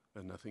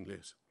and nothing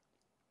less.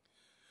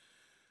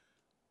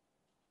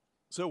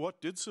 So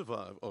what did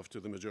survive after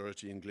the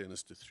majority in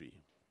Glenister III?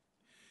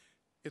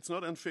 It's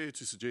not unfair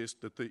to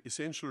suggest that the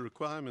essential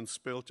requirements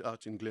spelt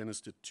out in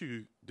Glenister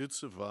II did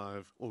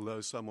survive,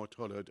 although somewhat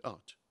hollowed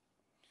out.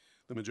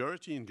 The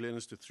majority in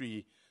Glenister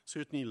III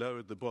certainly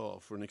lowered the bar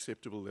for an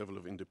acceptable level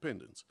of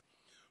independence.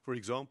 For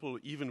example,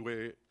 even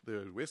where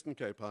the Western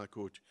Cape High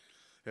Court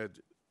had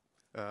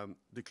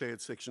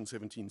declared Section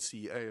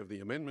 17CA of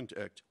the Amendment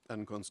Act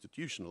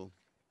unconstitutional,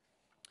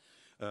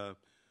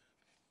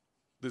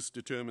 this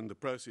determined the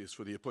process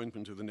for the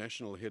appointment of the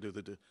national head of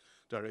the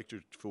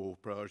Directorate for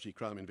Priority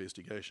Crime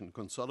Investigation,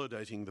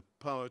 consolidating the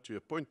power to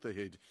appoint the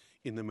head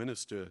in the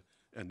Minister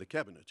and the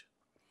Cabinet,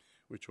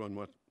 which one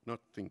might not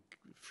think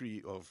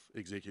free of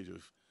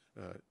executive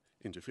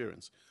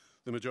interference.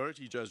 The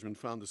majority judgment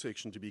found the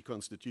section to be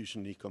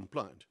constitutionally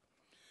compliant.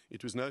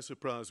 It was no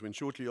surprise when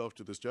shortly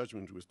after this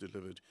judgment was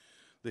delivered,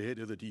 the head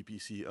of the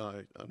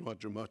DPCI, Anwar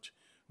Dramat,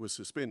 was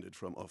suspended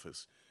from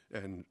office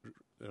and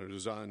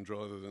resigned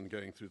rather than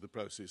going through the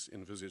process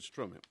envisaged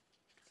from him.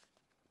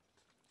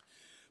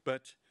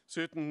 But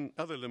certain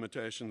other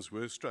limitations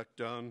were struck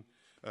down.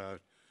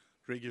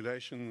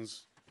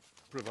 Regulations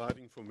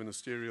providing for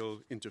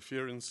ministerial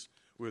interference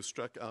were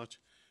struck out.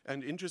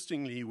 And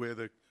interestingly, where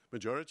the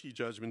majority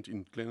judgment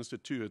in Glenister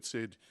II had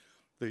said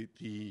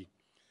the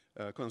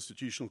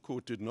Constitutional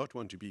Court did not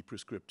want to be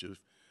prescriptive,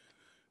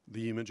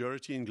 the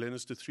majority in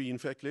Glenister III in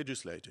fact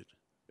legislated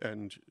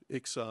and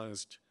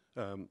excised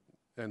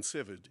and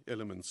severed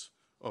elements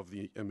of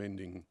the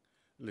amending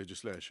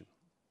legislation.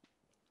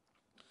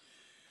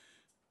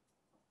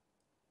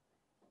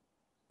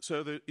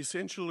 So the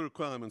essential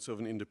requirements of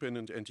an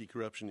independent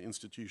anti-corruption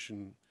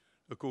institution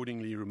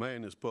accordingly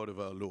remain as part of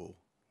our law.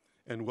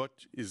 And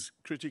what is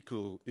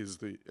critical is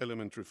the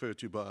element referred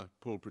to by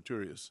Paul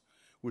Pretorius,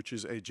 which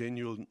is a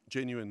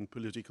genuine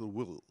political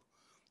will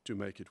to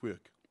make it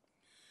work.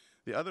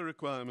 The other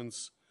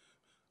requirements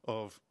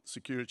of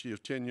security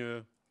of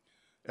tenure,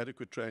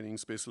 adequate training,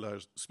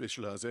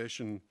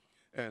 specialization,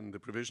 and the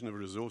provision of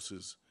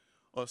resources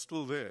are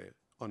still there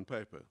on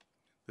paper.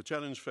 The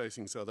challenge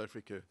facing South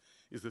Africa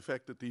is the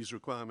fact that these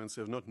requirements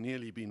have not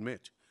nearly been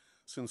met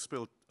since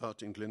spelled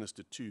out in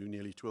Glenister 2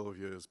 nearly 12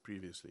 years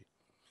previously.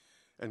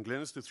 And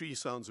Glenister 3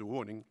 sounds a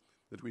warning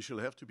that we shall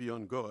have to be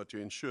on guard to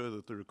ensure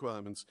that the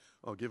requirements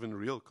are given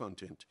real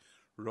content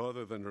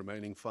rather than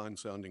remaining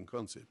fine-sounding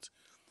concepts.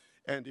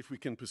 And if we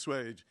can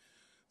persuade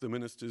the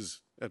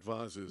Minister's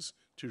advisors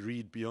to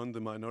read beyond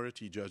the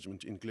minority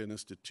judgment in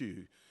Glenister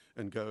 2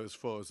 and go as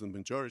far as the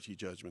majority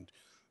judgment,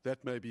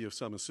 that may be of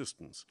some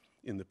assistance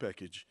in the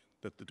package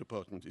that the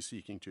department is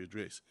seeking to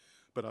address.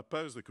 But I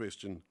pose the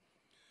question,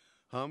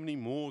 how many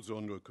more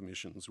Zondo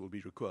commissions will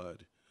be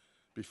required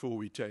before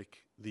we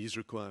take these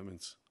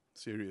requirements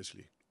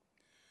seriously?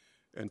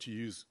 And to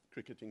use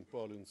cricketing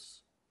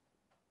parlance,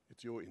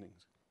 it's your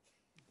innings.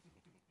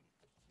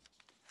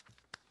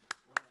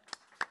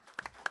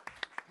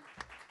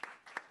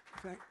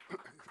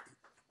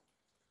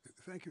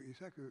 Thank you,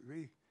 Izak. A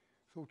very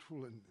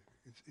thoughtful and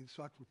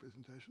insightful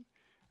presentation.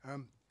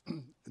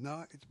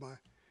 Now it's my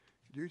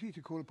duty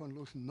to call upon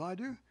Lawson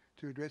Naidoo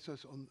to address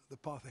us on the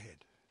path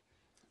ahead.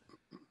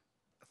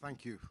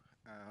 Thank you.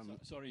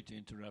 Sorry to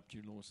interrupt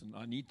you, Lawson.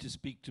 I need to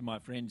speak to my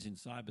friends in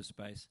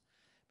cyberspace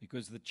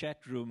because the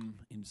chat room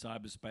in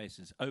cyberspace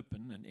is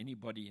open, and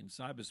anybody in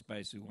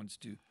cyberspace who wants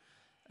to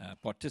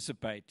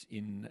participate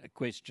in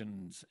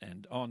questions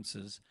and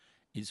answers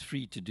is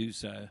free to do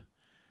so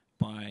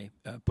by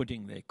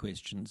putting their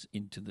questions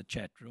into the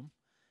chat room.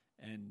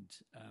 And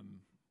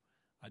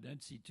I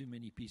don't see too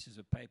many pieces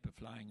of paper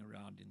flying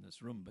around in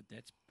this room, but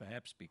that's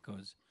perhaps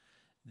because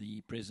the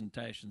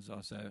presentations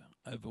are so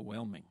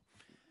overwhelming.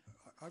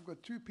 I've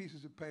got 2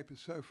 pieces of paper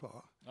so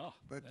far,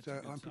 but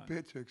I'm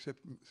prepared to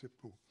accept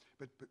more.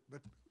 But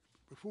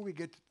before we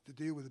get to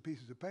deal with the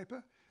pieces of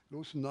paper,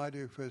 Lawson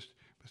Naidoo first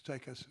must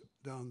take us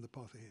down the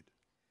path ahead.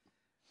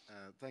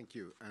 Thank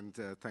you, and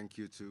thank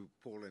you to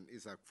Paul and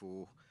Izak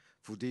for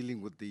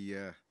dealing with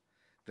the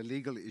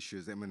legal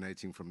issues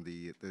emanating from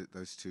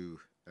those 2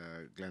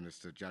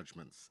 Glenister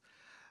judgments.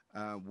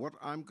 What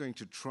I'm going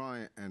to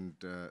try and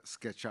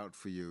sketch out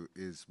for you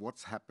is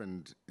what's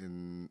happened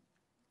in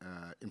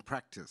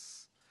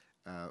practice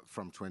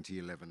from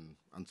 2011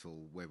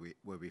 until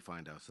where we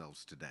find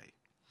ourselves today.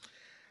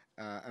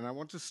 And I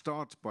want to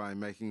start by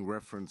making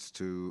reference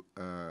to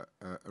a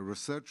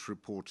research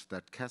report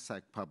that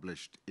CASAC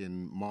published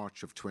in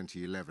March of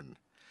 2011.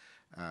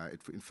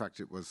 In fact,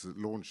 it was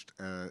launched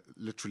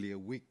literally a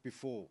week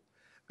before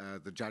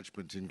the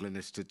judgment in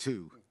Glenister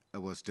 2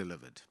 was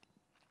delivered.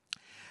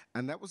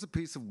 And that was a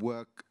piece of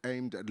work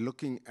aimed at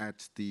looking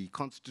at the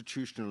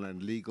constitutional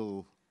and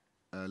legal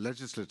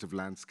legislative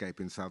landscape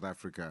in South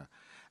Africa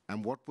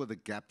and what were the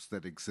gaps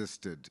that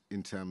existed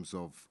in terms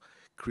of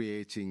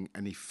creating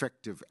an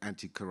effective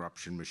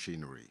anti-corruption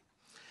machinery.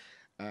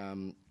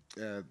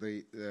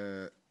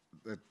 The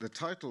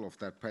title of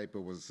that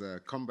paper was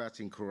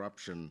Combating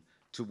Corruption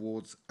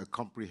Towards a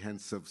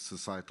Comprehensive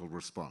Societal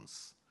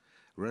Response.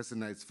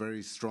 Resonates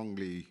very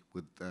strongly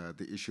with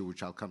the issue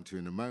which I'll come to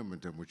in a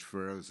moment and which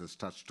Firoz has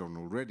touched on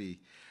already,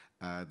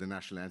 the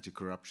National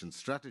Anti-Corruption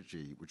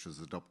Strategy, which was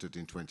adopted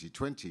in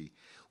 2020,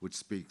 which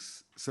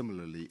speaks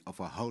similarly of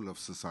a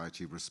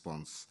whole-of-society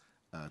response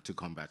to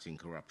combating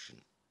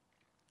corruption.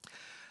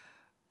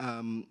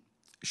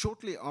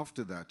 Shortly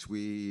after that,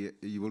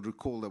 you will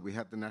recall that we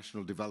had the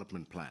National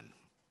Development Plan.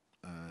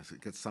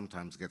 It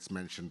sometimes gets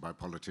mentioned by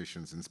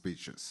politicians in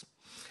speeches.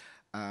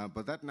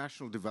 But that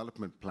National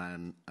Development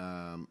Plan,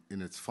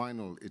 in its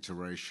final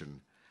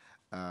iteration,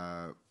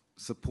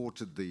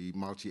 supported the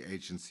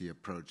multi-agency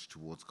approach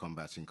towards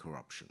combating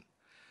corruption.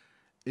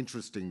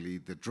 Interestingly,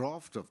 the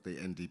draft of the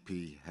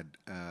NDP had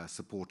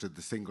supported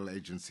the single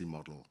agency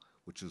model,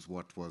 which is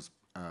what was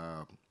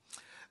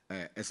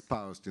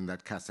espoused in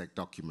that CASAC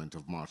document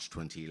of March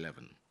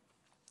 2011.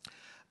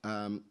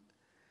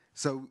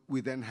 So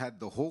we then had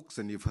the Hawks,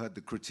 and you've heard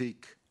the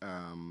critique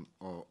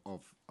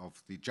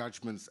of the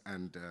judgments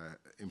and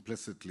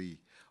implicitly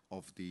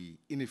of the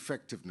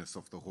ineffectiveness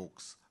of the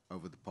Hawks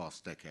over the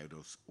past decade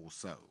or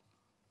so.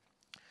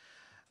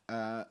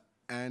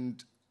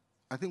 And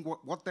I think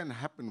what then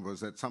happened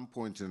was at some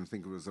point, and I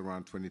think it was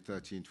around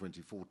 2013,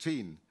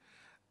 2014,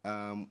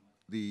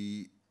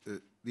 the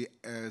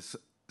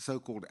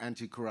so-called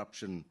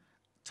Anti-Corruption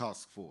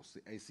Task Force,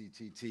 the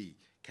ACTT,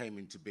 came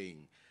into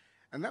being.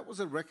 And that was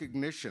a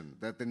recognition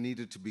that there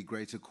needed to be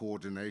greater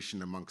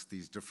coordination amongst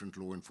these different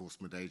law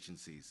enforcement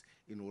agencies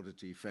in order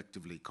to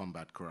effectively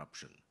combat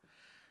corruption.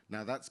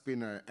 Now, that's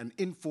been an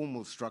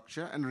informal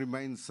structure and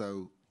remains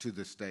so to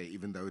this day,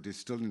 even though it is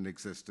still in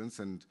existence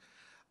and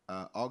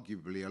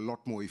arguably a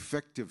lot more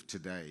effective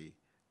today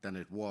than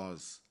it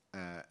was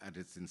at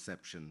its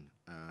inception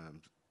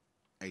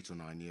 8 or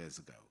 9 years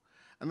ago.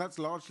 And that's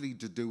largely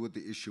to do with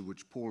the issue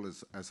which Paul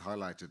has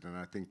highlighted, and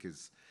I think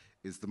is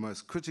the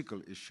most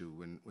critical issue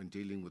when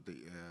dealing with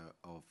the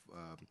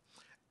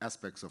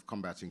aspects of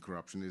combating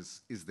corruption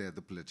is there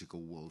the political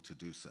will to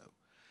do so?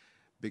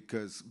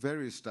 Because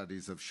various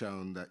studies have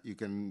shown that you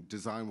can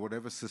design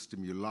whatever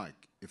system you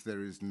like. If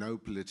there is no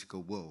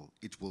political will,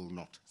 it will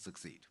not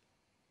succeed.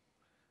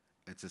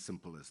 It's as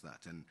simple as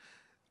that. And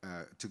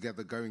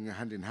together going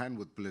hand in hand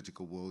with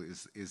political will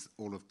is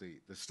all of the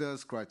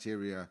STIRS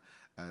criteria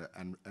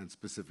and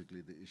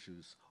specifically the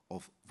issues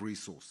of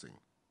resourcing.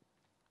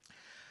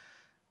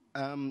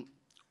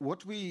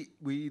 What we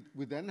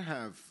then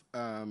have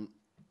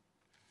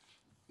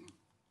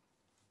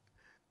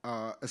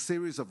a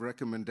series of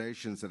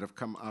recommendations that have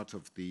come out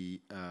of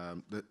the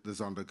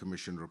Zondo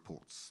Commission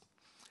reports.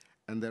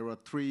 And there are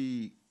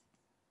three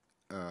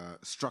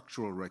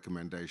structural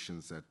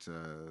recommendations that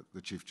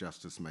the Chief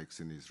Justice makes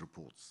in his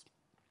reports.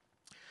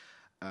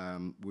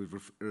 We've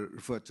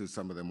referred to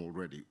some of them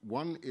already.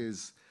 One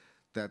is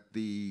that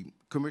the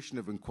Commission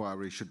of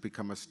Inquiry should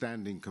become a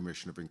standing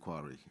Commission of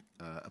Inquiry,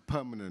 a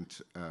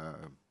permanent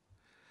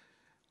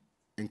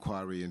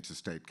inquiry into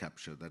state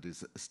capture that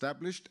is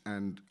established,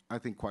 and I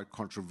think quite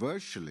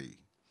controversially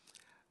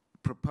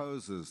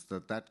proposes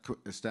that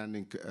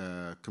standing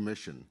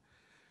commission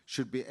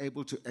should be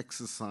able to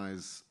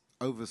exercise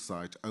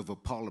oversight over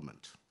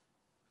Parliament.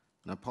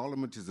 Now,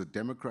 Parliament is a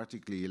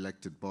democratically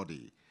elected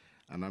body,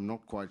 and I'm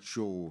not quite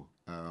sure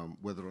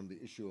whether on the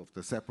issue of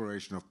the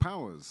separation of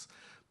powers,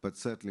 but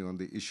certainly on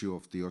the issue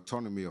of the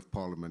autonomy of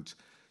Parliament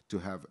to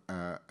have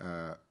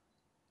a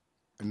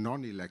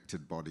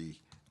non-elected body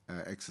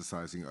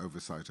exercising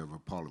oversight over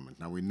Parliament.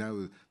 Now, we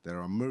know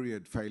there are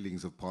myriad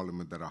failings of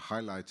Parliament that are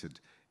highlighted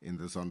in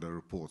the Zondo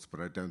reports,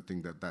 but I don't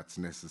think that that's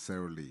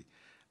necessarily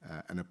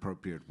an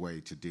appropriate way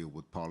to deal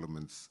with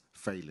Parliament's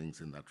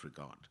failings in that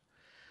regard.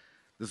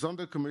 The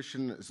Zondo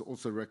Commission has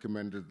also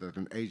recommended that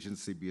an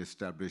agency be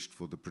established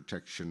for the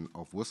protection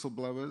of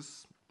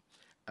whistleblowers,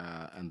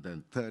 and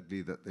then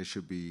thirdly, that there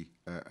should be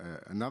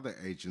another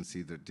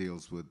agency that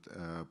deals with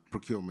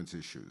procurement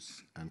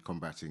issues and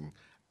combating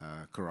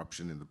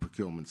corruption in the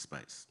procurement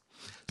space.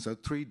 So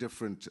three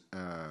different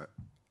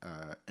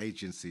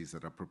agencies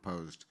that are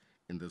proposed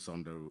in the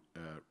Zondo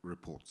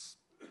reports.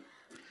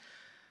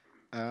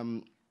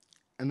 And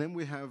then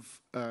we have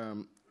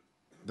the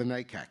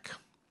NACAC.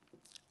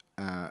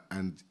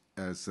 And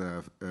as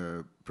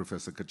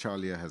Professor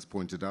Cachalia has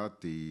pointed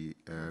out, the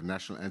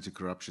National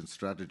Anti-Corruption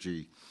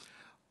Strategy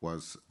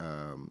was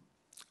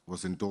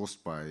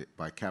endorsed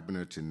by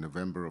Cabinet in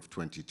November of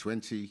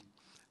 2020.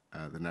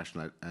 The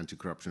National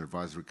Anti-Corruption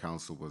Advisory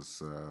Council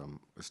was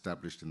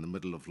established in the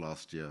middle of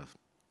last year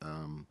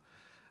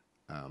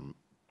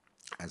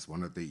as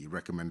one of the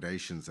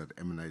recommendations that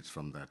emanates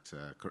from that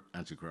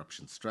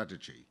anti-corruption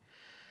strategy.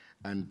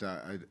 And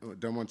I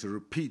don't want to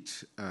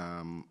repeat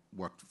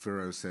what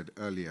Firoz said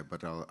earlier,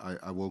 but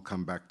I will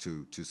come back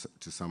to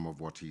some of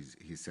what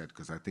he said,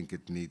 because I think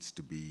it needs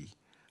to be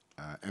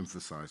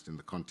emphasized in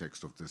the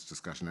context of this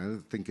discussion. I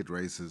think it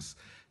raises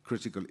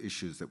critical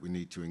issues that we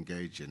need to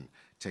engage in,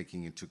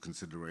 taking into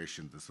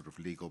consideration the sort of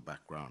legal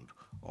background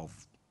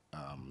of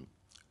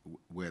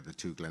where the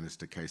two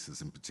Glenister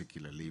cases in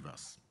particular leave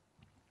us.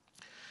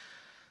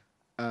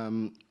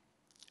 And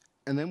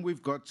then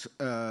we've got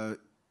the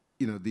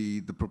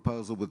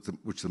proposal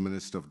which the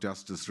Minister of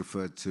Justice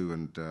referred to,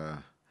 and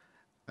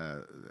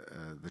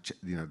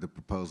the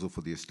proposal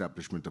for the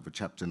establishment of a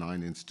Chapter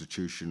 9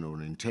 institution or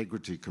an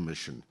integrity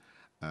commission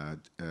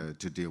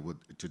to deal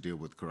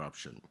with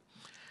corruption.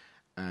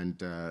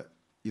 And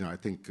I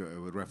think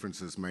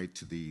references made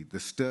to the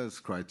STIRS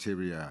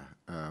criteria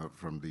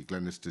from the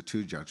Glenister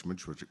 2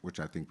 judgment, which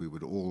I think we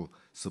would all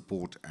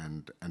support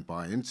and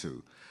buy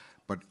into.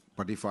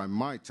 But if I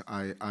might,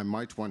 I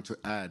might want to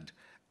add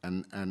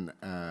an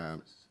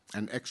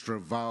extra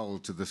vowel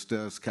to the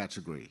STIRS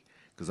category,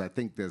 because I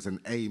think there's an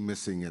A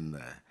missing in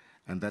there,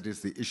 and that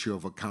is the issue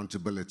of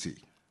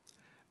accountability.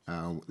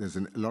 There's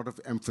a lot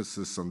of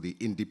emphasis on the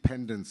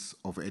independence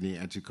of any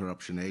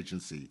anti-corruption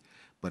agency,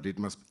 but it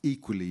must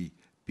equally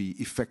be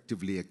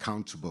effectively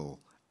accountable,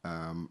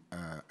 and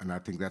I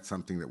think that's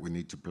something that we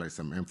need to place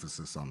some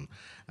emphasis on.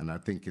 And I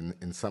think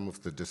in some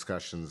of the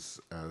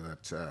discussions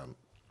that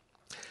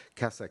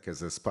CASAC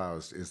has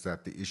espoused is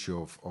that the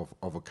issue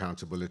of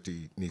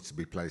accountability needs to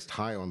be placed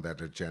high on that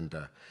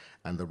agenda,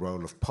 and the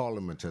role of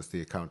Parliament as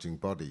the accounting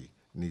body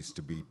needs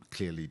to be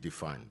clearly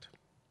defined.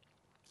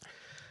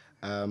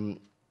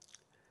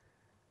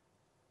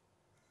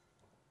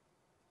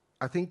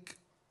 I think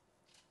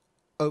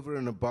over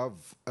and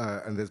above,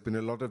 and there's been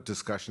a lot of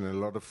discussion and a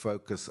lot of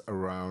focus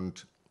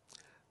around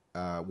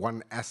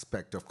one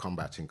aspect of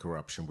combating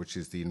corruption, which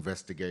is the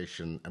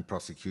investigation and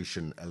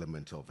prosecution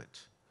element of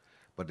it.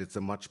 But it's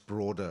a much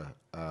broader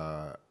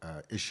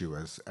issue,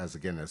 as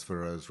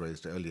Firoz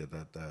raised earlier,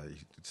 that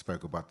he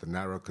spoke about the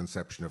narrow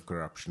conception of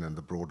corruption and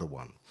the broader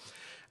one.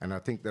 And I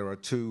think there are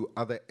two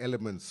other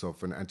elements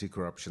of an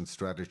anti-corruption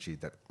strategy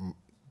that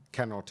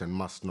cannot and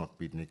must not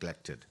be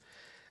neglected.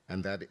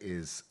 And that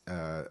is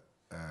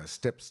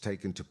steps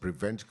taken to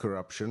prevent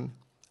corruption,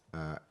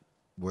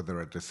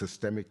 whether at a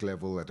systemic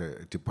level, at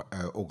an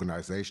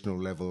organizational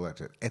level, at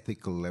an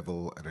ethical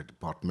level, at a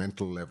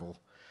departmental level.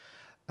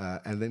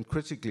 And then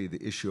critically,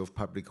 the issue of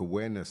public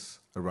awareness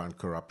around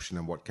corruption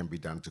and what can be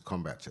done to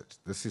combat it.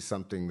 This is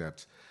something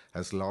that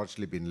has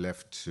largely been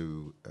left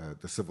to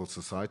the civil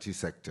society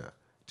sector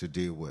to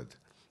deal with.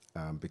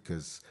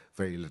 because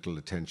very little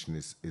attention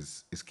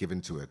is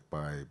given to it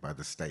by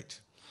the state.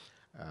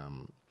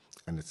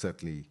 And it's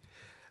certainly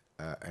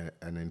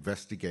an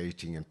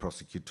investigating and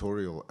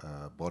prosecutorial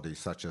body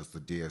such as the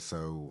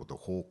DSO or the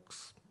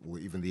Hawks or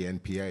even the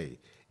NPA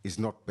is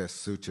not best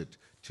suited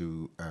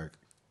to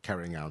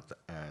carrying out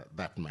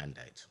that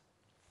mandate.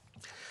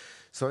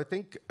 So I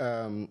think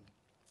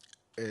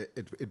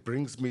it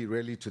brings me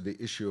really to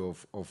the issue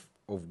of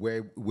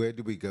where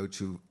do we go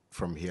to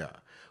from here.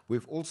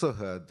 We've also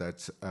heard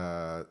that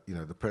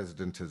the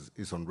president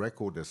is on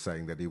record as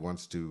saying that he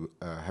wants to,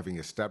 having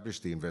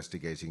established the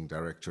investigating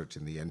directorate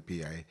in the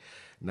NPA,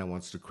 now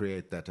wants to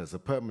create that as a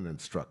permanent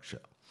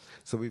structure.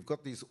 So we've got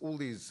all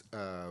these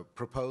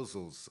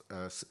proposals,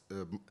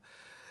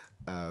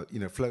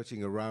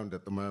 floating around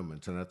at the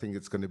moment, and I think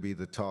it's going to be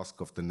the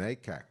task of the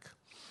NACAC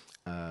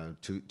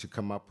to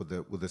come up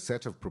with a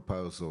set of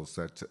proposals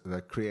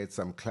that create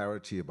some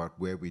clarity about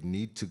where we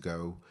need to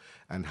go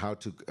and how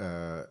to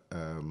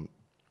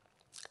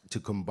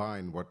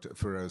combine what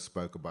Firoz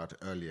spoke about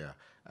earlier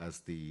as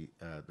the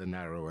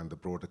narrow and the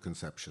broader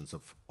conceptions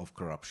of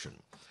corruption.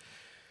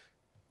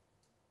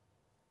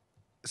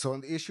 So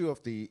on the issue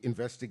of the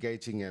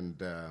investigating and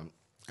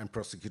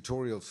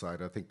prosecutorial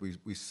side, I think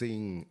we're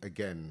seeing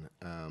again,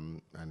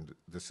 and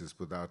this is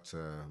without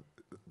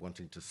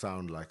wanting to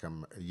sound like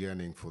I'm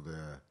yearning for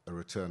a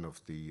return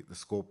of the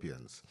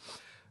Scorpions,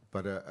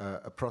 but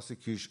a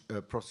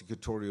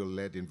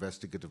prosecutorial-led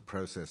investigative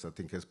process, I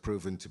think, has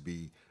proven to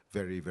be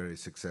very, very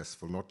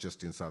successful, not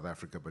just in South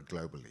Africa, but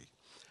globally.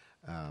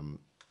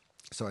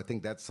 So I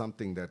think that's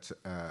something that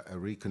a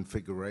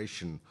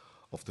reconfiguration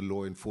of the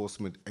law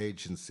enforcement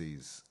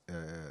agencies,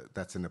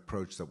 that's an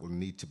approach that will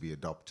need to be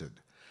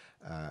adopted.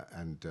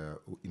 And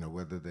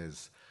whether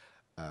there's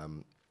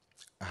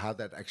how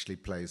that actually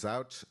plays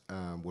out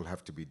will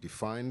have to be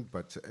defined,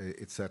 but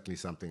it's certainly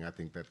something I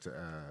think that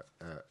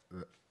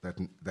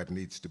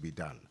needs to be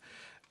done.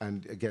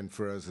 And again,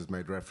 Firoz has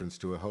made reference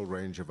to a whole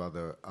range of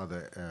other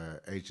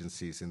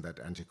agencies in that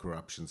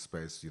anti-corruption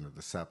space.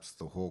 The SAPS,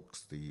 the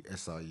Hawks, the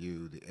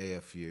SIU, the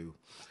AFU.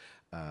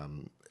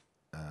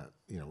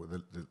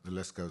 The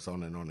list goes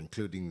on,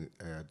 including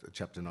the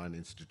Chapter 9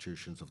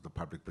 institutions of the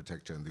Public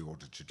Protector and the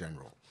Auditor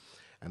General.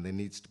 And there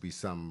needs to be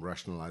some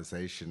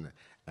rationalization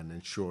and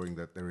ensuring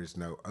that there is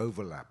no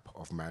overlap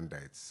of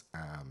mandates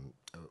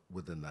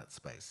within that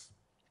space.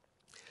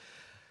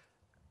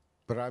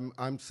 But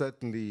I'm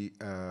certainly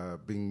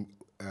being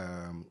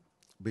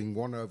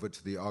won over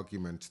to the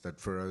argument that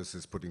Firoz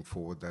is putting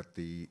forward, that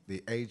the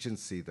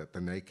agency that the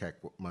NACAC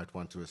might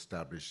want to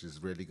establish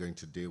is really going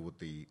to deal with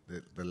the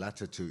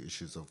latter two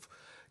issues of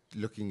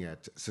looking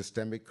at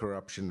systemic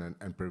corruption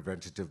and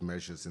preventative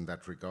measures in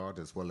that regard,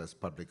 as well as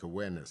public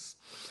awareness.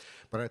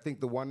 But I think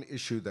the one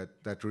issue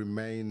that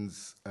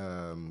remains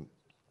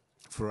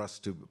for us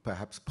to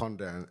perhaps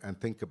ponder and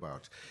think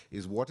about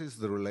is what is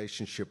the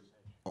relationship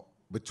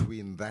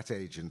between that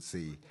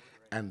agency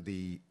and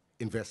the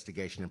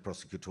investigation and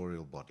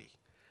prosecutorial body?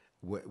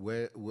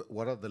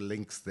 What are the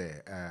links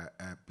there?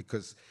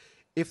 Because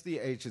if the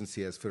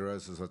agency, as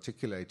Firoz has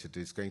articulated,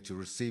 is going to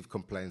receive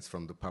complaints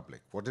from the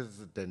public, what does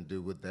it then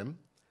do with them?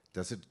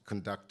 Does it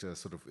conduct a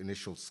sort of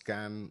initial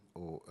scan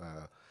or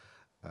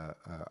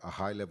a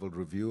high-level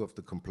review of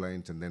the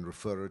complaint and then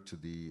refer it to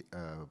the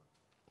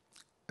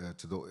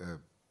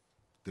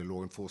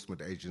law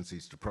enforcement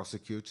agencies to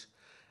prosecute?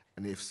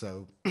 And if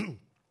so,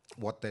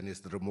 what then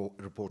is the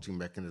reporting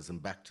mechanism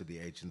back to the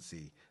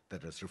agency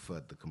that has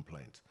referred the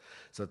complaint?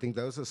 So I think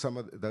those are some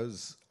of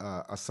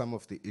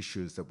the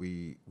issues that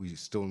we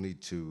still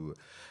need to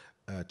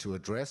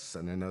address.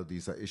 And I know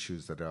these are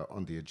issues that are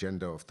on the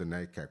agenda of the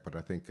NACAC, but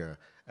I think a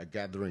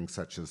gathering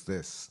such as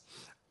this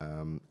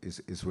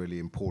is really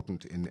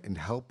important in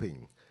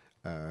helping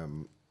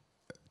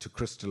to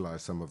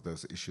crystallize some of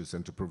those issues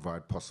and to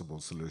provide possible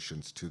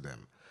solutions to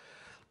them.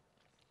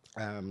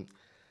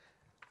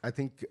 I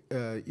think,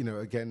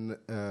 again,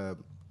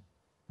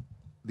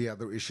 the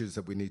other issues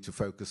that we need to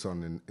focus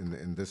on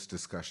in this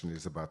discussion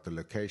is about the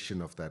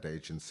location of that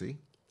agency.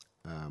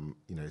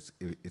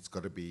 It's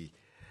got to be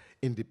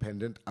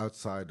independent,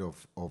 outside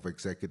of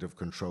executive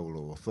control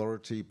or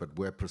authority, but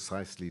where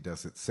precisely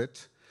does it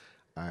sit?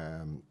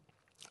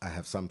 I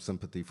have some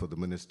sympathy for the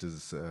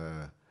Minister's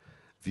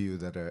view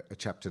that a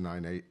Chapter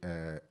 9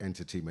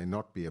 entity may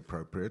not be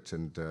appropriate,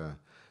 and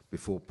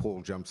before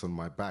Paul jumps on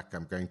my back,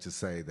 I'm going to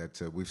say that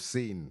we've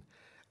seen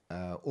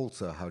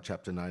also how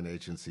Chapter 9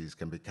 agencies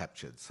can be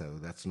captured. So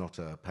that's not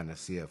a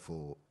panacea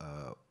for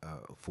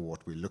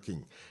what we're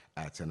looking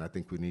at. And I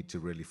think we need to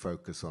really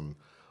focus on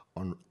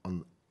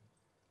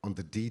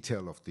the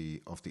detail of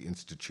the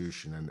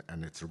institution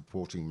and its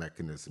reporting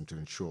mechanism to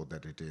ensure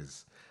that it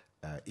is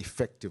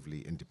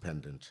effectively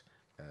independent,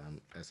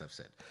 as I've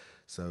said.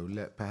 So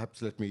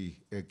perhaps let me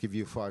give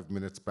you 5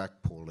 minutes back,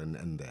 Paul, and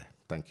end there.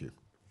 Thank you.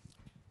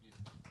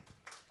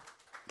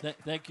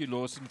 Thank you,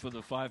 Lawson, for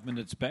the 5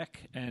 minutes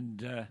back,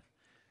 and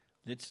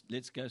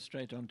let's go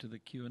straight on to the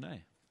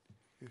Q&A.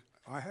 Yes,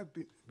 I have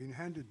been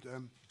handed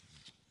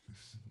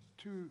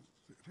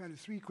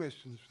 3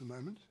 questions for the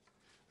moment.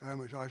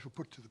 which I shall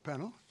put to the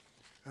panel.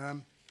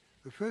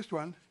 The first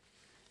one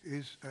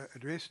is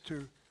addressed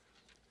to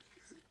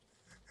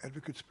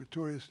Advocates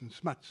Pretorius and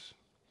Smuts.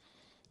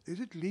 Is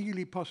it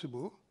legally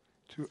possible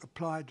to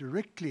apply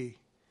directly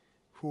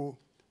for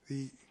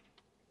the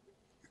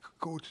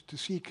court to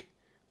seek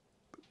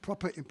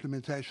proper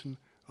implementation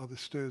of the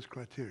STIRS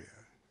criteria?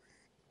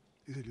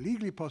 Is it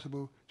legally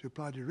possible to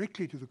apply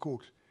directly to the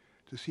court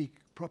to seek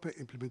proper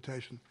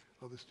implementation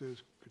of the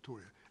STIRS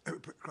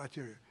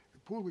criteria?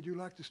 Paul, would you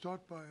like to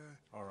start by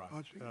All right.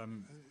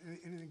 answering?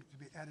 Anything to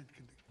be added?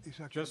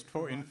 Izak, Just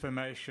for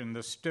information,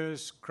 the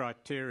STIRS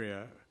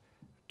criteria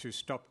to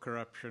stop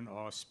corruption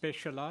are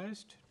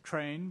specialized,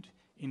 trained,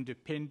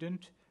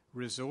 independent,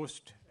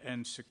 resourced,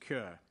 and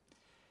secure.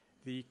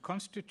 The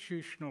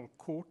Constitutional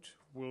Court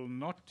will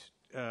not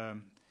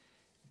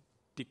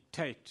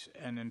dictate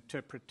an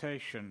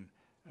interpretation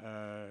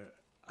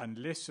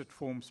unless it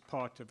forms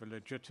part of a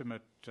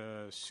legitimate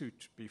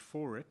suit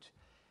before it.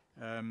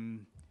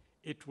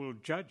 It will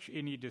judge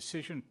any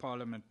decision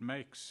Parliament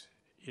makes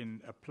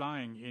in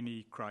applying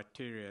any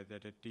criteria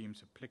that it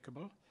deems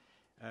applicable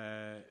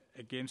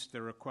against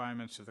the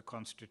requirements of the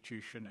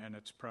Constitution and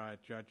its prior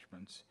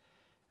judgments.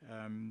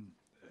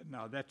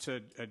 Now, that's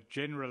a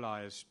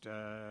generalized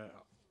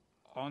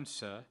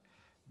answer,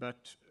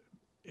 but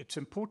it's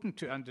important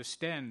to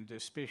understand,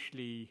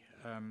 especially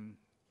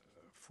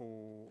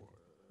for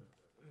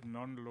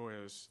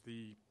non-lawyers,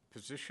 the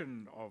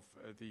position of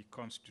the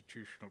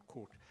Constitutional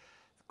Court.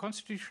 The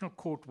Constitutional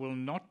Court will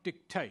not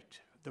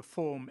dictate the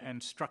form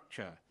and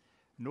structure,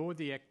 nor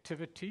the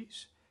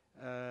activities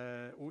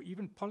or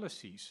even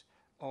policies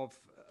of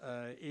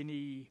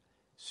any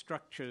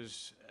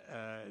structures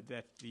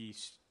that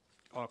these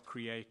are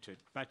created,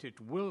 but it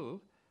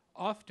will,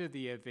 after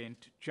the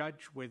event,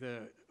 judge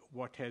whether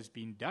what has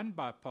been done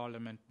by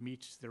Parliament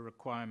meets the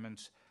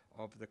requirements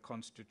of the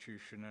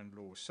Constitution and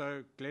law.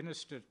 So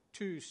Glenister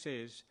 2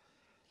 says,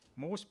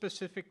 more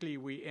specifically,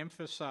 we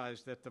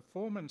emphasize that the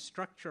form and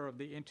structure of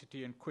the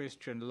entity in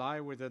question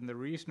lie within the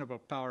reasonable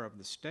power of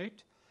the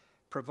state,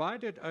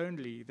 provided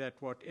only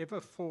that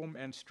whatever form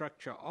and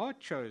structure are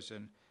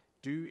chosen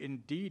do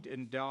indeed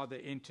endow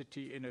the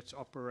entity in its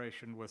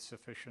operation with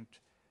sufficient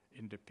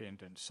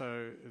independence.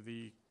 So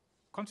the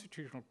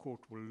Constitutional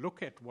Court will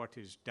look at what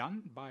is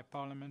done by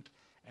Parliament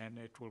and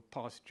it will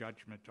pass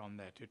judgment on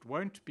that. It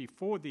won't,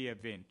 before the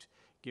event,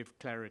 give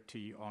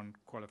clarity on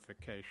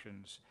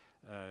qualifications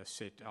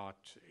set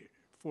out,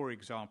 for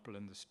example,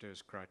 in the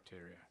STIRS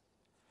criteria.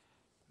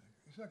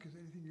 Izak, is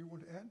there anything you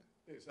want to add?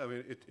 Yes, I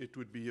mean, it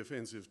would be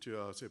offensive to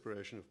our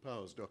separation of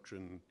powers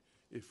doctrine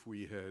if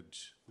we had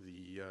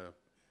the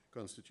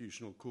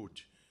Constitutional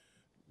Court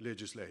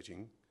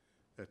legislating.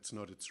 That's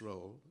not its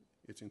role.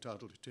 It's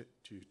entitled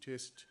to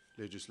test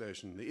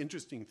legislation. The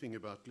interesting thing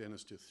about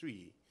Glenister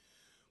 3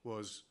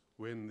 was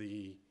when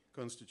the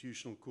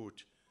Constitutional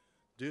Court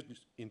did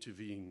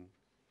intervene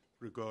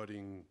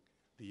regarding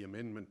the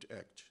Amendment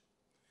Act,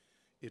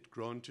 it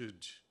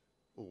granted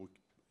or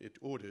it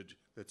ordered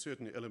that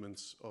certain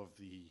elements of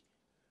the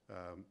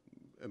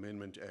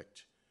Amendment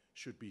Act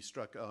should be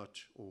struck out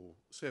or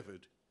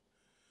severed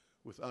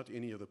without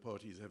any of the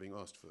parties having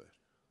asked for that.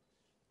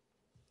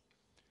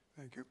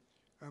 Thank you.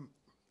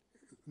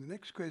 The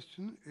next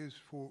question is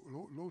for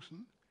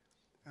Lawson.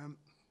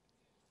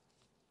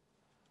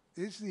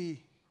 Is the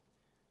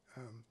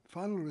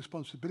final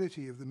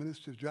responsibility of the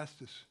Minister of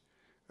Justice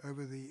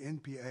over the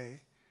NPA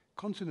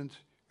consonant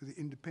with the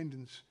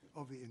independence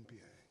of the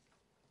NPA?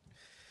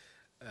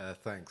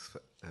 Thanks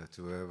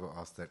to whoever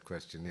asked that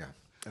question. Yeah,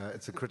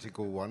 it's a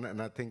critical one,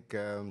 and I think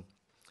that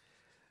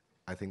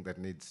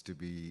needs to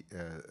be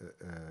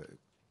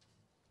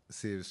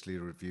seriously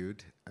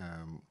reviewed.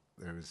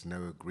 There is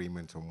no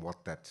agreement on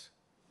what that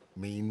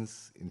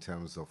means in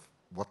terms of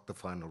what the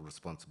final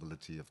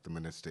responsibility of the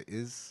minister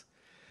is.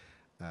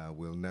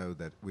 We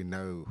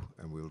know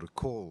and we'll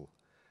recall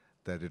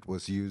that it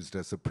was used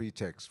as a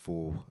pretext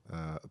for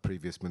a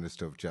previous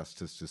Minister of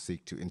Justice to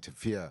seek to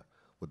interfere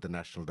with the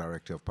National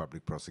Director of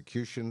Public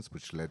Prosecutions,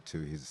 which led to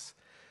his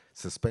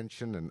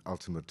suspension and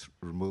ultimate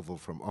removal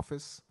from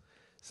office.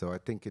 So I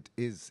think it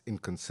is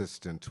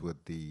inconsistent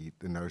with the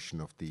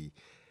notion of the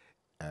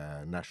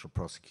National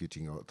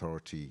Prosecuting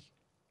Authority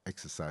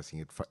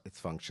exercising its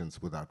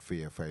functions without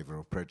fear, favour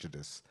or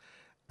prejudice.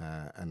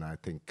 And I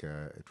think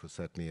it was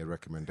certainly a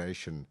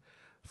recommendation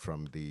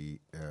from the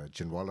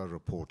Ginwala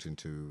report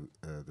into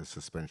the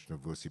suspension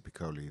of Vusi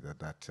Piccoli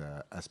that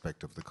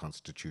aspect of the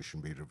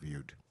Constitution be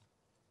reviewed.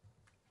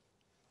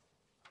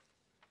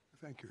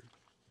 Thank you.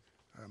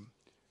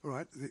 All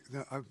right,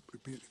 I've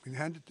been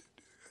handed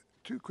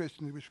two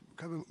questions which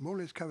more or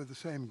less cover the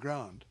same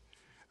ground.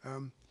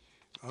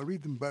 I'll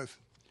read them both.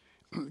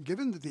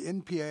 Given that the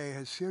NPA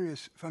has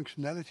serious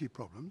functionality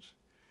problems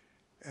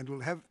and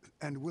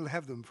will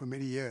have them for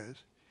many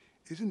years,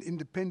 is an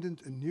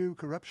independent and new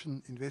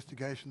corruption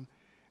investigation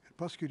and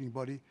prosecuting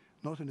body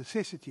not a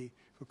necessity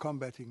for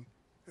combating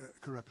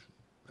corruption?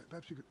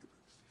 Perhaps you could,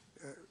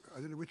 I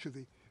don't know which of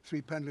the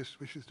three panelists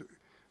wishes to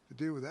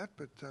deal with that,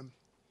 but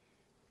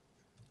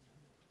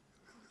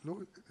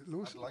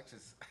I'd like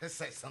to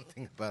say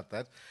something about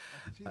that.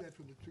 I can see that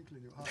from the twinkle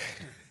in your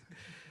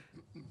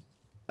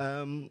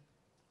eye.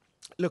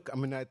 Look, I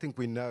mean, I think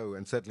we know,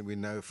 and certainly we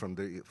know from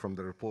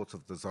the reports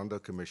of the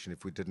Zondo Commission,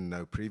 if we didn't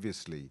know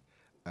previously,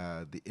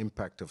 the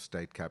impact of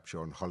state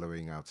capture on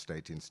hollowing out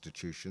state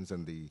institutions,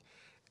 and the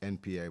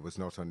NPA was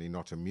not only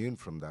not immune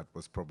from that,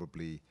 was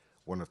probably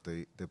one of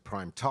the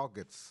prime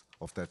targets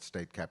of that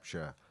state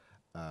capture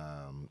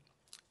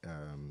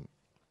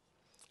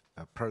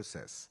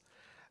process.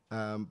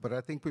 But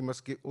I think we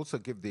must also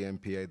give the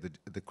NPA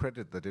the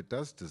credit that it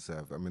does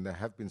deserve. I mean, there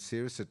have been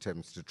serious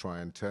attempts to try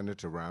and turn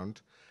it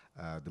around.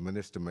 The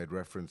Minister made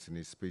reference in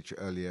his speech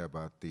earlier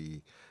about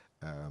the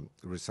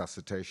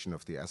resuscitation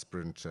of the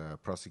aspirant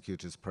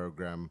prosecutors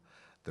program,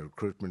 the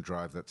recruitment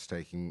drive that's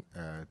taking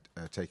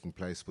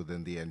place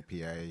within the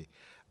NPA,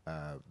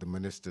 the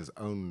Minister's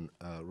own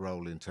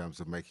role in terms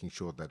of making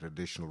sure that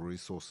additional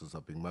resources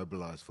are being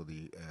mobilized for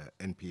the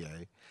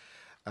NPA.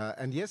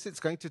 And yes, it's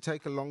going to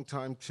take a long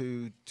time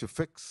to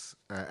fix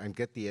and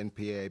get the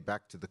NPA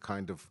back to the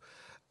kind of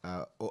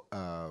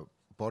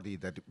body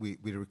that we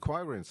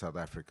require in South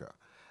Africa.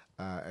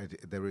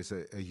 There is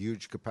a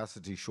huge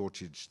capacity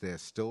shortage there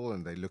still,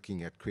 and they're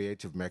looking at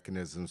creative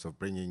mechanisms of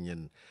bringing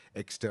in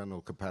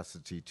external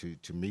capacity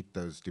to meet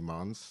those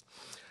demands.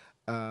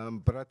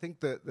 But I think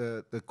that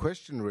the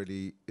question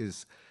really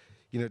is,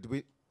 you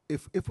know,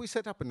 if we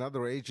set up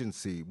another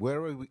agency, where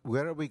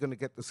are we going to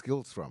get the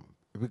skills from?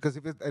 Because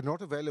if they're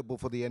not available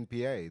for the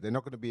NPA, they're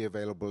not going to be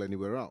available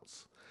anywhere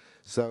else.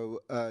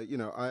 So, you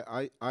know,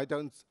 I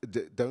don't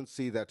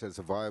see that as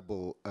a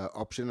viable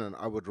option, and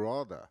I would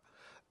rather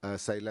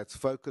say let's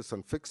focus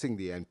on fixing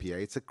the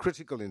NPA. It's a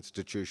critical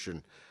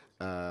institution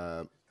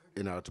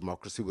in our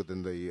democracy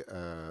within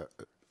the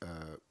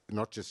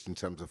not just in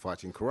terms of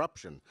fighting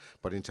corruption,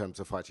 but in terms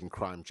of fighting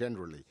crime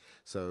generally.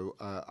 So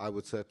I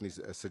would certainly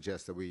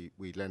suggest that we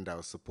lend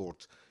our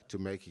support to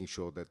making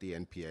sure that the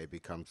NPA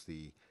becomes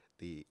the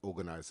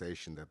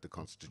organization that the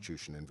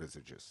Constitution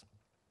envisages.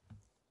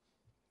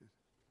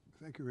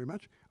 Thank you very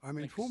much. I'm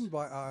informed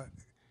by our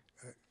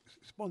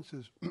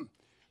sponsors,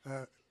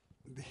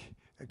 the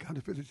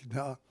accountability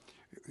now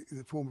in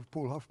the form of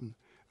Paul Hoffman,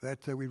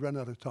 that we run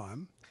out of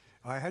time.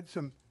 I had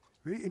some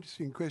very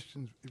interesting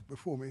questions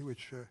before me,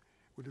 which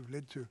would have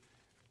led to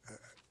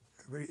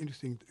a very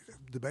interesting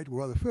debate, or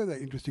rather further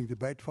interesting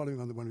debate following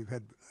on the one we've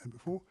had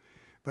before.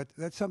 But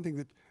that's something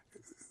that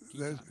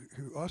those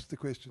who asked the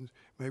questions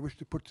may wish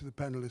to put to the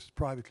panelists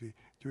privately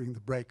during the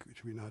break,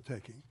 which we're now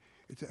taking.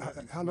 It's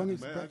how long is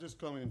the break? May I just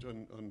comment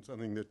on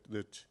something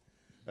that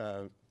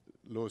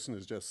Lawson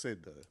has just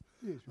said, though?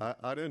 Yes.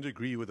 I don't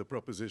agree with the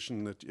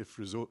proposition that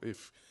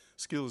if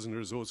skills and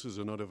resources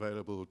are not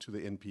available to the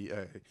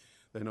NPA,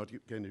 they're not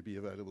going to be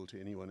available to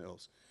anyone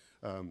else.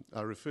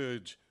 I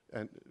referred,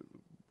 and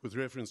with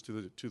reference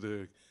to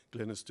the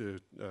Glenister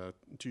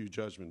 2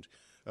 judgment,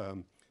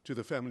 to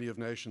the family of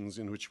nations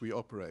in which we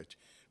operate.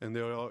 And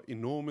there are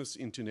enormous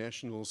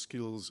international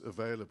skills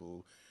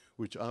available,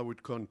 which I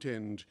would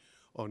contend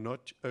are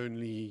not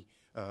only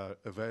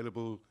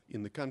available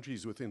in the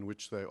countries within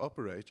which they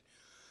operate,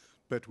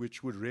 but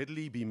which would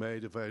readily be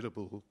made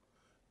available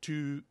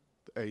to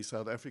a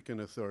South African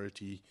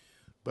authority,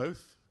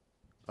 both,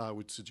 I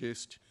would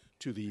suggest,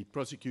 to the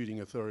prosecuting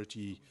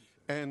authority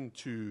and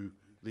to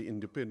the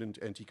independent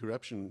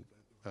anti-corruption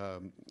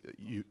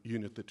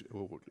unit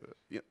or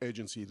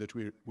agency that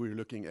we're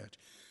looking at.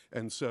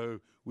 And so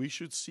we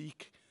should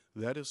seek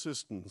that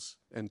assistance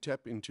and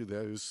tap into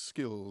those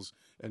skills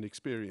and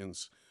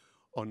experience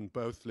on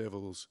both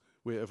levels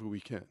wherever we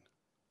can.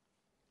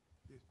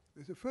 Yes.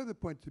 There's a further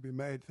point to be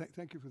made.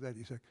 Thank you for that,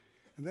 Izak.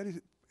 And that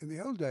is, in the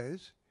old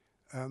days,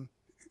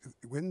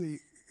 when the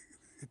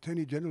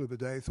Attorney General of the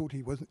day thought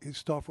his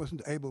staff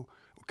wasn't able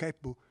or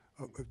capable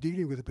of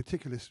dealing with a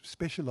particular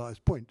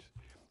specialized point,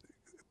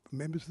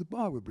 members of the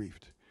bar were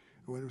briefed.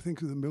 When we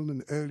think of the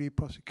Milne early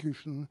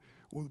prosecution,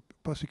 or the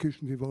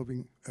prosecutions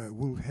involving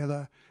Wolf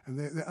Heller, and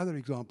there are other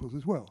examples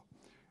as well.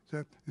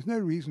 So there's no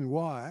reason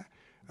why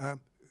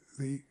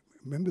the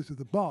members of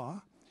the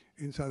bar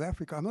in South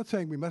Africa, I'm not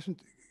saying we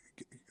mustn't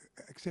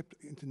accept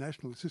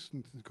international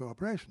assistance and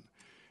cooperation,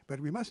 but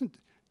we mustn't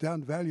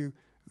downvalue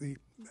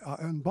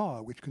our own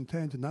bar, which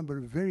contains a number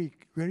of very,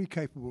 very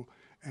capable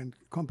and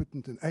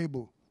competent and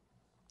able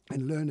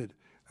and learned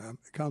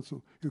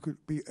counsel who could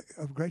be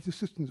of great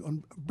assistance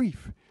on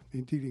brief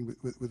in dealing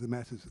with the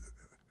matters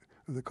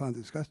of the kind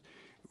discussed.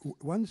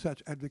 One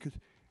such advocate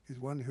is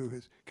one who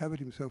has covered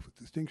himself with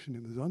distinction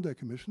in the Zondo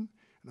Commission,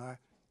 and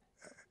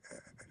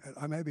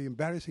I may be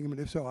embarrassing him,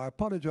 and if so, I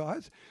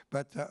apologize,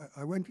 but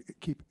I won't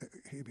keep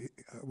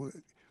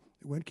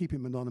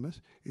him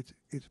anonymous.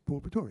 It's Paul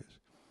Pretorius.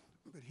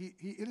 But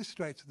he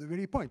illustrates the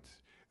very point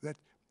that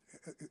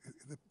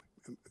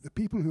the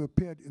people who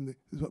appeared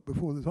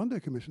before the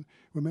Zondo Commission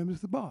were members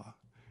of the bar,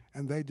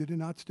 and they did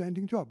an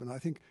outstanding job. And I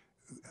think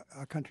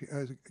our country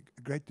owes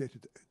a great debt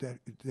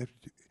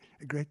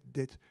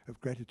of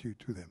gratitude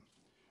to them.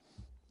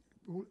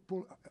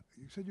 Paul,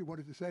 you said you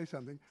wanted to say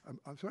something.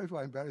 I'm sorry if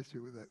I embarrassed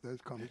you with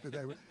those comments, but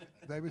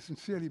they were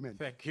sincerely meant.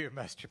 Thank you,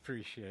 most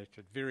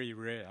appreciated. Very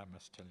rare, I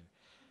must tell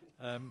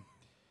you.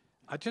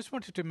 I just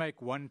wanted to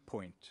make one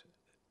point.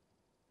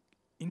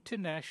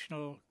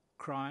 International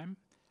crime,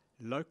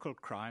 local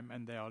crime,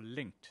 and they are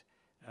linked.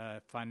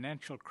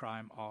 Financial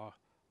crime are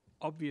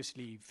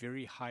obviously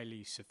very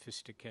highly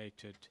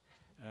sophisticated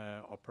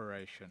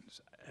operations.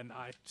 And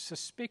I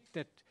suspect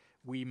that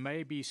we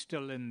may be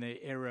still in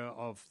the era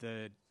of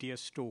the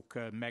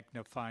deerstalker,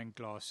 magnifying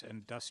glass,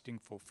 and dusting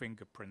for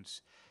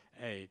fingerprints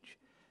age.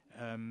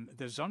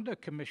 The Zondo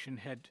Commission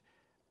had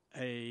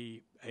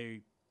a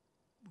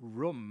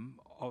room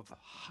of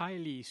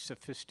highly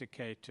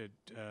sophisticated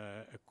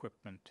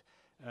equipment,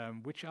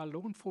 which our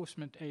law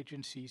enforcement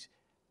agencies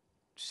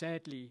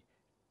sadly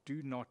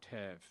do not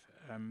have.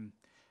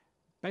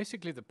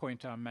 Basically, the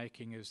point I'm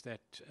making is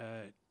that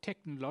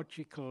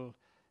technological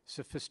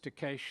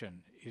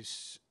sophistication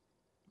is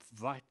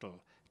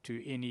vital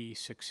to any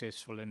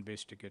successful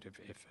investigative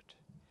effort.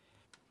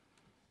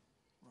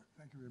 Right,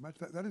 thank you very much.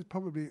 That is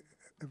probably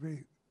a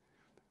very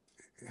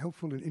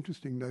helpful and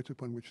interesting note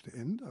upon which to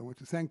end. I want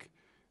to thank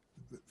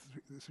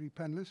the three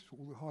panelists for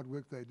all the hard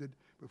work they did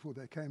before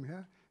they came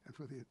here and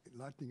for the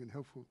enlightening and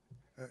helpful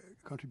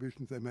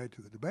contributions they made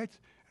to the debate,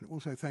 and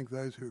also thank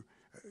those who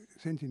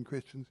sent in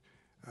questions.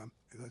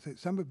 As I said,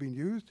 some have been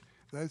used.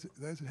 Those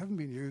that haven't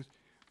been used,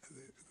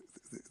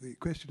 the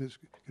questioners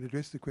can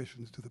address the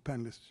questions to the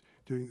panelists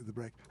during the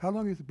break. How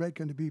long is the break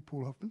going to be,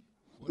 Paul Hoffman?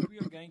 What we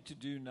are going to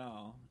do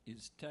now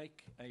is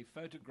take a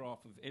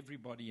photograph of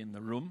everybody in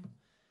the room.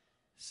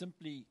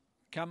 Simply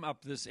come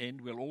up this end.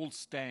 We'll all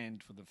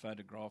stand for the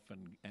photograph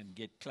and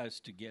get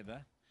close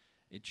together.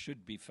 It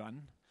should be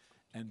fun.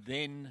 And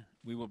then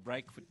we will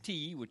break for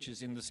tea, which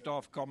is in the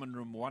staff common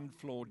room, one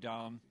floor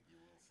down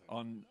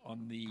on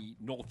the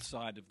north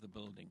side of the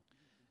building.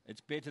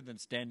 It's better than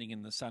standing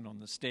in the sun on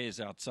the stairs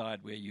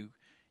outside where you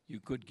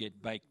could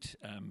get baked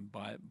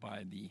by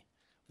the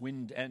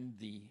wind and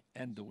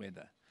the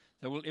weather.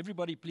 So will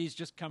everybody please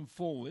just come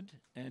forward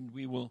and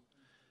we will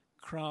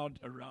crowd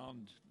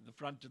around the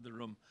front of the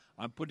room.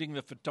 I'm putting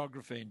the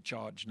photographer in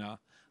charge now.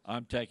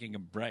 I'm taking a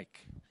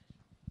break.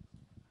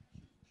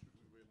 Should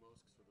we wear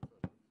masks for the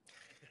photo?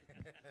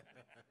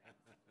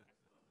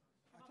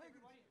 I take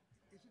it,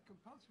 is it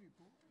compulsory,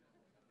 Paul?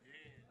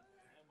 Yeah.